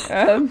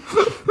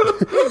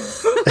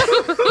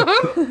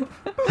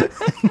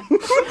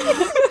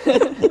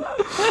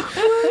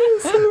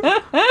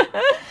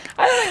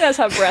 I don't think that's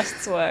how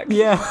breasts work.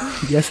 Yeah.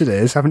 Yes, it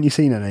is. Haven't you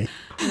seen any?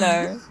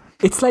 No.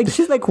 It's like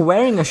she's like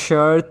wearing a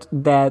shirt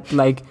that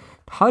like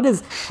how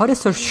does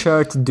her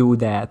shirt do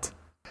that?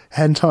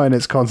 Hentai and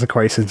its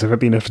consequences have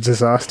been a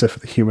disaster for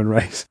the human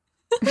race.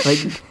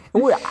 Like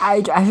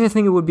I just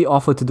think it would be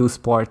awful to do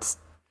sports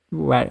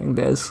wearing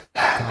this.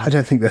 I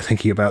don't think they're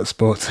thinking about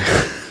sports.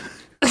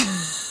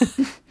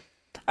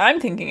 I'm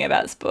thinking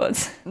about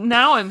sports.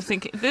 Now I'm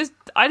thinking this.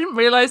 I didn't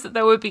realize that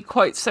there would be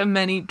quite so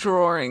many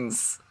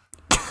drawings.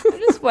 I'm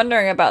just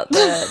wondering about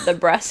the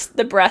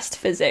breast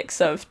physics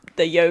of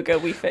the yoga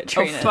Wii Fit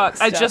Trainer. Oh fuck!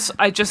 stuff.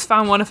 I just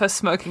found one of her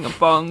smoking a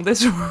bong.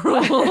 This rules.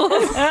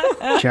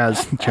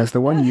 Chaz,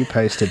 the one you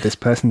posted, this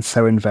person's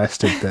so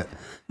invested that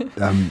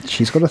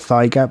she's got a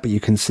thigh gap, but you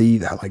can see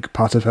that, like,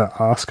 part of her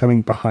arse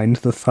coming behind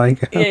the thigh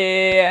gap.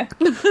 Yeah.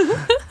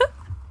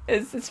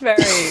 It's very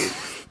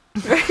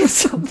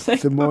something.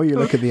 The more you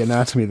look at the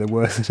anatomy, the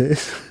worse it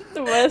is.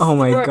 The worst, Oh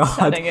my more god.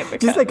 upsetting it Just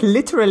becomes. like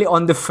literally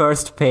on the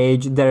first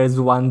page there is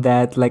one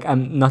that like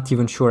I'm not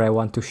even sure I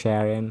want to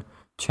share in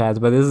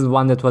chat, but this is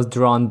one that was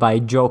drawn by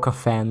Joker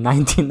Fan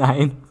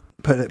 99.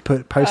 Post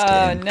it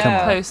Oh, in. no. Come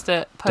on. Post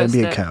it. Don't Post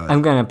be a it. coward.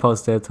 I'm gonna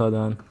post it, hold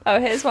on. Oh,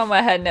 here's one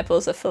where her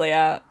nipples are fully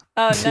out.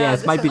 Oh no. Yeah, it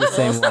this might be the one's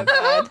same also one.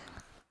 bad.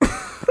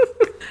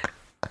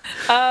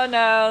 Oh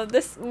no,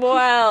 this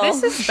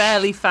This is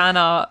barely fan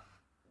art.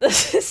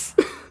 this is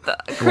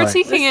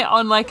Critiquing it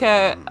on like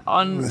a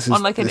This is-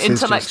 on like an this is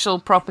just- intellectual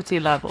property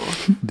level.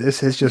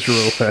 This is just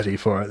Rule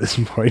 34 at this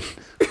point.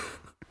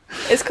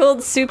 it's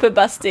called Super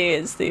Busty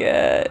is the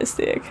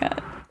account.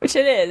 Which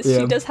it is. Yeah.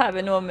 She does have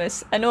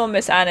enormous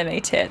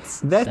anime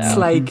tits. That's so.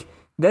 like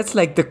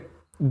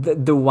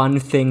the one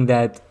thing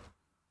that,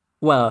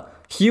 well,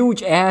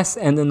 huge ass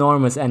and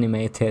enormous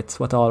anime tits,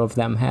 what all of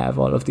them have,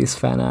 all of these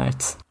fan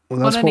arts. Well,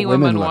 that's What what any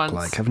women woman look wants.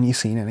 like. Haven't you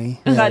seen any?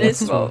 That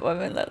is what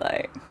women look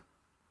like.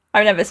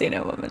 I've never seen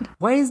a woman.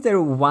 Why is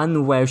there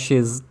one where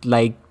she's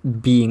like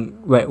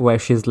where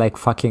she's like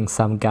fucking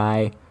some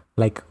guy,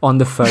 like on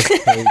the first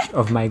page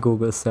of my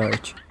Google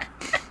search?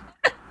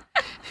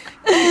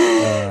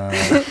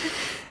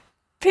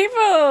 People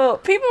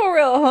are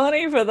real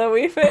horny for the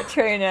Wii Fit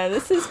Trainer.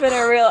 This has been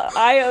a real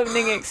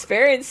eye-opening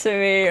experience for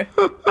me.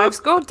 I've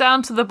scrolled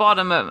down to the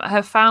bottom and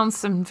have found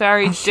some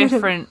very should've-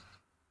 different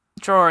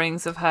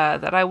drawings of her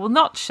that I will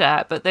not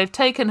share, but they've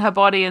taken her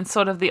body in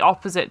sort of the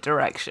opposite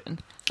direction.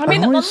 I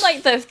mean, always- on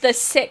like the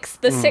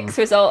sixth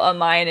result on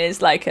mine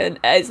is like a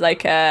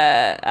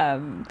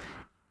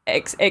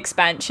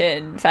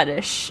expansion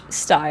fetish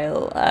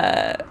style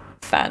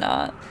fan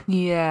art.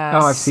 Yeah.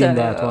 Oh, I've seen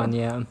that So- one.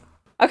 Yeah.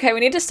 Okay,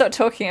 we need to start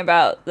talking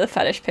about the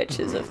fetish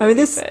pictures of. I mean,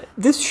 the this Wii Fit.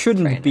 this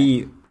shouldn't Trainer.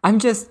 be. I'm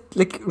just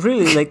like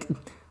really like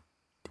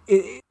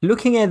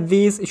looking at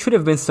these. It should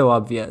have been so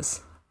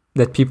obvious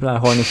that people are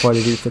horny for the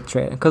Wii Fit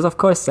Trainer, because of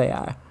course they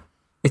are.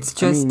 It's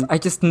just I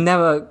just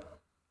never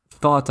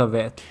thought of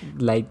it.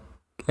 Like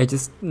it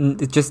just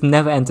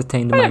never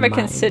entertained I my never mind.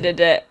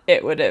 considered it.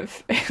 It would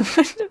have.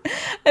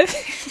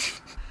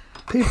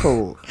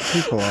 People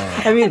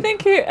are. I mean,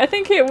 I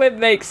think it would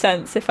make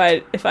sense if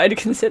I'd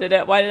considered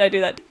it. Why did I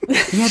do that?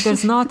 yeah,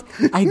 there's not.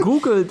 I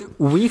googled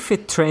Wii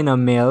Fit Trainer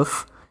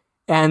MILF,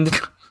 and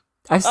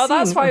I've Oh,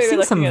 that's why I'm we were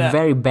seeing some looking it up.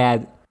 very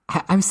bad.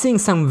 I'm seeing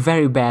some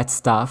very bad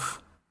stuff,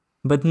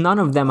 but none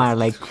of them are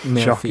like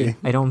MILFy. Shocking.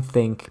 I don't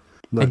think.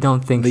 I Look,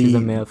 don't think she's a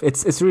the- MILF.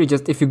 It's really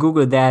just if you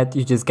Google that,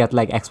 you just get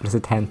like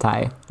explicit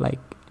hentai. Like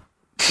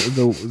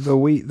The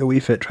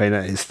Wii Fit Trainer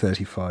is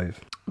 35.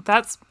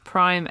 That's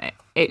prime.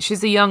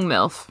 She's a young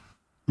MILF.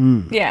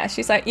 Yeah,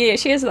 she's like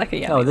she is like a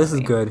young. oh, this is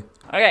lady. good.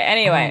 Okay,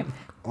 anyway.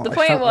 Well, The I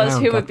point felt- was I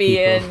who don't would got be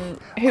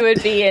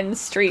people. in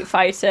Street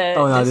Fighter.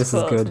 Oh, no, this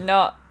is Discord, good.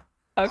 Not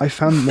I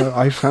found the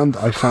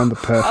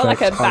perfect. oh,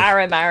 like a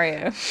Barra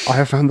Mario. I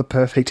have found the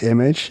perfect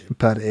image,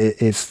 but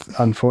it is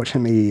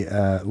unfortunately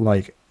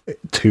like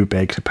too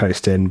big to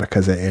post in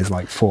because it is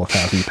like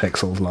 4,000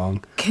 pixels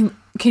long. Can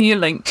you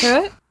link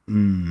to it?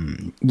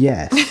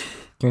 Yes.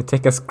 Can you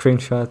take a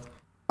screenshot?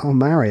 Oh,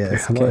 Mario.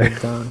 Let's Hello. get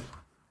it down.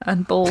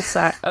 And ball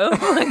sack. Oh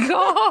my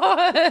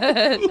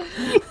god!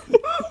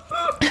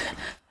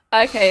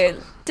 Okay,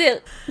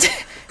 dear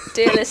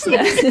listener,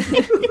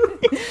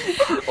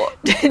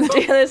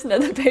 dear listener,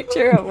 the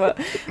picture of what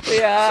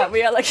we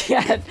are looking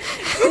at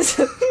is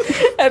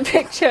a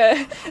picture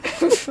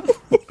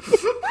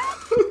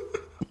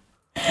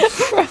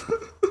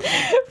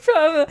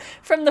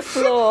from the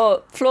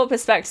floor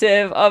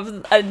perspective of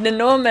an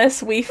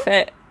enormous Wii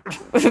Fit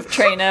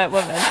Trainer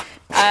woman,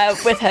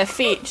 with her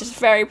feet just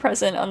very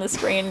present on the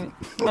screen.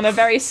 I'm a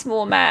very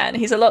small man.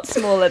 He's a lot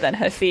smaller than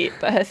her feet,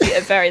 but her feet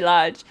are very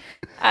large.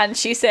 And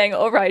she's saying,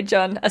 "All right,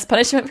 John, as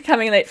punishment for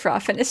coming late for our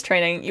fitness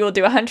training, you will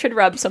do 100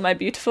 rubs on my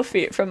beautiful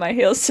feet from my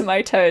heels to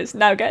my toes.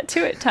 Now get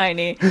to it,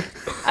 Tiny."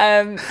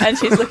 And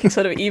she's looking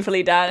sort of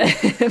evilly down at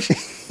him.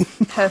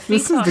 Her feet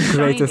This is the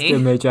greatest shiny.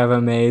 image ever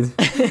made.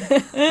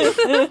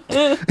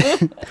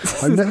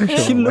 I'm never She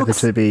sure whether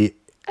looks- to be.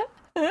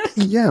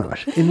 Yeah,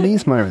 in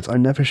these moments,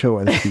 I'm never sure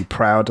whether to be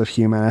proud of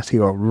humanity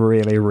or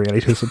really, really I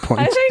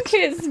disappointed. think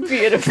it's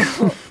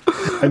beautiful.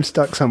 I'm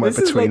stuck somewhere This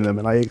is between like them,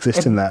 and I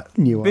exist in that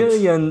nuance.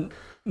 Billion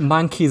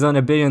monkeys on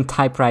a billion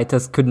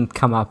typewriters couldn't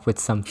come up with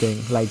something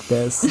like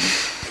this.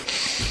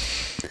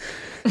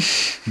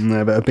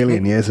 No, but a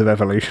billion years of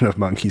evolution of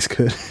monkeys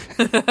could.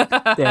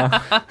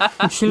 Yeah.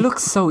 She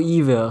looks so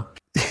evil.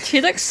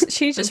 She just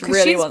Because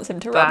really she's wants him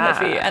to rub her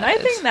feet, and I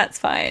bad. think that's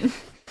fine.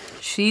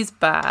 She's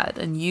bad,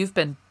 and you've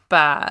been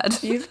bad.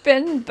 You've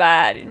been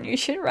bad, and you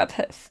should rub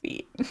her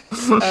feet.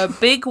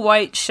 Big,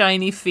 white,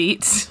 shiny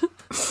feet.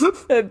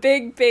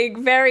 Big,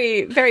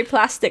 very, very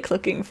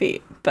plastic-looking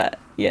feet, but,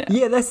 you know.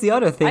 Yeah, that's the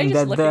other I'm thing,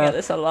 just that looking at the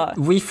this a lot.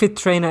 Wii Fit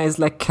trainer is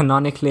like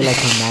canonically like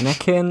a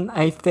mannequin,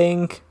 I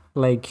think.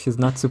 Like, she's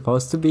not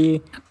supposed to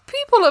be.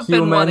 People have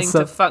been Humans wanting to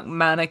have- fuck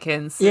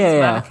mannequins since Yeah.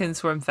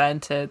 mannequins were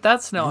invented.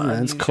 That's not Yeah,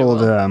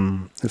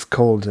 unusual. it's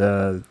called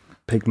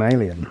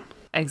Pygmalion.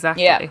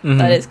 Exactly. Yeah, Mm-hmm.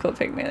 that is called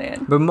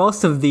Pygmalion. But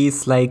most of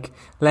these, like,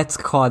 let's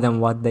call them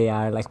what they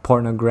are, like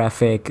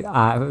pornographic.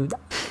 I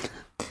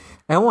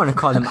don't want to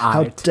call them How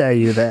art. dare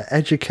you? They're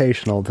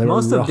educational. They're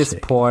Most erotic. of this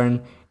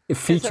porn it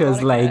features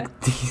erotica. like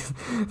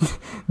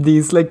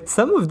these like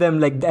some of them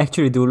like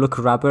actually do look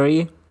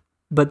rubbery,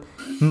 but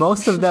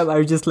most of them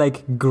are just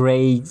like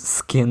gray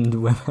skinned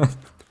women.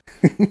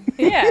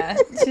 Yeah,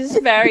 she's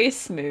very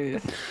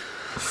smooth,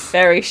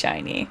 very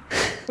shiny.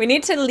 We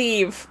need to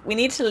leave.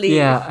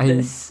 Yeah,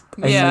 this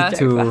I Yeah. need joke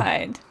to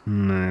behind.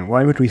 No,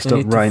 why would we stop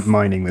need to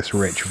mining this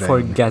rich vein?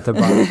 forget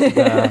about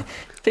the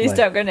Please Like-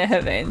 don't go near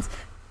her veins.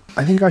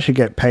 I think I should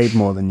get paid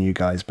more than you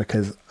guys,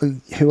 because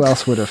who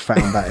else would have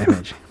found that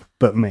image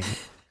but me?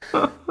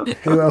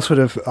 Who else would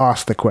have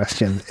asked the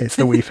question? It's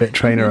the Wii Fit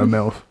trainer a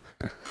MILF.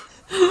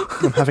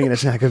 I'm having an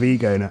attack of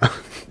ego now.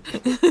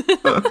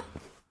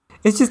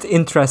 It's just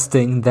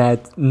interesting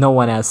that no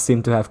one else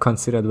seemed to have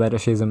considered whether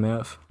she's a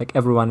MILF. Like,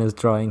 everyone is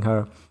drawing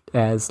her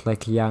as,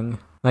 like, young.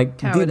 Like,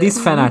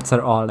 these fan arts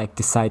are all, like,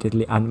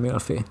 decidedly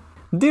un-MILFy.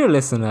 Dear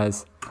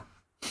listeners,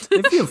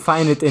 if you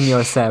find it in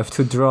yourself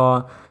to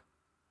draw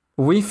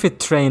Wii Fit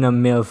Trainer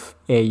MILF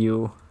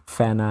AU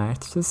fan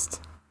art,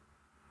 just,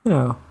 you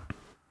know,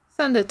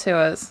 Send it to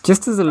us.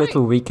 just as a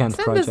little weekend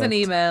Send project. us an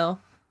email.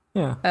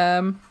 Yeah.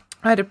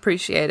 I'd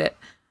appreciate it.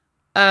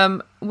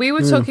 We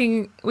were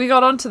talking. We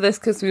got onto this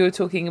because we were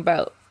talking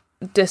about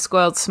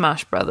Discworld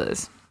Smash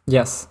Brothers,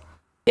 Yes.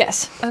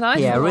 Yes. and I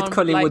Yeah, for Rid one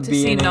Cully like would to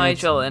be see in it.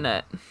 Nigel in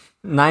it.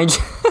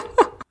 Nigel.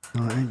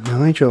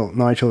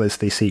 Nigel is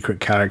the secret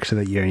character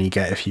that you only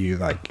get if you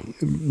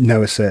like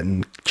know a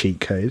certain cheat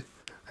code,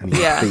 and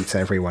he Yeah. beats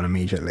everyone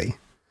immediately.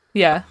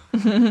 Yeah.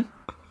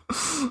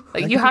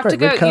 Like you have to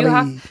go. You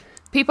have.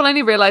 People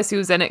only realized he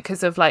was in it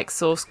because of like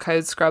source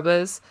code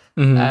scrubbers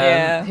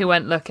Yeah. who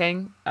went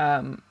looking.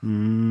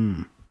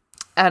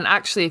 And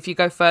actually, if you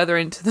go further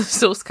into the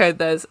source code,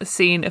 there's a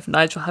scene of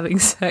Nigel having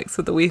sex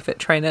with the Wii Fit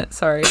trainer.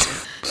 Sorry.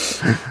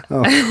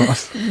 Oh god!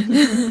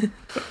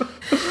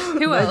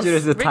 Who else? Nigel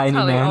is a Rid tiny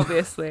Cully, man.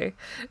 obviously.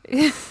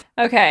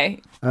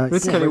 Okay.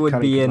 Rid Cully would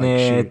be in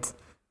it.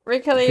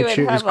 Rick Cully Could would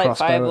shoot his have like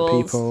crossbow at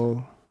fireballs.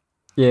 people.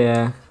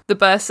 Yeah. The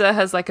Bursa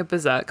has like a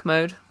berserk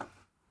mode.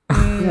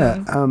 Yeah,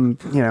 you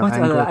know, What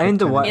anger other- I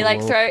wonder could what- He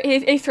like cannibal.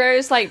 he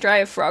throws like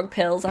dry frog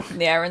pills up in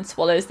the air and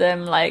swallows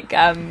them like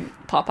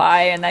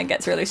Popeye, and then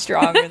gets really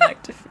strong and like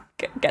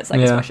gets like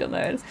a Yeah. special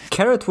mode.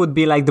 Carrot would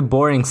be like the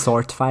boring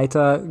sword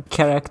fighter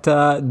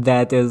character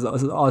that is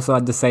also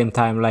at the same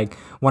time like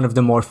one of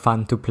the more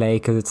fun to play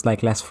because it's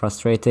like less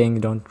frustrating.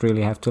 You don't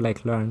really have to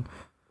like learn.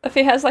 If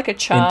he has like a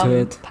charm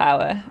it.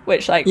 power,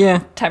 which like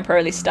Yeah.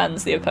 temporarily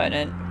stuns the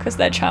opponent because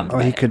they're charmed. Or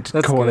by he it. could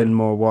That's call good. in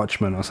more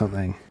watchmen or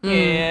something.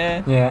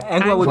 Yeah. Yeah,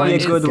 Angua would be a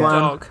Angua good is the one.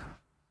 dog.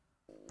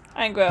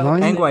 Angua.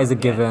 Vime- Angua is a Yeah.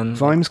 given.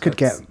 Vimes could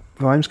That's-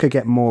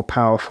 get more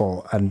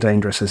powerful and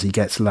dangerous as he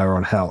gets lower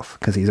on health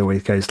because he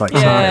always goes like Yeah.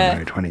 scenario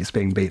mode when he's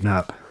being beaten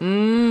up.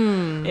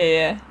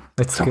 Yeah.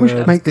 It's Someone should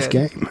good. make this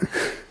good. game.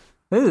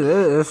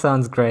 This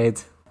sounds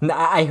great.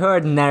 I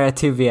heard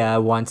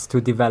Narrativia wants to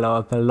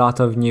develop a lot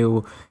of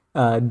new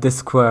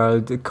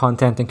Discworld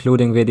content,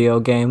 including video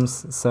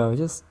games. So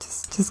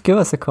just give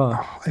us a call.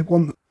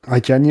 I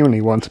genuinely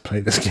want to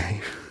play this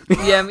game.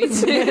 Yeah, me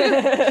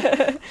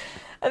too.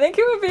 I think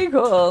it would be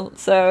cool.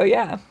 So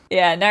yeah.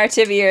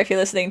 Narrativia, if you're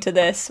listening to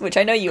this, which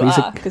I know you Please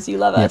are because you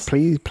love Yeah, us.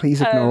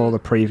 please ignore all the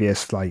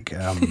previous like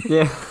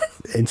Yeah,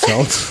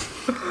 insults.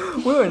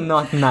 we were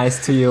not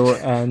nice to you,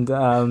 and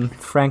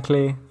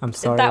frankly, I'm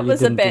sorry. That you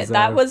was a didn't bit.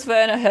 That deserve- was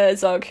Werner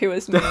Herzog who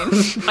was mean.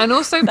 And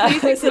also, That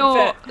please was a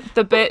ignore bit.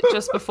 the bit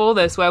just before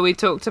this where we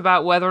talked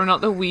about whether or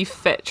not the Wii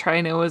Fit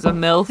trainer was a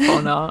MILF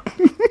or not.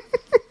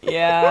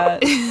 Yeah.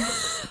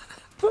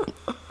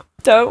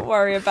 Don't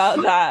worry about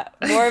that.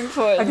 More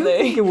importantly, I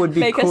think it would be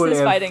make cool us this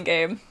if- fighting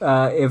game.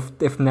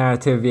 If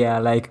narrative,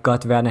 like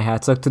got Werner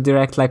Herzog to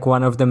direct like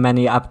one of the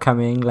many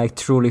upcoming like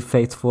truly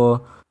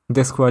faithful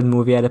Discworld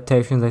movie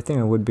adaptations, I think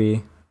it would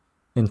be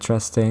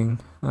interesting.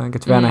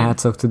 Get Werner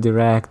Herzog to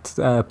direct,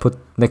 put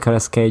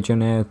Nicolas Cage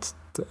in it.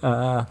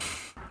 It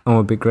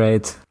would be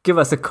great. Give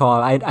us a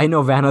call. I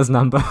know Werner's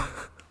number.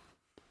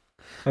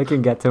 I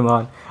can get him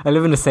on. I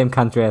live in the same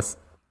country as.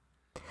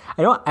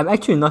 I'm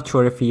actually not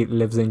sure if he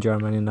lives in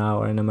Germany now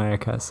or in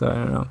America, so I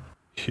don't know.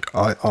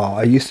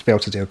 I used to be able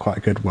to do quite a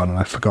good one, and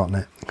I've forgotten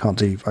it. I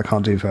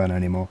can't do Werner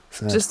anymore.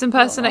 So. Just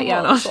impersonate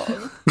Janos.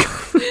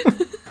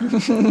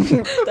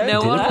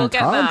 No one will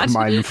get mad.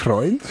 Mein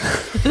Freund.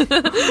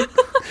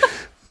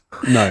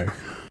 No. Not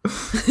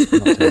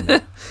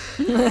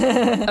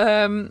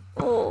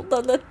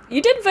doing that.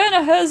 You did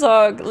Werner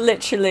Herzog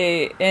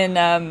literally in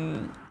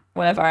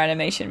one of our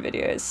animation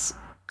videos.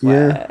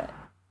 Yeah.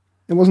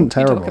 It wasn't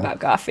You terrible. talk about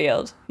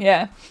Garfield.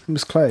 Yeah. It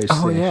was close.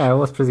 Oh yeah, it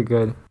was pretty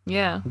good.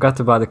 Yeah. Forgot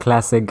about the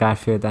classic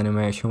Garfield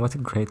animation. What a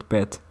great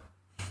bit.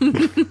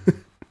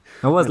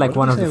 It was like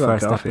what one did of you the say about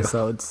first Garfield?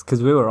 episodes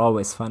because we were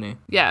always funny.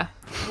 Yeah.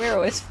 We're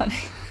always funny.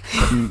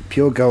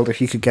 Pure gold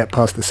if you could get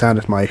past the sound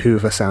of my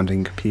Hoover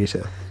sounding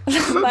computer.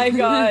 Oh my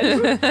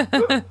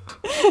god.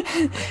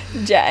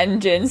 Jet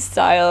engine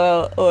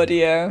style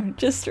audio.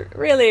 Just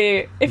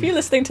really, if you're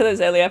listening to those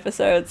early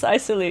episodes, I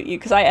salute you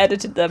because I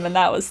edited them and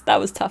that was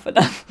tough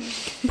enough.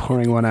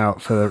 Pouring one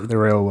out for the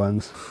real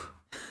ones.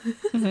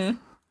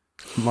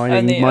 Mm-hmm.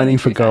 Mining Only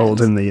for two gold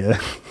times.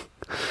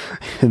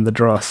 in the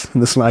dross, in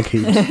the slag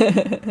heaps.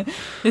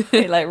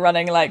 Like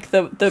running like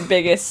the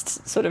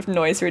biggest sort of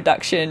noise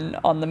reduction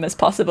on them as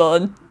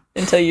possible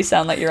until you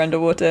sound like you're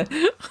underwater.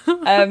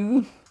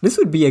 This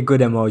would be a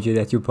good emoji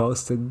that you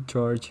posted,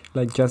 George.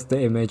 Like just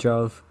the image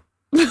of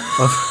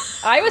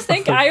I was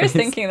face.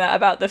 thinking that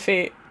about the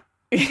feet.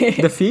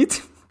 the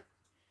feet.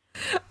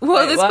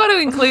 Well, Wait, it's what? got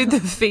to include the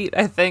feet,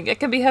 I think. It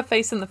can be her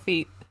face and the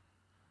feet.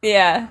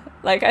 Yeah,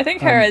 like I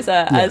think her as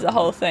a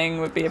whole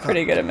thing would be a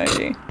pretty good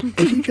emoji.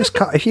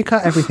 If you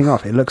cut everything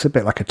off, it looks a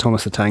bit like a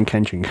Thomas the Tank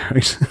Engine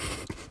character.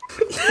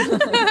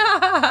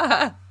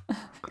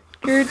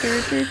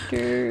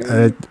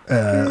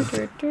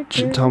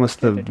 Thomas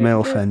the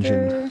MILF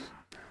Engine.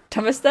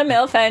 Thomas the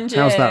MILF Engine.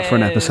 How's that for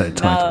an episode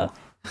title? No,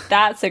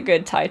 that's a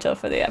good title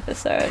for the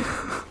episode.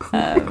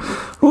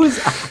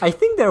 I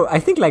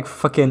think like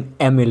fucking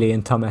Emily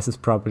in Thomas is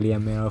probably a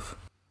MILF.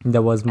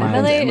 That was my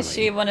Emily, is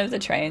she one of the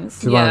trains?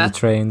 She's one of the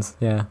trains,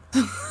 yeah.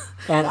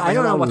 And I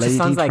don't know what she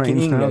sounds like in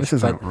trains now? English, This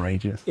is but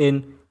outrageous.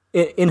 in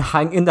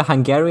the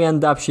Hungarian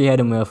dub, she had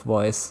a MILF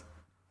voice.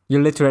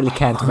 You literally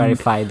can't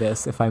verify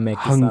this if I make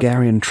this up.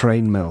 Hungarian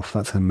train MILF.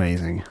 That's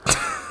amazing.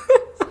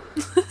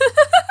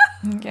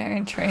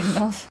 Hungarian train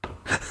MILF.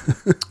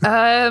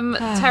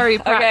 Terry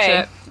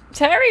Pratchett. Okay.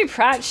 Terry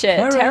Pratchett.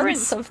 Terrence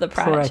Terrence of the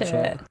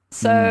Pratchett.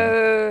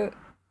 Pratchett.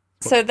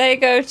 So they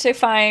go to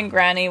find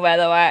Granny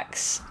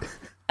Weatherwax.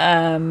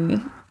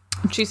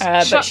 She's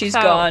But she's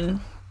out.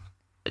 gone.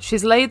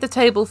 She's laid the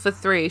table for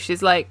 3.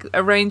 She's like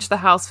arranged the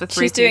house for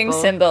 3 She's doing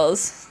people.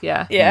 symbols.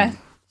 Yeah. Yeah.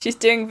 She's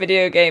doing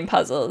video game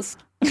puzzles.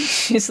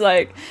 She's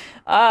like,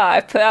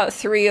 I put out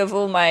 3 of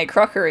all my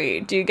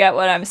crockery. Do you get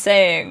what I'm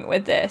saying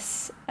with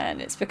this?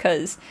 And it's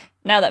because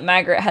now that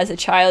Margaret has a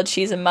child,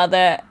 she's a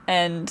mother,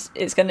 and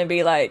it's going to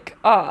be like,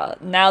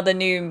 now the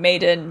new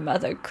maiden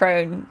mother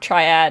crone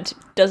triad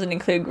doesn't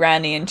include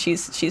Granny, and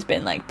she's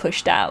been like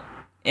pushed out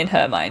in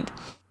her mind,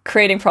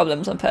 creating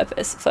problems on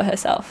purpose for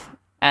herself.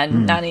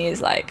 And Nanny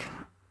is like,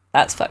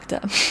 that's fucked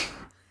up.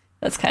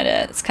 That's kind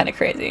of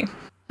crazy.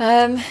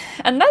 And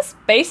that's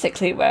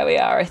basically where we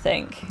are, I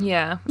think.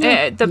 Yeah.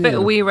 The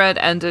bit we read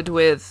ended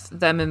with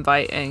them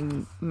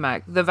inviting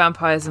the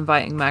vampires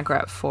inviting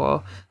Magrat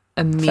for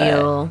a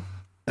meal.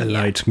 A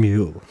light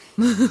mule.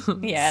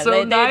 Yeah,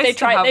 So nice they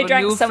to have they a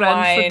drank new some friend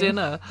wine. for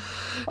dinner.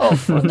 Oh,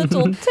 for a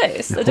little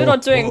taste. I do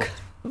not drink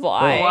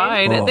wine.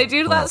 Wine. They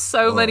do that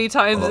so many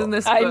times in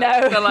this book. I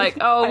know. They're like,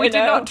 oh, we I do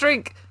know. not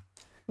drink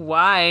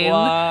wine.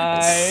 Wine.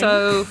 It's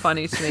so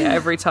funny to me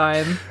every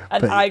time.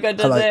 And But Igo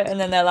does I like- it, and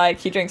then they're like,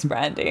 he drinks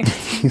brandy.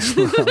 He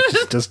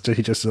just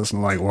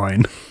doesn't like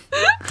wine.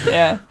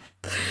 Yeah.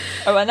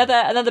 Oh,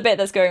 another bit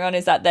that's going on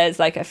is that there's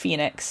like a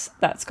phoenix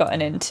that's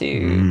gotten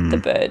into the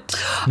bird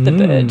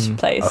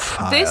place.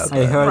 This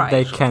I heard right.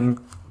 they can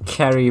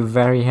carry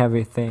very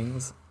heavy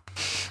things.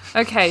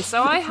 Okay,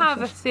 so I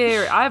have a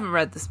theory. I haven't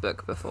read this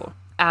book before.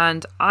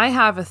 And I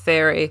have a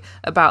theory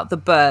about the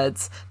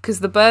birds, because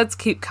the birds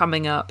keep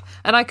coming up,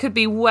 and I could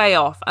be way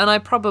off, and I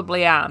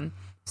probably am.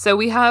 So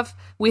we have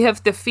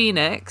the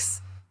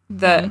phoenix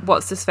that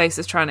what's his face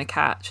is trying to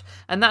catch,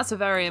 and that's a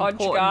very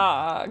important.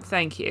 Hodgegog.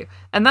 Thank you.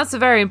 And that's a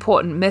very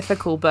important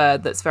mythical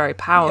bird that's very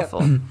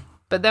powerful.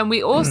 But then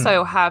we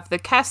also have the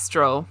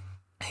kestrel,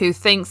 who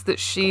thinks that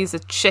she's a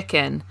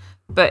chicken,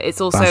 but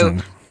it's also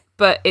Buzzing.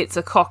 but it's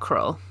a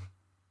cockerel,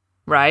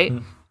 right?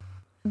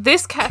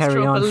 This Carry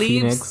kestrel on,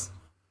 believes Phoenix.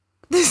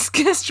 this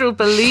kestrel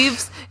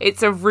believes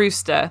it's a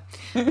rooster.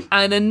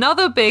 And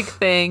another big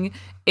thing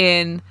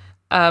in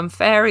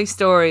fairy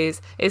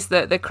stories is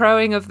that the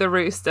crowing of the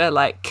rooster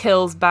like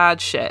kills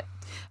bad shit.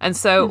 And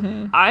so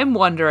I'm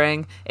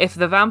wondering if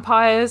the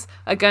vampires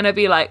are going to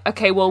be like,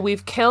 okay, well,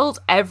 we've killed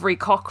every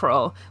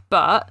cockerel,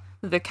 but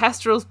the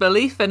kestrel's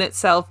belief in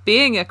itself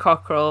being a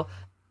cockerel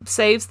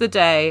saves the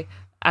day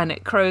and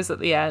it crows at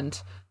the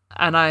end.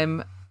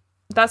 And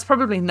that's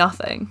probably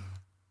nothing,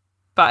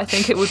 but I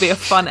think it would be a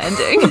fun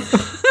ending.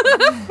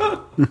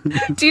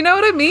 Do you know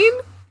what I mean?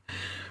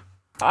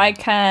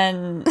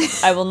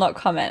 I will not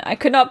comment. I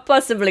could not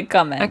possibly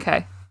comment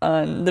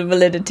on the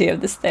validity of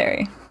this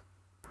theory.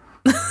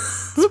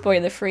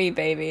 Spoiler free,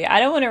 baby. I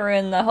don't want to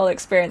ruin the whole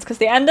experience because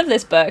the end of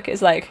this book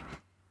is like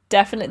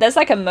definitely there's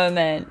like a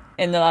moment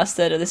in the last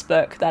third of this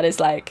book that is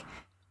like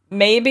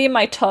maybe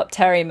my top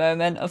Terry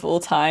moment of all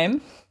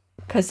time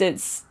because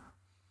it's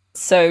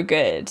so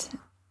good,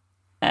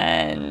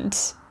 and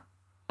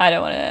I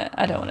don't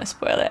want to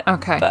spoil it.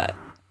 Okay, but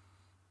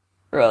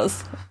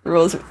rules.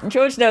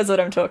 George knows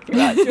what I'm talking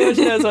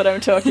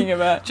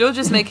about. George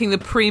is making the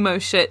primo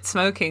shit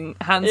smoking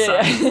hand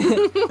sign.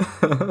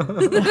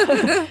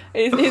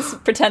 He's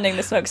pretending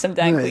to smoke some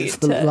dank weed. It's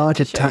the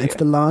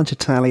large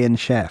Italian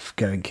chef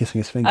kissing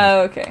his fingers.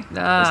 Oh, okay. Is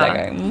that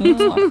going?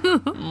 Mwah,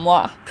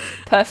 mwah.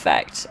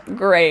 Perfect.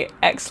 Great.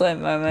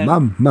 Excellent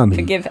moment. Mummy.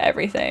 Forgive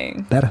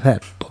everything.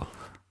 Perfetto.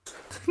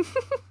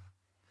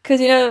 Because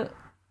Well,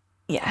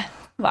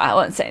 I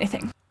won't say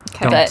anything.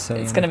 Okay. But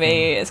it's gonna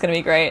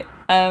be great.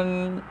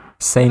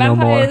 Say no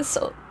more.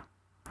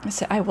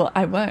 I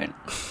won't.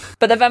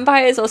 But the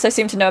vampires also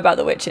seem to know about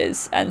the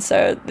witches, and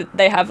so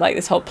they have like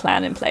this whole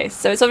plan in place.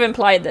 So it's sort of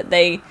implied that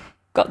they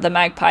got the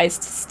magpies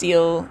to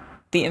steal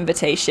the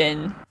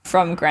invitation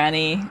from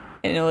Granny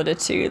in order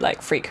to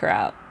like freak her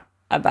out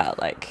about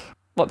like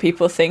what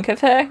people think of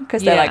her,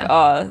 because they're like,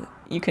 oh,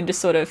 you can just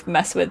sort of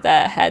mess with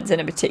their heads in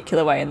a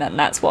particular way, and then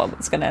that's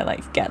what's gonna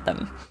like get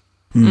them.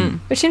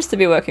 Which seems to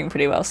be working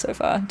pretty well so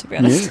far, to be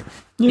honest.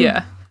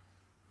 Yeah.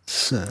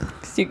 So.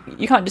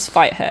 You can't just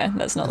fight her.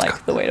 That's not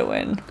like the way to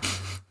win.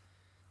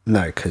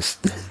 No, because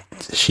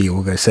she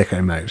will go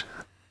sicko mode.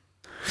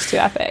 It's too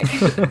epic.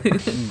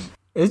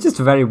 It's just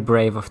very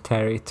brave of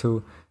Terry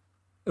to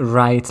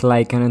write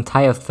like an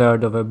entire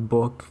third of a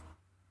book,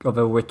 of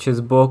a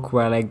witch's book,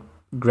 where like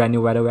Granny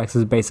Weatherwax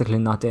is basically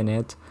not in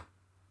it.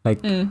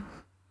 Like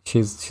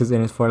she's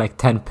in it for like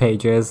 10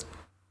 pages.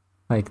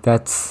 Like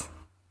that's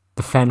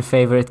the fan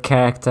favorite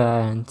character,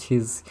 and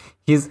he's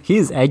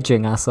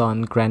edging us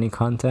on Granny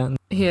content.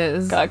 He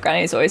is. God,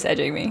 Granny's always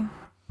edging me.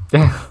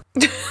 Yeah.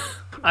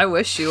 I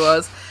wish she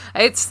was.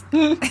 It's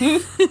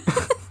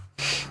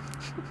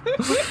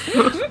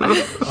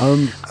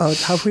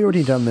have we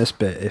already done this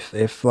bit?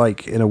 If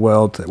like in a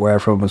world where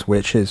everyone was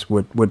witches,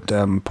 would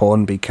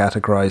porn be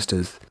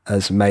categorized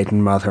as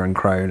maiden, mother, and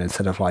crone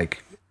instead of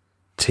like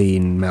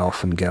teen,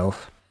 MILF, and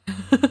GILF?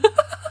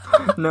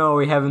 No,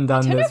 we haven't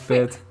done this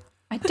bit.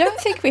 I don't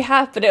think we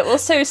have, but it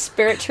also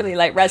spiritually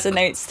like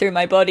resonates through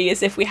my body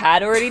as if we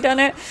had already done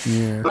it.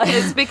 Yeah.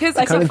 It's because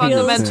it's a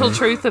fundamental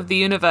truth of the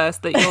universe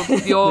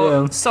that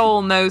your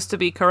soul knows to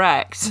be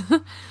correct.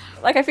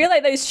 Like I feel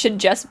like those should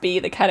just be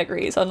the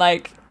categories on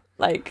like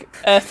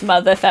Earth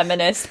Mother,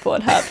 Feminist,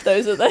 Pornhub.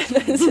 Those are the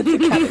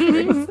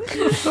categories.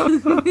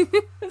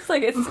 It's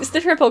like it's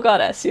the triple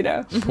goddess, you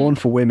know. Porn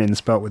for women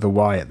spelt with a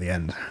Y at the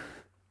end.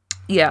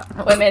 Yeah,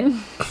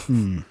 women.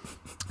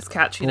 It's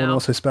catchy porn now.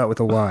 Also spelt with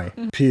a Y.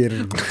 Porn.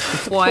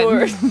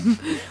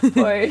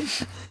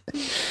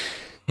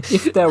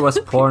 If there was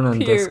porn on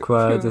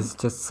Discord, it's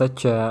just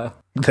such a.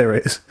 There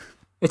is.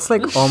 It's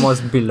like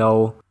almost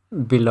below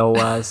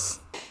us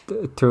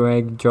to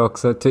make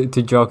jokes or to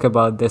joke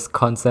about this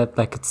concept.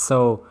 Like it's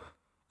so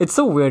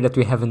weird that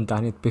we haven't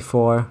done it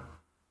before.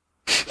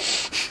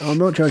 I'm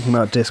not joking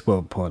about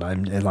Discworld porn.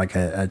 I'm like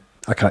in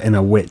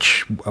a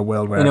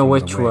world where in a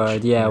witch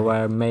world,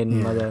 where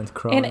maiden, mother, and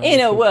crone. In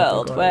a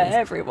world where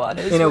everyone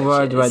is. In a witches.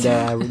 world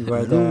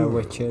where there are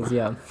witches,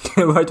 yeah.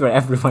 In a world where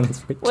everyone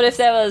is witches. What if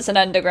there was an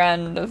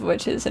underground of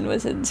witches and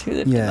wizards who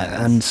lived among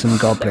us? And some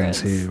goblins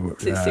who.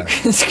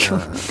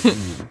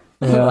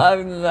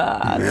 Love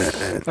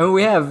that. And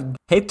we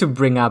hate to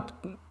bring up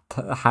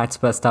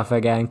Heartspell stuff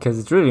again because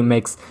it really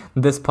makes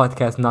this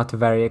podcast not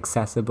very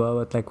accessible,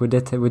 but like we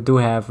do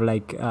have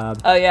like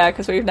oh yeah,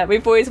 because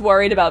we've always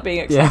worried about being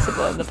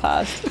accessible in the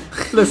past.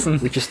 Listen,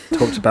 we just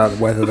talked about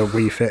whether the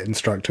Wii Fit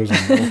instructor was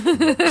on board.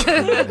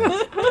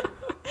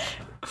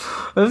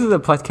 This is a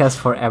podcast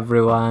for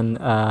everyone,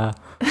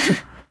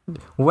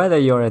 whether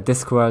you're a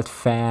Discworld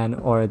fan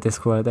or a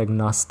Discworld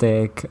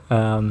agnostic.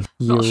 Not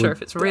sure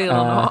if it's real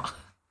or not.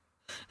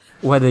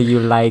 Whether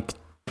you like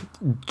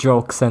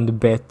jokes and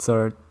bits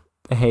or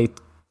hate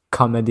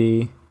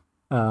comedy.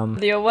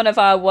 You're one of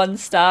our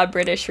 1-star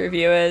British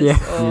reviewers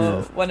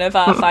or one of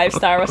our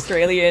 5-star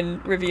Australian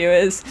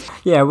reviewers.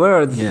 Yeah,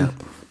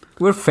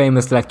 we're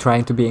famous like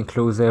trying to be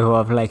inclusive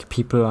of like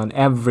people on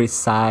every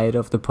side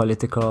of the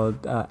political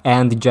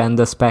and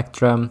gender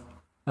spectrum.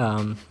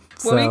 What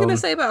were you going to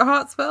say about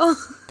Heartspell?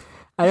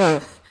 I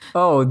don't know.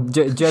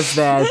 Just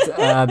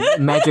that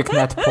magic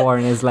net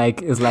porn is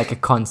like a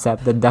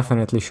concept that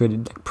definitely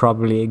should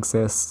probably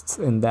exist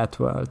in that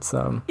world.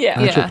 So Yeah.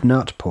 Magic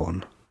nut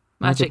porn.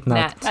 Magic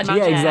net. Magic yeah,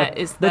 net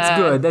exactly. is That's the-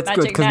 good. That's good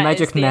Magic because net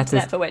magic is the net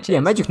internet is for witches. yeah,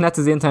 magic net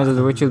is the internet of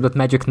the witches, but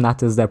magic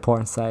net is their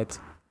porn site.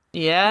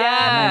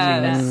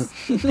 Yeah.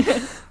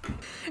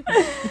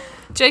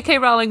 J.K.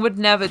 Rowling would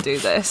never do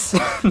this.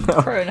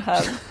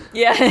 Pornhub.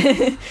 Yeah.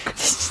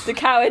 The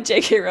coward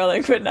J.K.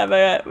 Rowling would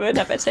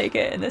never take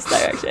it in this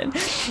direction.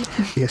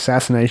 The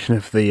assassination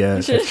of the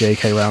of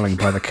J.K. Rowling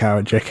by the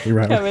coward J.K.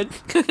 Rowling. Coward.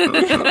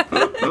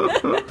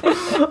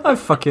 I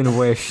fucking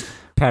wish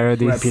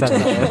parodies said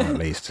Reputational, that. at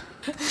least.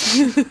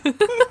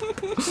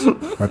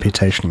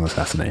 Reputational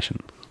assassination.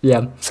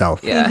 Yeah,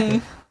 Self. Yeah.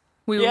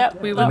 We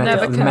Yep. would Meta-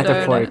 never condone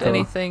metaphorical.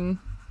 anything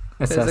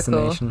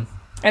assassination.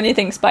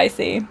 Anything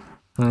spicy.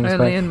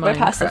 only in We're Minecraft.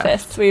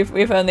 pacifists.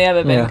 We've only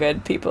ever been Yeah.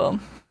 good people.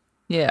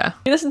 Yeah.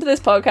 You listen to this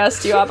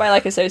podcast, you are by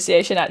like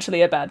association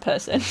actually a bad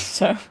person.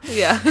 So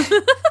Yeah.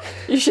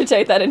 you should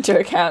take that into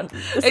account.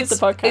 This is a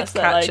podcast it's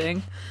that like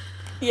catching.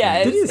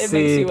 yeah, Did you it makes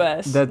see you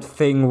worse. that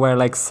thing where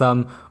like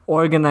some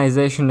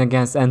organization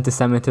against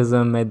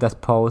anti-Semitism made that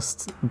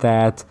post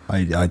that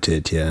I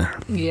did, yeah.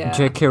 Yeah.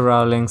 J.K.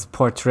 Rowling's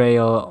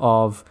portrayal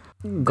of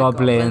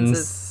goblins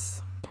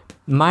is-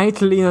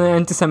 might lean on an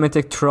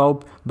anti-Semitic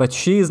trope, but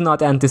she's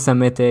not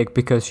anti-Semitic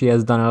because she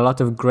has done a lot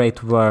of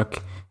great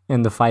work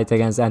in the fight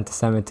against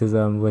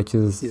anti-Semitism, which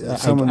is, Yeah,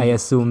 someone- I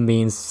assume,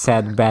 means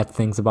said bad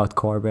things about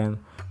Corbyn.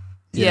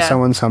 Yeah,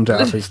 someone summed it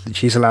up as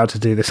she's allowed to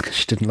do this because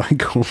she didn't like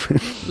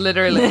Corbyn.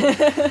 Literally.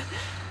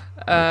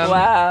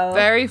 Wow.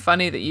 Very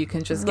funny that you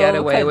can just get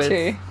Little away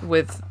country.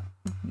 with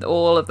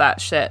all of that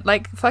shit.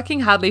 Like fucking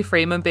Hadley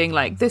Freeman being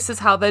like, "This is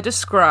how they're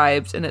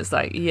described," and it's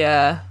like,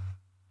 yeah,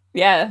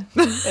 Yeah.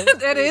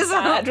 it is.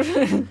 Sad.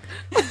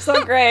 It's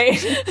not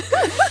great.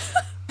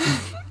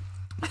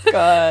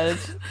 God.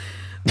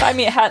 If I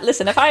meet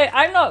listen, if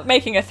I'm not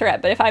making a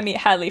threat, but if I meet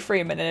Hadley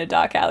Freeman in a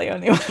dark alley,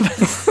 only one of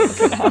us is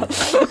looking out.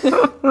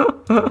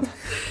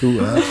 Ooh,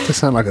 that does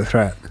sound like a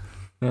threat.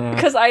 Yeah.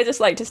 Because I just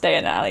like to stay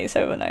in alleys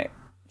overnight.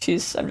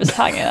 I'm just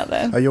hanging out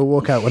there. Oh, you'll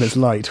walk out when it's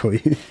light, will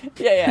you?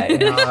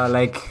 Yeah.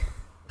 Like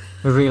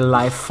a real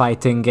life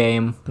fighting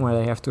game where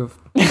they have to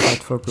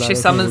fight for blood. She I think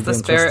summons would the be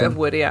spirit of interesting.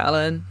 Woody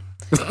Allen.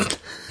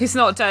 He's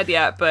not dead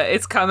yet, but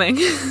it's coming.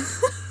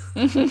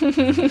 Yeah,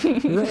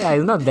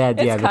 he's not dead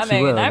It's yet, but he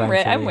coming, will and I'm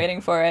eventually.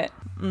 waiting for it.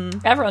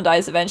 Everyone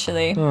dies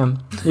eventually. Yeah,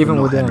 even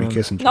Not with Henry Allen.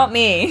 Kissinger. Not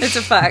me. It's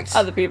a fact.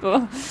 Other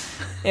people.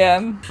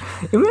 Yeah.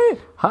 I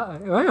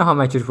don't know how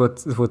much it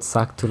would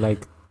suck to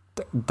like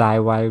die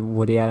while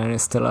Woody Allen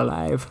is still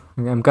alive.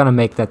 I'm gonna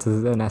make that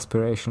as an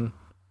aspiration.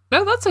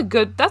 No, that's a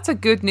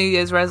good New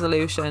Year's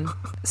resolution.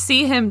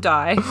 See him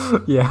die.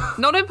 Yeah.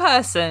 Not in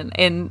person,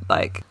 in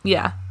like,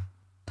 yeah.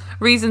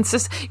 Reasons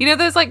to,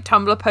 there's like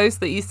Tumblr posts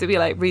that used to be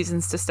like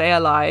reasons to stay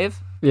alive.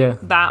 Yeah.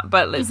 That,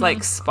 but it's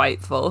like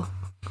spiteful.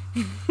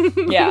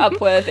 Yeah,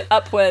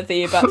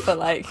 upworthy, but for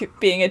like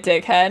being a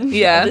dickhead.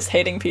 Yeah. And just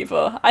hating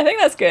people. I think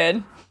that's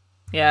good.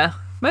 Yeah.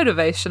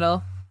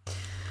 Motivational.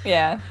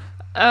 Yeah.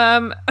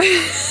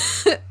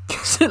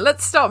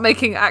 Let's stop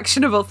making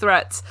actionable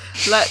threats.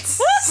 Let's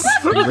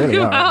You really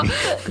go are.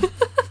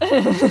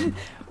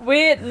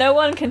 out. No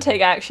one can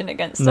take action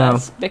against No.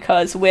 us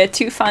because we're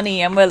too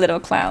funny and we're little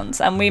clowns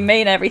and we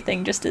mean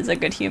everything just as a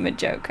good humoured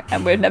joke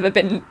and we've never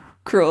been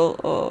cruel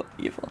or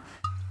evil.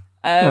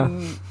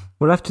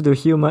 We'll have to do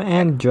humor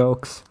and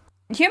jokes.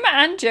 Humour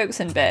and jokes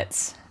and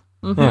bits.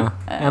 Yeah.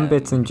 And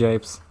bits and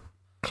japes.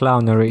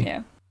 Clownery.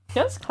 Yeah.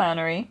 Just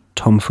clownery.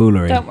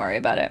 Tomfoolery. Don't worry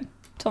about it.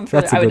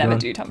 Tomfoolery. That's a I would good never one.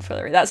 do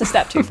tomfoolery. That's a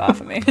step too far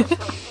for me.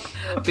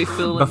 Be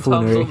fooling Toms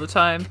Buffoonery. all the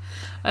time.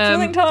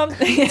 Fooling Tom.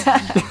 Yeah.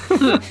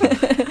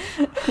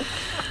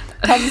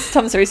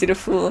 Tom's so easy to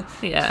fool.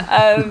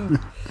 Yeah.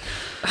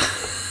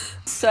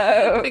 So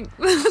I think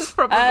that's do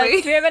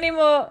probably we have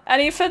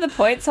any further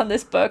points on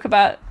this book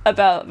about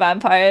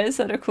vampires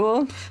that are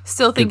cool?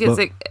 still think Good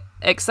it's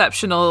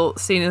exceptional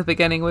scene at the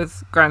beginning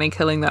with Granny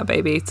killing that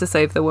baby to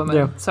save the woman.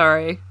 Yeah.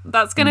 Sorry.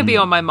 That's going to be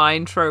on my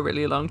mind for a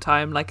really long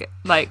time. Like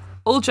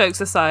all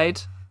jokes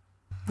aside,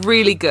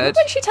 really good.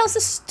 When she tells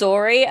a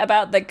story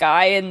about the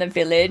guy in the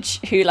village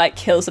who like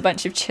kills a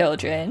bunch of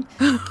children,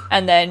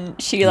 and then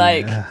she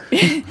like,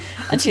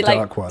 and she like,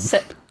 dark one.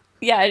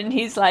 yeah, and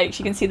he's like,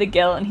 she can see the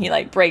guilt, and he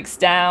like breaks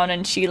down,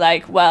 and she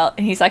like, well,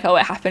 and he's like, oh,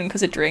 it happened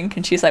because of drink,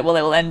 and she's like, well,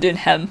 it will end in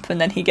hemp, and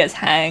then he gets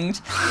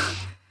hanged.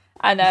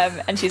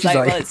 And she's like,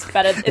 well, it's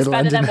better "It'll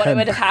end than in what hemp.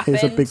 would have happened.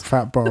 Here's a big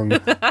fat bong.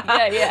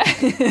 Yeah.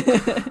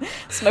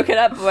 Smoke it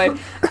up, boy.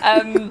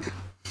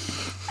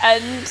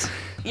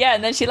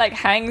 And then she like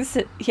hangs.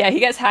 Yeah, he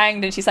gets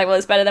hanged, and she's like, well,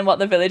 it's better than what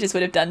the villagers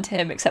would have done to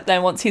him. Except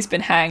then once he's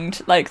been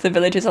hanged, like the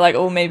villagers are like,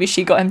 oh, maybe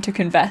she got him to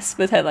confess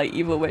with her like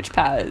evil witch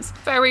powers.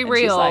 Very And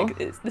real. She's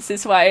like, this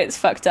is why it's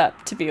fucked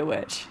up to be a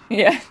witch.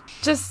 Yeah,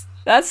 Just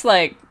that's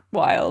like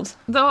wild.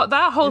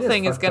 that whole It is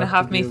thing is fucked going to up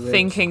have to me be a witch.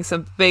 thinking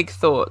some big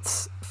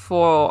thoughts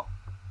for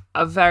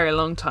a very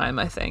long time,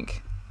 I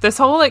think. This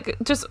whole like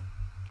just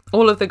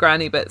all of the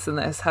granny bits in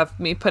this have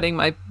me putting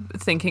my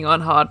thinking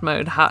on hard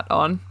mode hat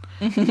on.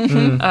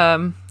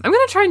 I'm going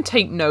to try and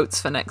take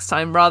notes for next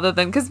time rather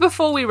than, because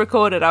before we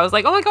recorded I was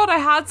like, oh my god, I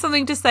had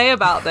something to say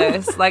about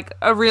this, like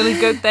a really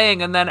good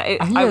thing, and then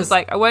I was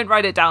like, I won't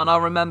write it down, I'll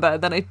remember,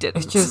 and then I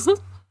didn't. It's just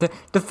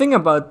the thing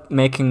about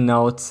making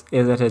notes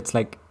is that it's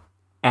like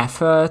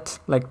effort,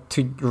 like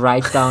to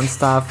write down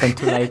stuff and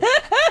to like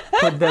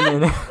put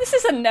them in. This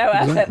is a no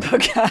effort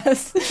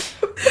podcast.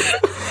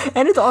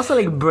 And it also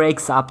like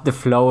breaks up the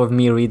flow of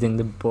me reading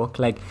the book.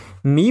 Like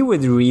me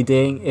with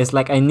reading is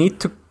like I need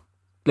to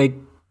like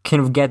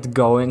kind of get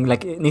going,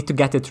 like need to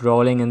get it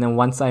rolling, and then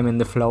once I'm in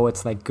the flow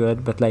it's like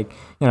good. But like,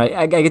 you know,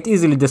 I get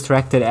easily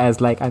distracted as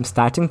like I'm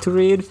starting to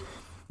read,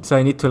 so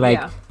I need to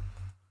like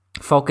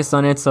focus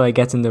on it so I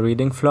get in the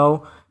reading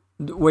flow,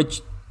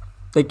 which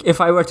like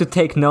if I were to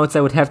take notes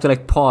I would have to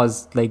like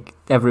pause like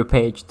every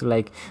page to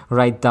like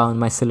write down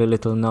my silly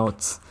little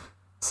notes.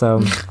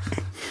 So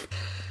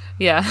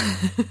yeah.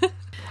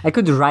 I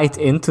could write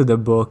into the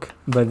book,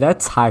 but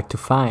that's hard to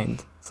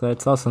find. So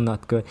it's also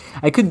not good.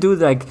 I could do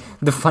like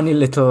the funny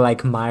little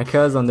like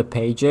markers on the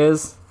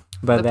pages,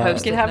 but The You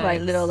post-it could have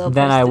like notes. little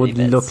then I would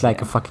post-it bits, look like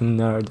yeah. a fucking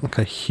nerd. Like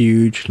a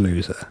huge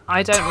loser.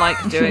 I don't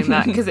like doing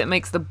that because it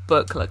makes the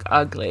book look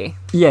ugly.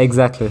 Yeah,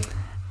 exactly.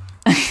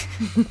 I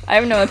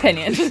have no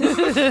opinion.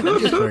 I'm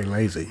just very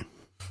lazy.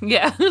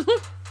 Yeah.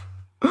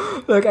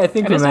 Look, I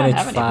think I we just don't managed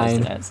have any fine.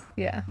 post-it notes.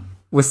 Yeah.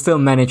 We still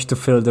managed to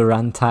fill the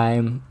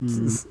runtime,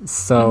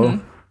 so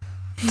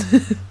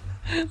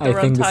I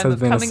think this runtime has of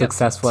been a coming up to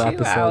successful 2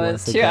 episode. hours.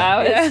 once 2 again.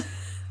 hours.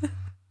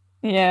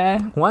 Yeah.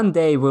 One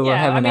day we will Yeah,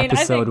 have I an mean, I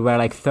episode think- where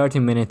like 30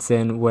 minutes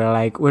in, where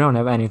like we don't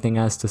have anything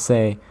else to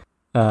say,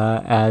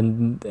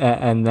 and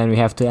then we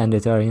have to end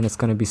it early, and it's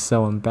gonna be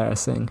so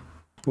embarrassing.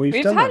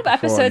 We've done had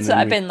that before, episodes and that then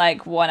have been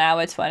like 1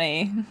 hour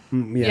 20.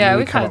 Yeah,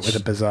 we we've come had up with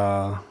a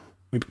bizarre.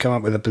 We've come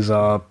up with a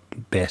bizarre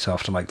bit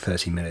after like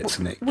 30 minutes,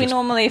 and We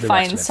normally the rest of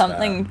find it's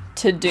something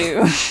to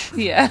do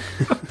Yeah.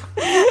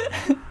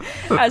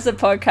 as a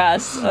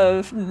podcast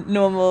of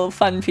normal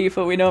fun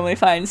people. We normally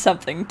find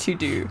something to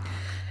do.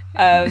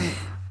 Yeah,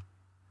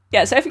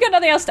 so if you've got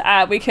nothing else to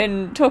add,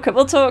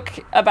 we'll talk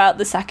about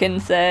the second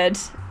third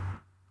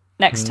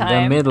next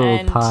time. The middle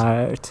and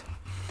part.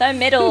 The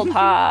middle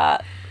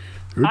part.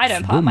 I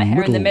don't part my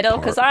hair in the middle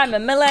because I'm a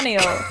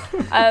millennial.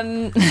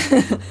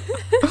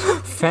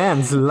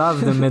 Fans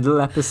love the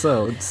middle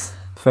episodes,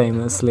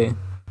 famously.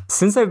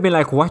 Since I've been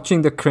like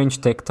watching the cringe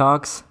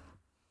TikToks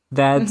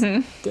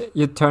that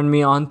you turned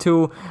me on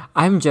to,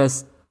 I'm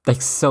just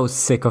like so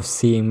sick of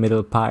seeing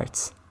middle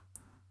parts.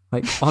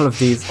 Like all of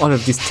these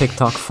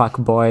TikTok fuck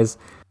boys.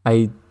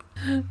 They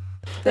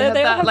They have all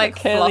that have like the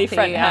curly floppy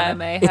front hair.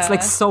 anime It's hair.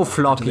 like so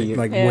floppy,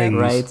 like Yeah.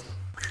 wings, right?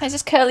 It's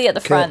just curly at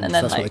the front and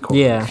then That's what they like call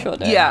Yeah.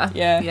 shorter. Yeah.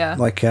 Yeah. Yeah.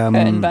 Like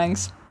Curtain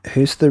bangs.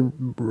 who's the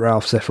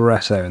Ralph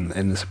Zeffaretto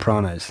in The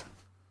Sopranos?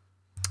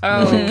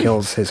 Oh. He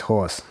kills his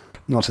horse.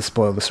 Not to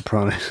spoil The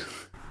Sopranos.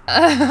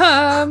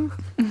 I'm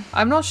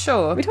not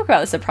sure. We talk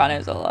about The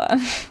Sopranos a lot.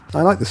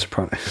 I like The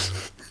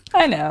Sopranos.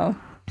 I know.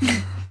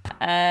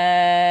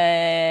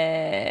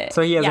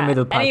 So he has a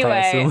middle part, I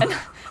Anyway, assume.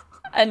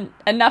 and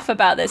enough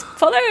about this.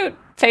 Follow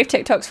Faith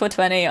TikToks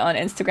 420 on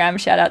Instagram.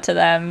 Shout out to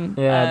them.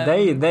 Yeah,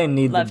 they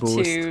need the love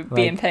boost. to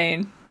be in Like,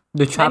 pain.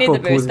 the they need Chapo the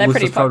boost. They're boost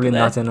pretty is probably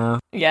popular. not enough.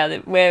 Yeah,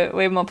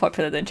 we're more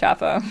popular than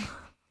Chapo.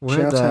 We're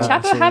Shout the-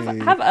 out.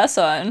 Chapo, have us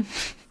on.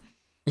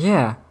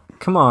 Yeah,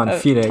 come on, Oh,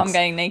 Felix. Tom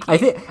getting naked. I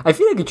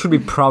feel like it should be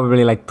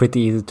probably like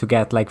pretty easy to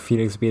get like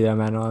Felix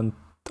Biederman on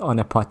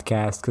a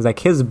podcast, because like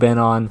he's been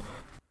on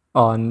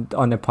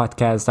a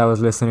podcast I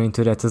was listening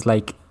to that is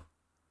like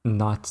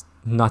not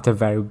a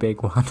very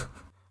big one.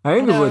 I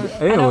think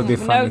it would be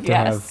funny to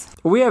have.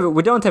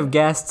 We don't have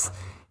guests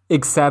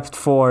except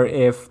for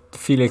if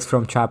Felix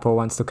from Chapo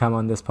wants to come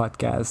on this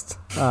podcast.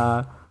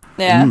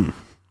 Yeah,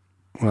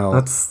 Well,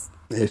 That's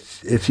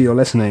if you're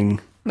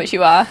listening, which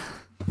you are.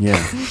 yeah.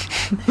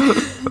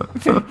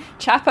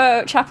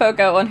 Chapo,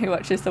 go on. Who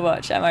watches the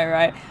watch? Am I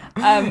right?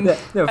 yeah,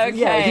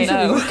 Okay, he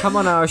no. should come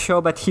on our show,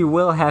 but he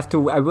will have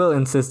to. I will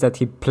insist that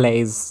he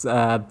plays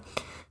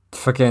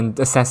fucking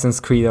Assassin's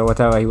Creed or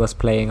whatever he was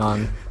playing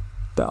on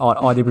the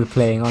Audible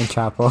playing on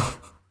Chapo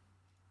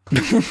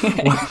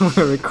when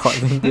we're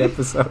recording the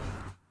episode.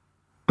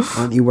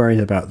 Aren't you worried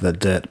about the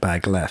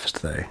dirtbag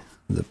left though?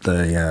 The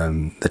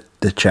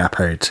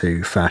Chapo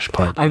to Fash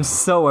pipe. I'm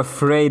so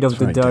afraid of It's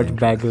the very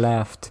dirtbag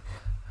left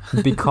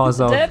because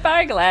of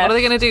Dirtbag left. What are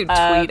they going to do?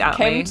 Tweet at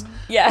me?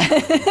 Yeah.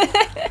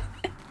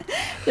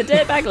 The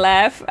dirtbag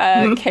left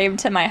came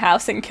to my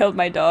house and killed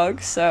my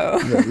dog. So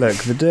Look,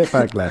 the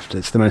dirtbag left.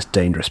 It's the most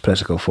dangerous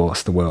political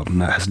force the world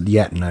has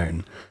yet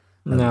known.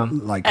 no.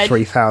 Like I-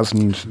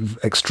 3,000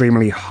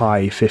 extremely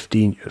high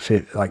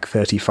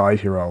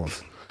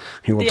 35-year-olds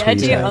who will the tweet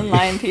edgy at you.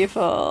 online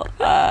people,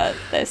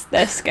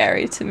 they're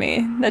scary to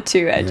me. They're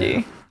too edgy.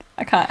 Yeah.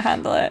 I can't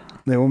handle it.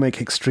 They will make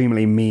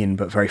extremely mean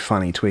but very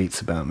funny tweets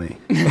about me.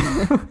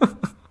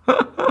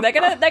 They're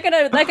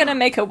gonna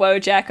make a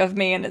Wojak of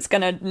me, and it's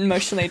gonna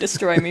emotionally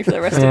destroy me for the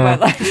rest of my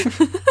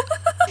life.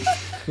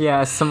 Yeah,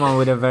 as someone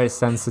with a very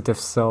sensitive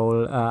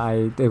soul,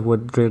 it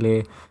would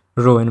really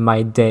ruin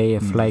my day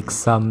if like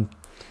some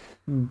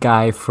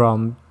guy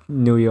from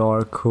New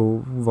York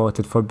who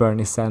voted for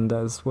Bernie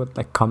Sanders would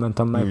like comment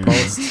on my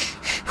post.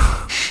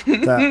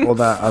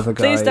 that other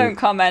guy. Please don't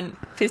comment.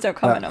 Please don't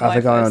comment on my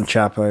other guy post.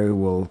 on Chapo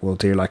will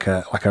do like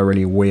a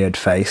really weird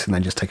face and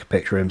then just take a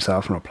picture of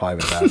himself and reply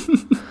with that.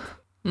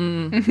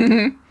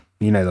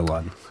 You know the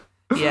one.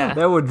 Yeah.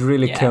 That would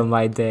really Yeah. kill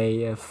my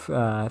day if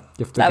the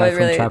That guy would from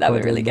really Chapo that would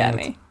did really get that.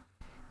 me.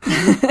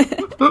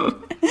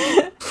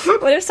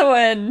 What if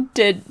someone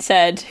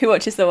said who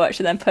watches the watch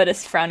and then put a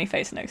frowny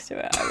face next to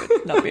it? I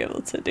would not be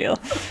able to deal.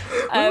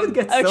 We would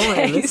get so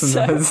many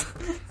listeners.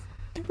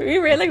 We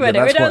really would.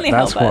 Yeah, It would only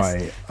that's help us.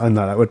 why. Oh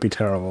no, that would be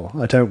terrible.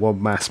 I don't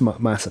want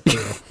mass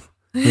appeal.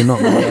 You're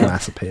not meant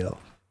mass appeal.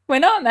 We're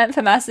not meant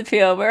for mass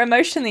appeal. We're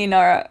emotionally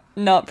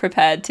not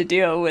prepared to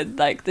deal with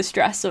like the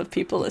stress of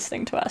people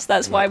listening to us.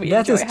 That's why we That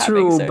enjoy is having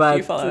true, so few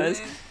but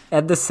followers.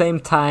 at the same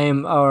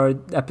time, our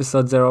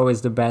episodes are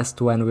always the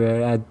best when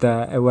we're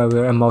where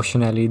we're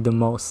emotionally the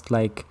most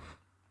like.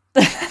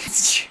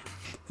 That's true.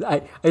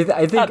 I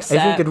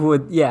think it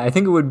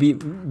would be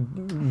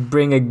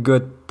bring a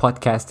good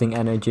podcasting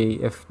energy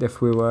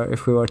if we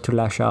were to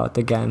lash out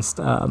against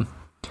the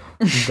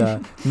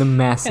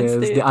masses,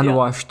 Against the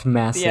unwashed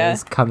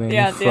masses coming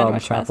the from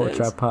unwashed Chapo masses.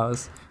 Trap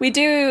House.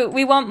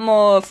 We want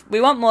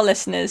more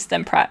listeners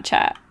than Pratt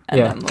Chat, and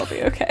Yeah. then we'll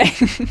be okay.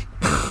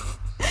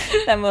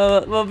 Then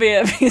we'll be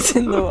at peace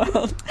in the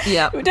world.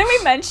 Yeah. Didn't we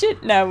mention?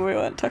 No, we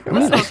won't talk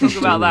about Let's that. not talk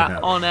about that Yeah.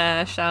 on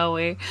air, shall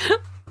we?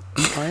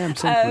 I am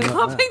simply Can't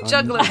not be that.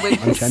 juggling I'm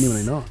with-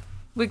 genuinely not.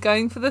 We're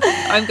going for the.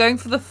 I'm going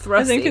for the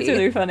thrusty. I think it's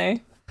really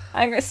funny.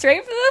 I'm going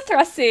straight for the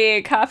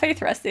thrusty, cafe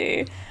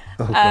thrusty.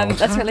 Oh, God.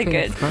 That's really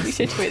Cafe good. thrusty. You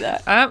should tweet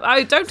that.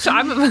 I don't.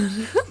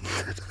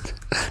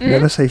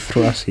 Never say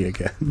thrusty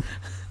again.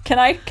 Can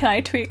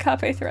I tweet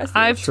cafe thrusty?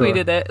 I've Sure.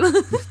 tweeted it.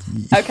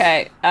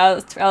 Okay,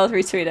 I'll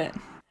retweet it.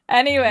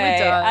 Anyway,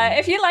 We're done.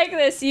 if you like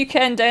this, you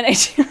can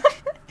donate.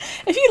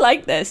 If you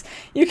like this,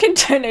 you can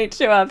donate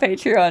to our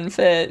Patreon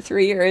for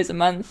 €3 a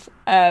month,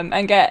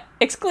 and get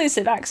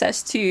exclusive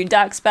access to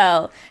Dark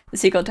Spell, the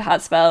sequel to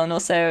Hard Spell, and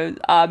also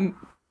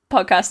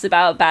podcasts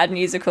about bad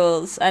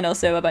musicals, and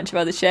also a bunch of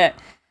other shit.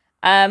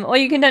 Or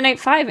you can donate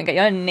 $5 and get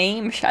your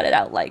name shouted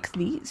out like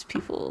these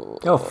people.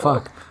 Oh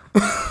fuck!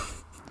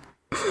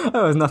 I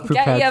was not Get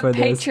prepared your for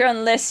this.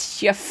 Patreon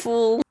list, you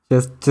fool.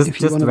 Just If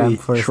you want to ramp be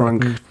for a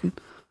shrunk, second.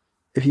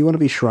 if you want to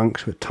be shrunk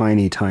to a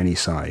tiny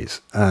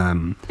size,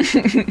 and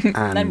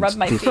rub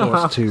my be feet.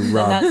 forced to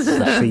rub that's- the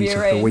that would be feet of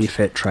the arranged. Wii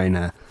Fit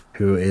trainer,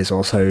 who is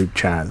also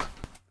Chad,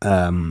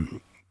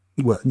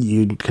 well,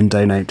 you can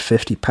donate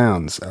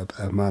 £50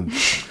 a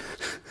month.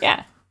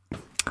 Yeah.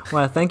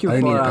 Well, thank you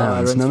Only for in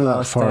pounds, none of Flower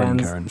that foreign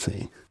stands.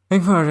 currency.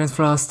 Thank you for Rinse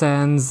Flower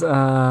stands,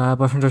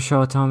 Boyfriend of the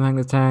Show, Tom Hang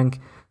the Tank,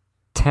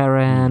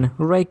 Terran,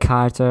 Ray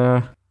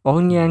Carter,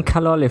 Onion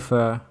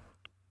Calolifer,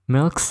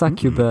 Milk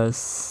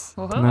Succubus,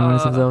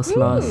 Memories of Those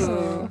Lost,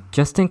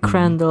 Justin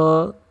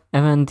Crandall,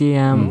 Evan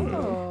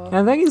DM,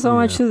 and thank you so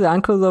much to the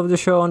uncles of the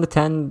show on the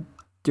 €10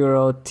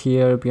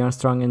 tier, Bjorn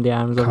Strong in the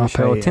arms of the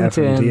show, Carpe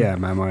Tintin,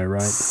 FMDM, am I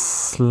right?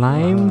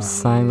 Slime,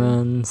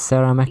 Simon,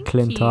 Sarah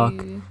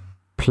McClintock,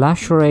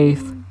 Plush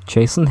Wraith,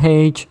 Jason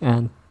Hage,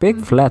 and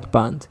Big Flat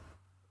Bund.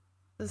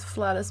 As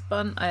flat as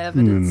bun I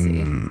ever did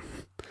see.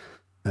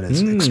 That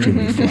is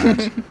extremely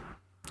flat.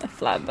 A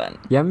flat bun.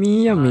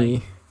 Yummy,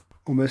 yummy.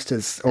 Almost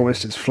as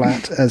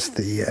flat as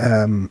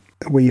the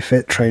Wii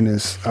Fit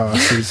trainer's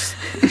arse is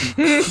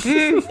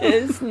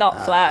It's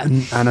not flat.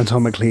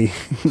 anatomically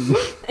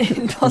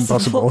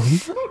Impossible. impossible.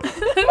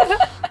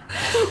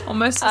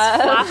 Almost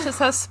as flat as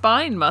her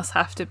spine must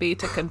have to be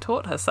to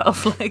contort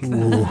herself like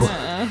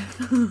that.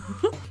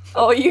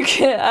 Or you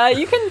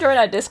can join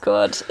our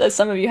Discord, as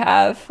some of you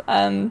have,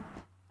 and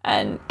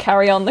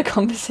carry on the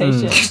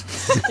conversation.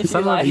 If you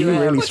Some of like. you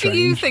really What do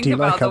you strange. think Do you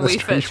about like the other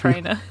Wii Fit strange people?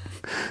 trainer?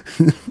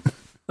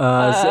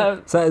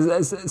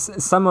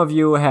 Some of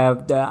you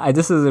have.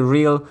 This is a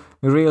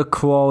real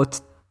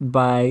quote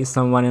by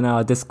someone in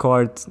our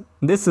Discord.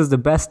 This is the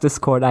best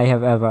Discord I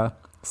have ever.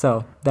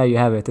 So there you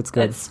have it. It's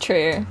good. It's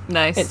true.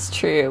 Nice. It's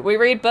true. We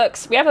read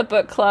books. We have a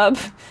book club.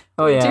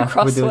 Oh we yeah, do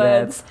we do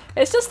crosswords.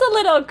 It's just a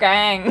little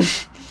gang.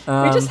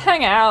 that. We just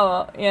hang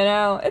out.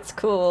 It's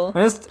cool.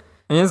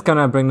 I'm just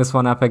gonna bring this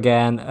one up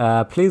again.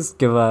 Please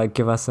give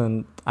us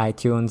an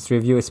iTunes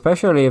review,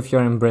 especially if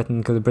you're in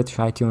Britain, because British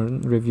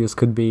iTunes reviews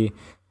could be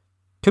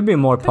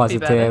more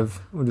positive.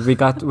 We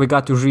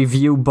got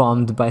review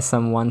bombed by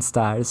some 1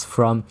 stars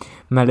from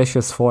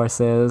malicious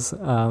forces.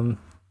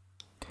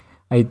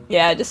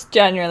 Yeah, just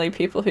generally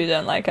people who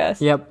don't like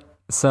us. Yep.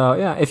 So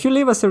yeah, if you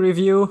leave us a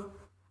review,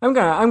 I'm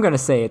gonna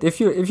say it. If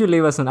you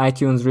leave us an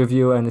iTunes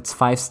review and it's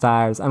 5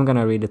 stars, I'm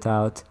gonna read it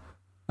out.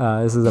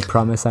 This is a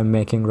promise I'm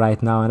making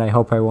right now, and I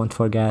hope I won't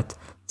forget.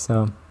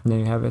 So there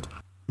you have it.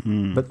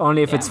 But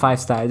only if it's 5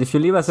 stars. If you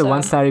leave us a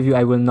 1-star review,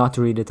 I will not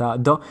read it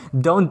out.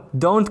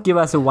 Don't give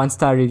us a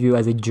 1-star review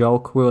as a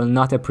joke. We will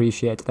not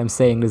appreciate it. I'm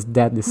saying this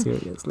deadly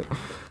seriously.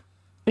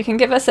 You can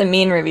give us a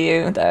mean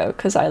review though,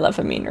 because I love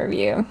a mean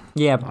review.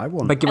 Yeah, I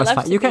want- but give I us love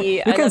 5. to You can be-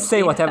 you I can love to say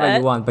be whatever you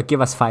hurt. want, but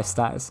give us 5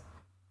 stars.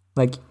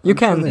 Like you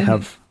can. They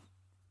have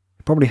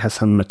it probably has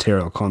some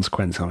material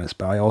consequence on it,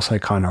 but I also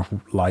kind of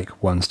like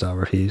 1-star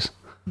reviews.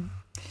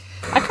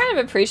 I kind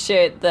of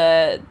appreciate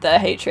the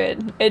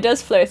hatred. It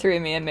does flow through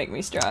me and make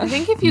me strong. I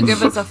think if you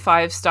give us a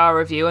 5-star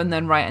review and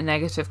then write a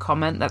negative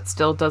comment, that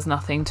still does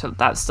nothing to.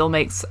 That still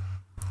makes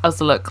us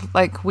look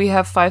like we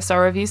have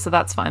 5-star reviews, so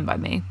that's fine by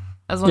me.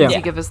 As long as Yeah.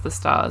 you give us the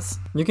stars.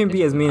 You can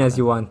be as mean as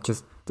you want,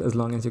 just as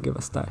long as you give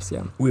us stars.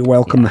 Yeah. We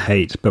welcome the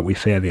hate, but we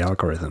fear the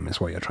algorithm, is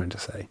what you're trying to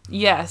say.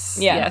 Yes.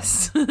 Yeah.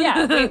 Yes.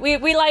 Yeah, we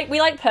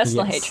like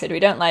personal Yes. hatred. We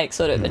don't like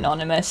sort of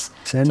anonymous,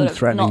 Send sort of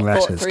threatening not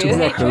thought letters through to our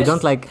Exactly. We hatred.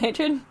 don't like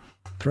hatred.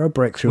 Throw a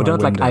brick through we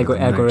don't my like window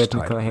with a note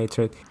algorithmical type.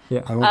 hatred.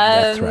 Yeah. I want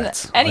death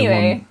threats. I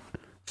Anyway, want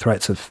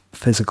threats of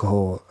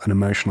physical and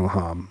emotional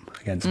harm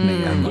against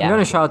me. And yeah. I'm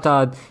gonna shout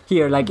out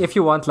here, like if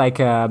you want like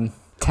a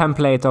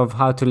template of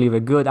how to leave a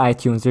good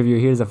iTunes review,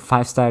 here's a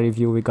 5-star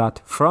review we got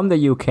from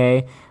the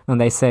UK, and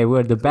they say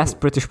we're the best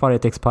British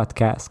politics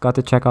podcast. Got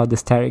to check out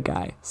this Terry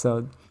guy.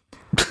 So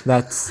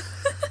that's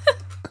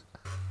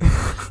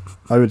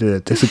I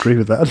would disagree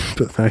with that,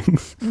 but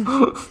thanks.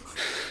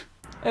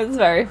 It's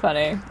very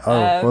funny.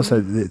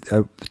 Also,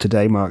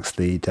 today marks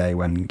the day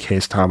when Keir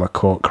Starmer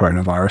caught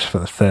coronavirus for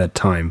the 3rd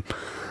time.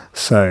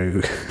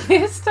 So,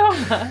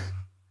 Starmer.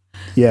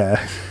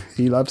 yeah,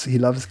 he loves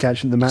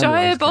catching the man.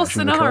 Jair loves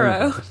catching the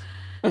Bolsonaro.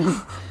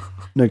 coronavirus.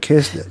 No, Keir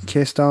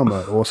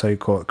Starmer also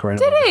caught coronavirus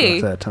Did he?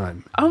 for the 3rd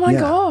time. Oh my Yeah.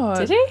 god.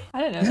 Did he?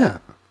 I don't know. Yeah,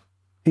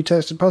 he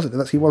tested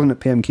positive. He wasn't at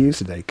PMQs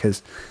today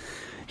because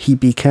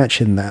he'd be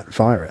catching that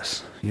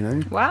virus. You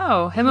know.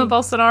 Wow. Him and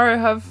Bolsonaro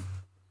have.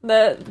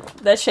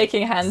 The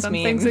shaking hands Some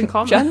meme. things in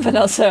common. John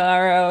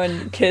Bolsonaro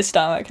and Keir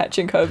Starmer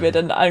catching COVID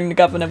an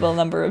ungovernable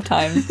number of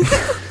times.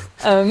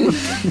 Oh,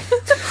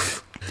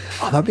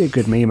 that'd be a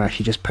good meme,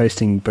 actually, just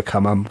posting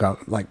Become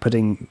like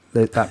putting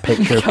that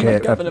picture of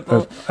Keir over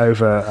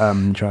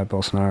Jair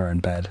Bolsonaro in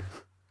bed.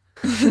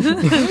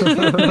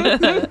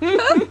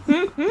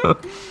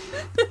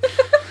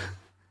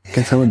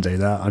 Can someone do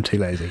that? I'm too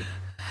lazy.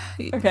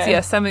 Okay.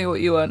 Yeah, send me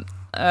what you want.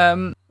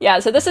 Yeah,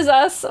 so this is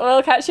us.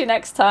 We'll catch you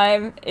next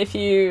time. If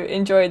you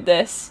enjoyed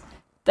this,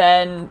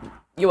 then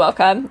you're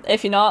welcome.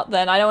 If you're not,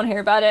 then I don't want to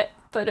hear about it.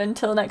 But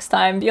until next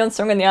time, Bjorn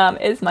Strong in the Arm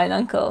is my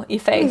uncle. I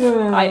faith,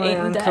 I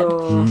ain't dead.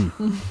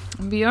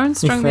 Bjorn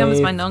Strong the Arm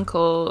is my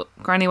uncle.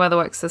 Granny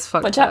Weatherwax says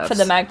fuck Watch out for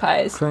the turfs.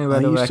 magpies. I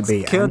used to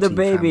be Kill the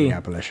anti-family baby.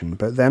 abolition,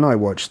 but then I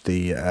watched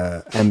the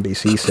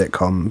NBC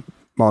sitcom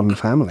Modern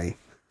Family.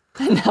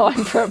 Now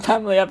I'm pro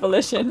family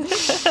abolition.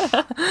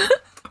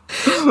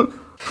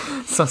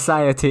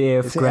 society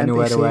if Is it Granny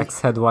NBC? Weatherwax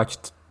had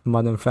watched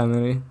Modern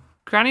Family.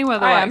 Granny I am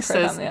Weatherwax for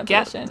says, family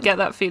get abolition.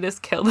 that fetus,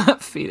 kill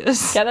that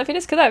fetus. Get that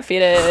fetus, kill that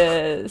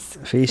fetus.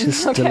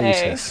 Fetus Okay.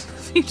 deletus.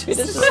 Fetus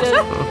is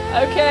good.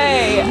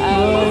 Okay,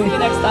 we'll see you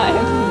next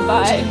time.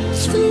 Bye.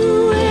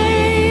 Through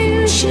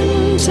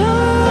ancient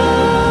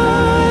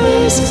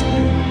times.